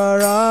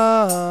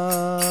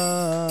Smaran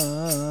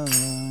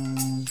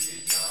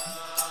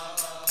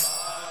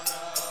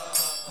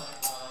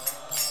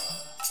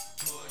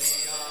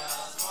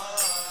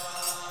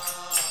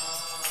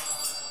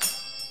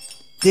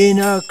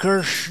Dina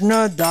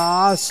Krishna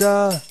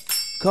Dasa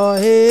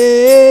Kahe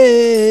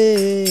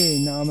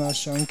Nama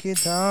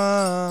Sankirtan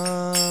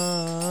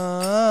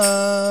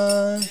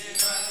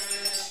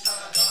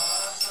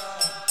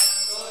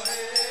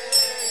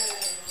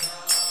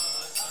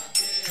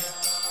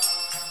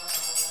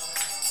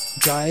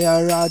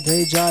Jaya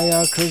Radhe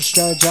Jaya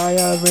Krishna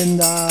Jaya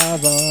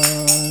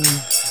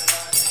Vrindavan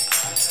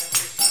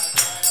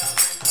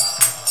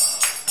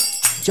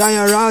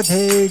Jaya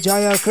Radhe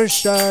Jaya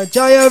Krishna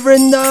Jaya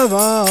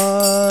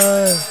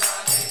Vrindavan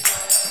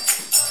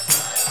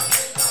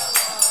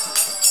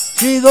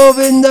Shri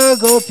Govinda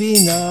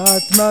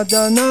Gopinath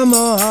Madana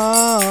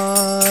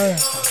Mohar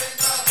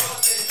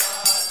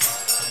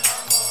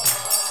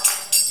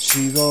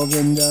Shri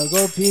Govinda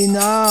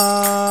Gopinath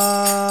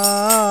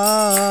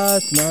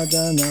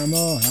Madana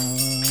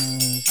Mohar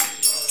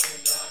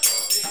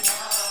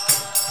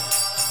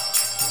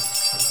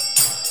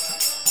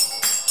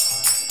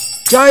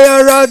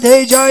Jaya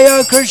Radhe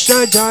Jaya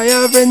Krishna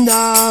Jaya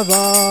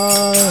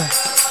Vrindavan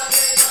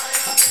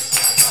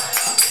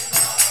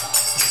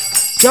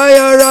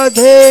Jaya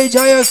Radhe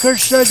Jaya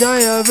Krishna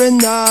Jaya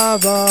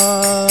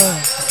Vrindavan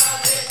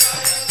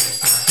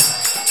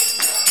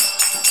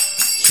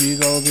Shri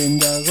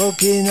Govinda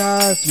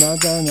Gopinath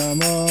Madana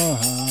Mohar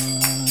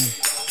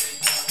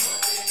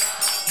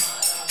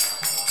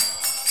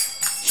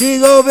Shri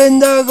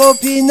Govinda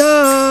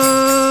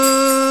Gopinath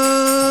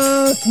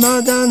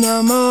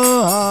Madana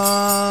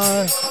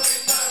Mohar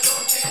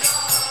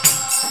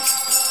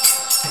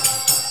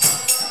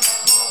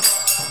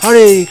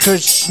Hare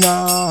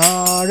Krishna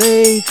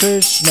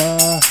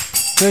Krishna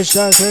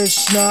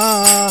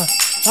Krishna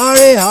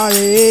Hare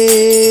Hare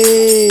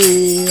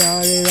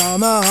Hare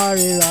Rama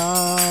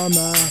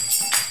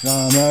Rama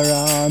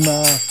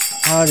Rama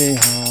Hare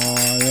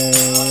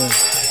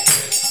Hare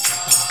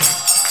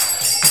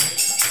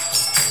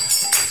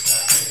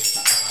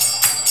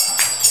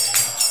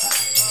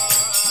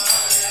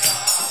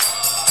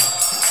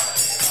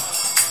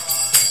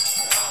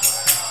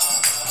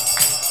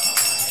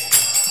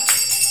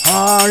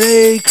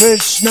Hare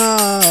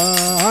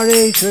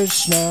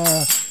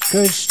Krishna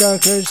Krishna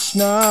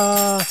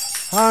Krishna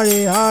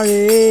Hare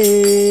Hare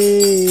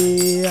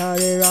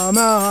Hare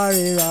Rama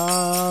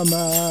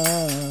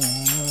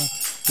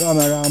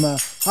Rama Rama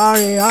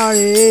Hare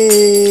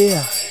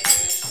Hare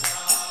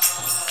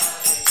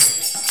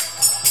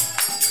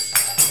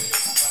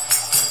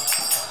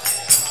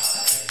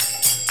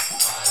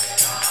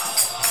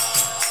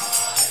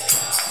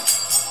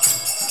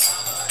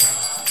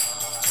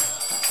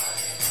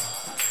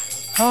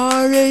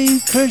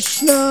Hare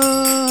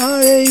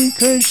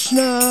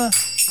Krishna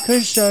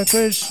Krishna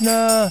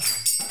Krishna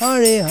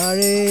Hare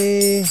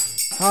Hare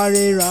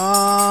Hare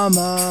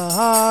Rama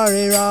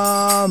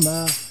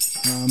Rama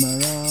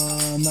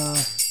Rama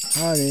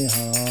Hare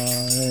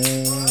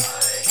Hare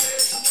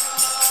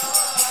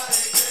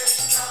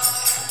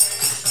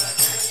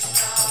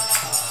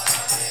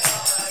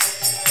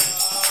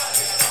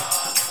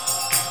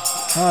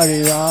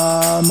Hare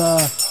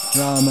Rama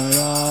Rama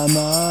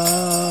Rama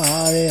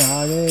Hare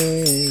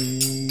Hare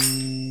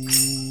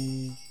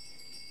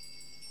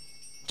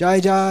Jai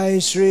Jai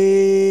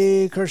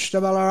Shri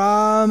Krishna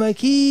Balarama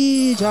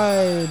Ki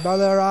Jai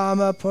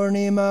Balarama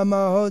Purnima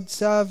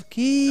Mahotsav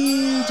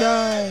Ki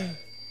Jai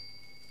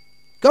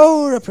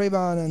Gaura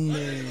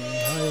Premanande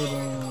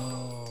Haribo.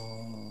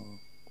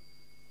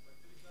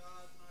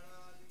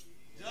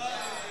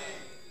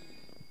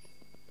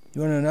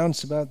 You want to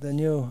announce about the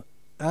new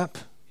app?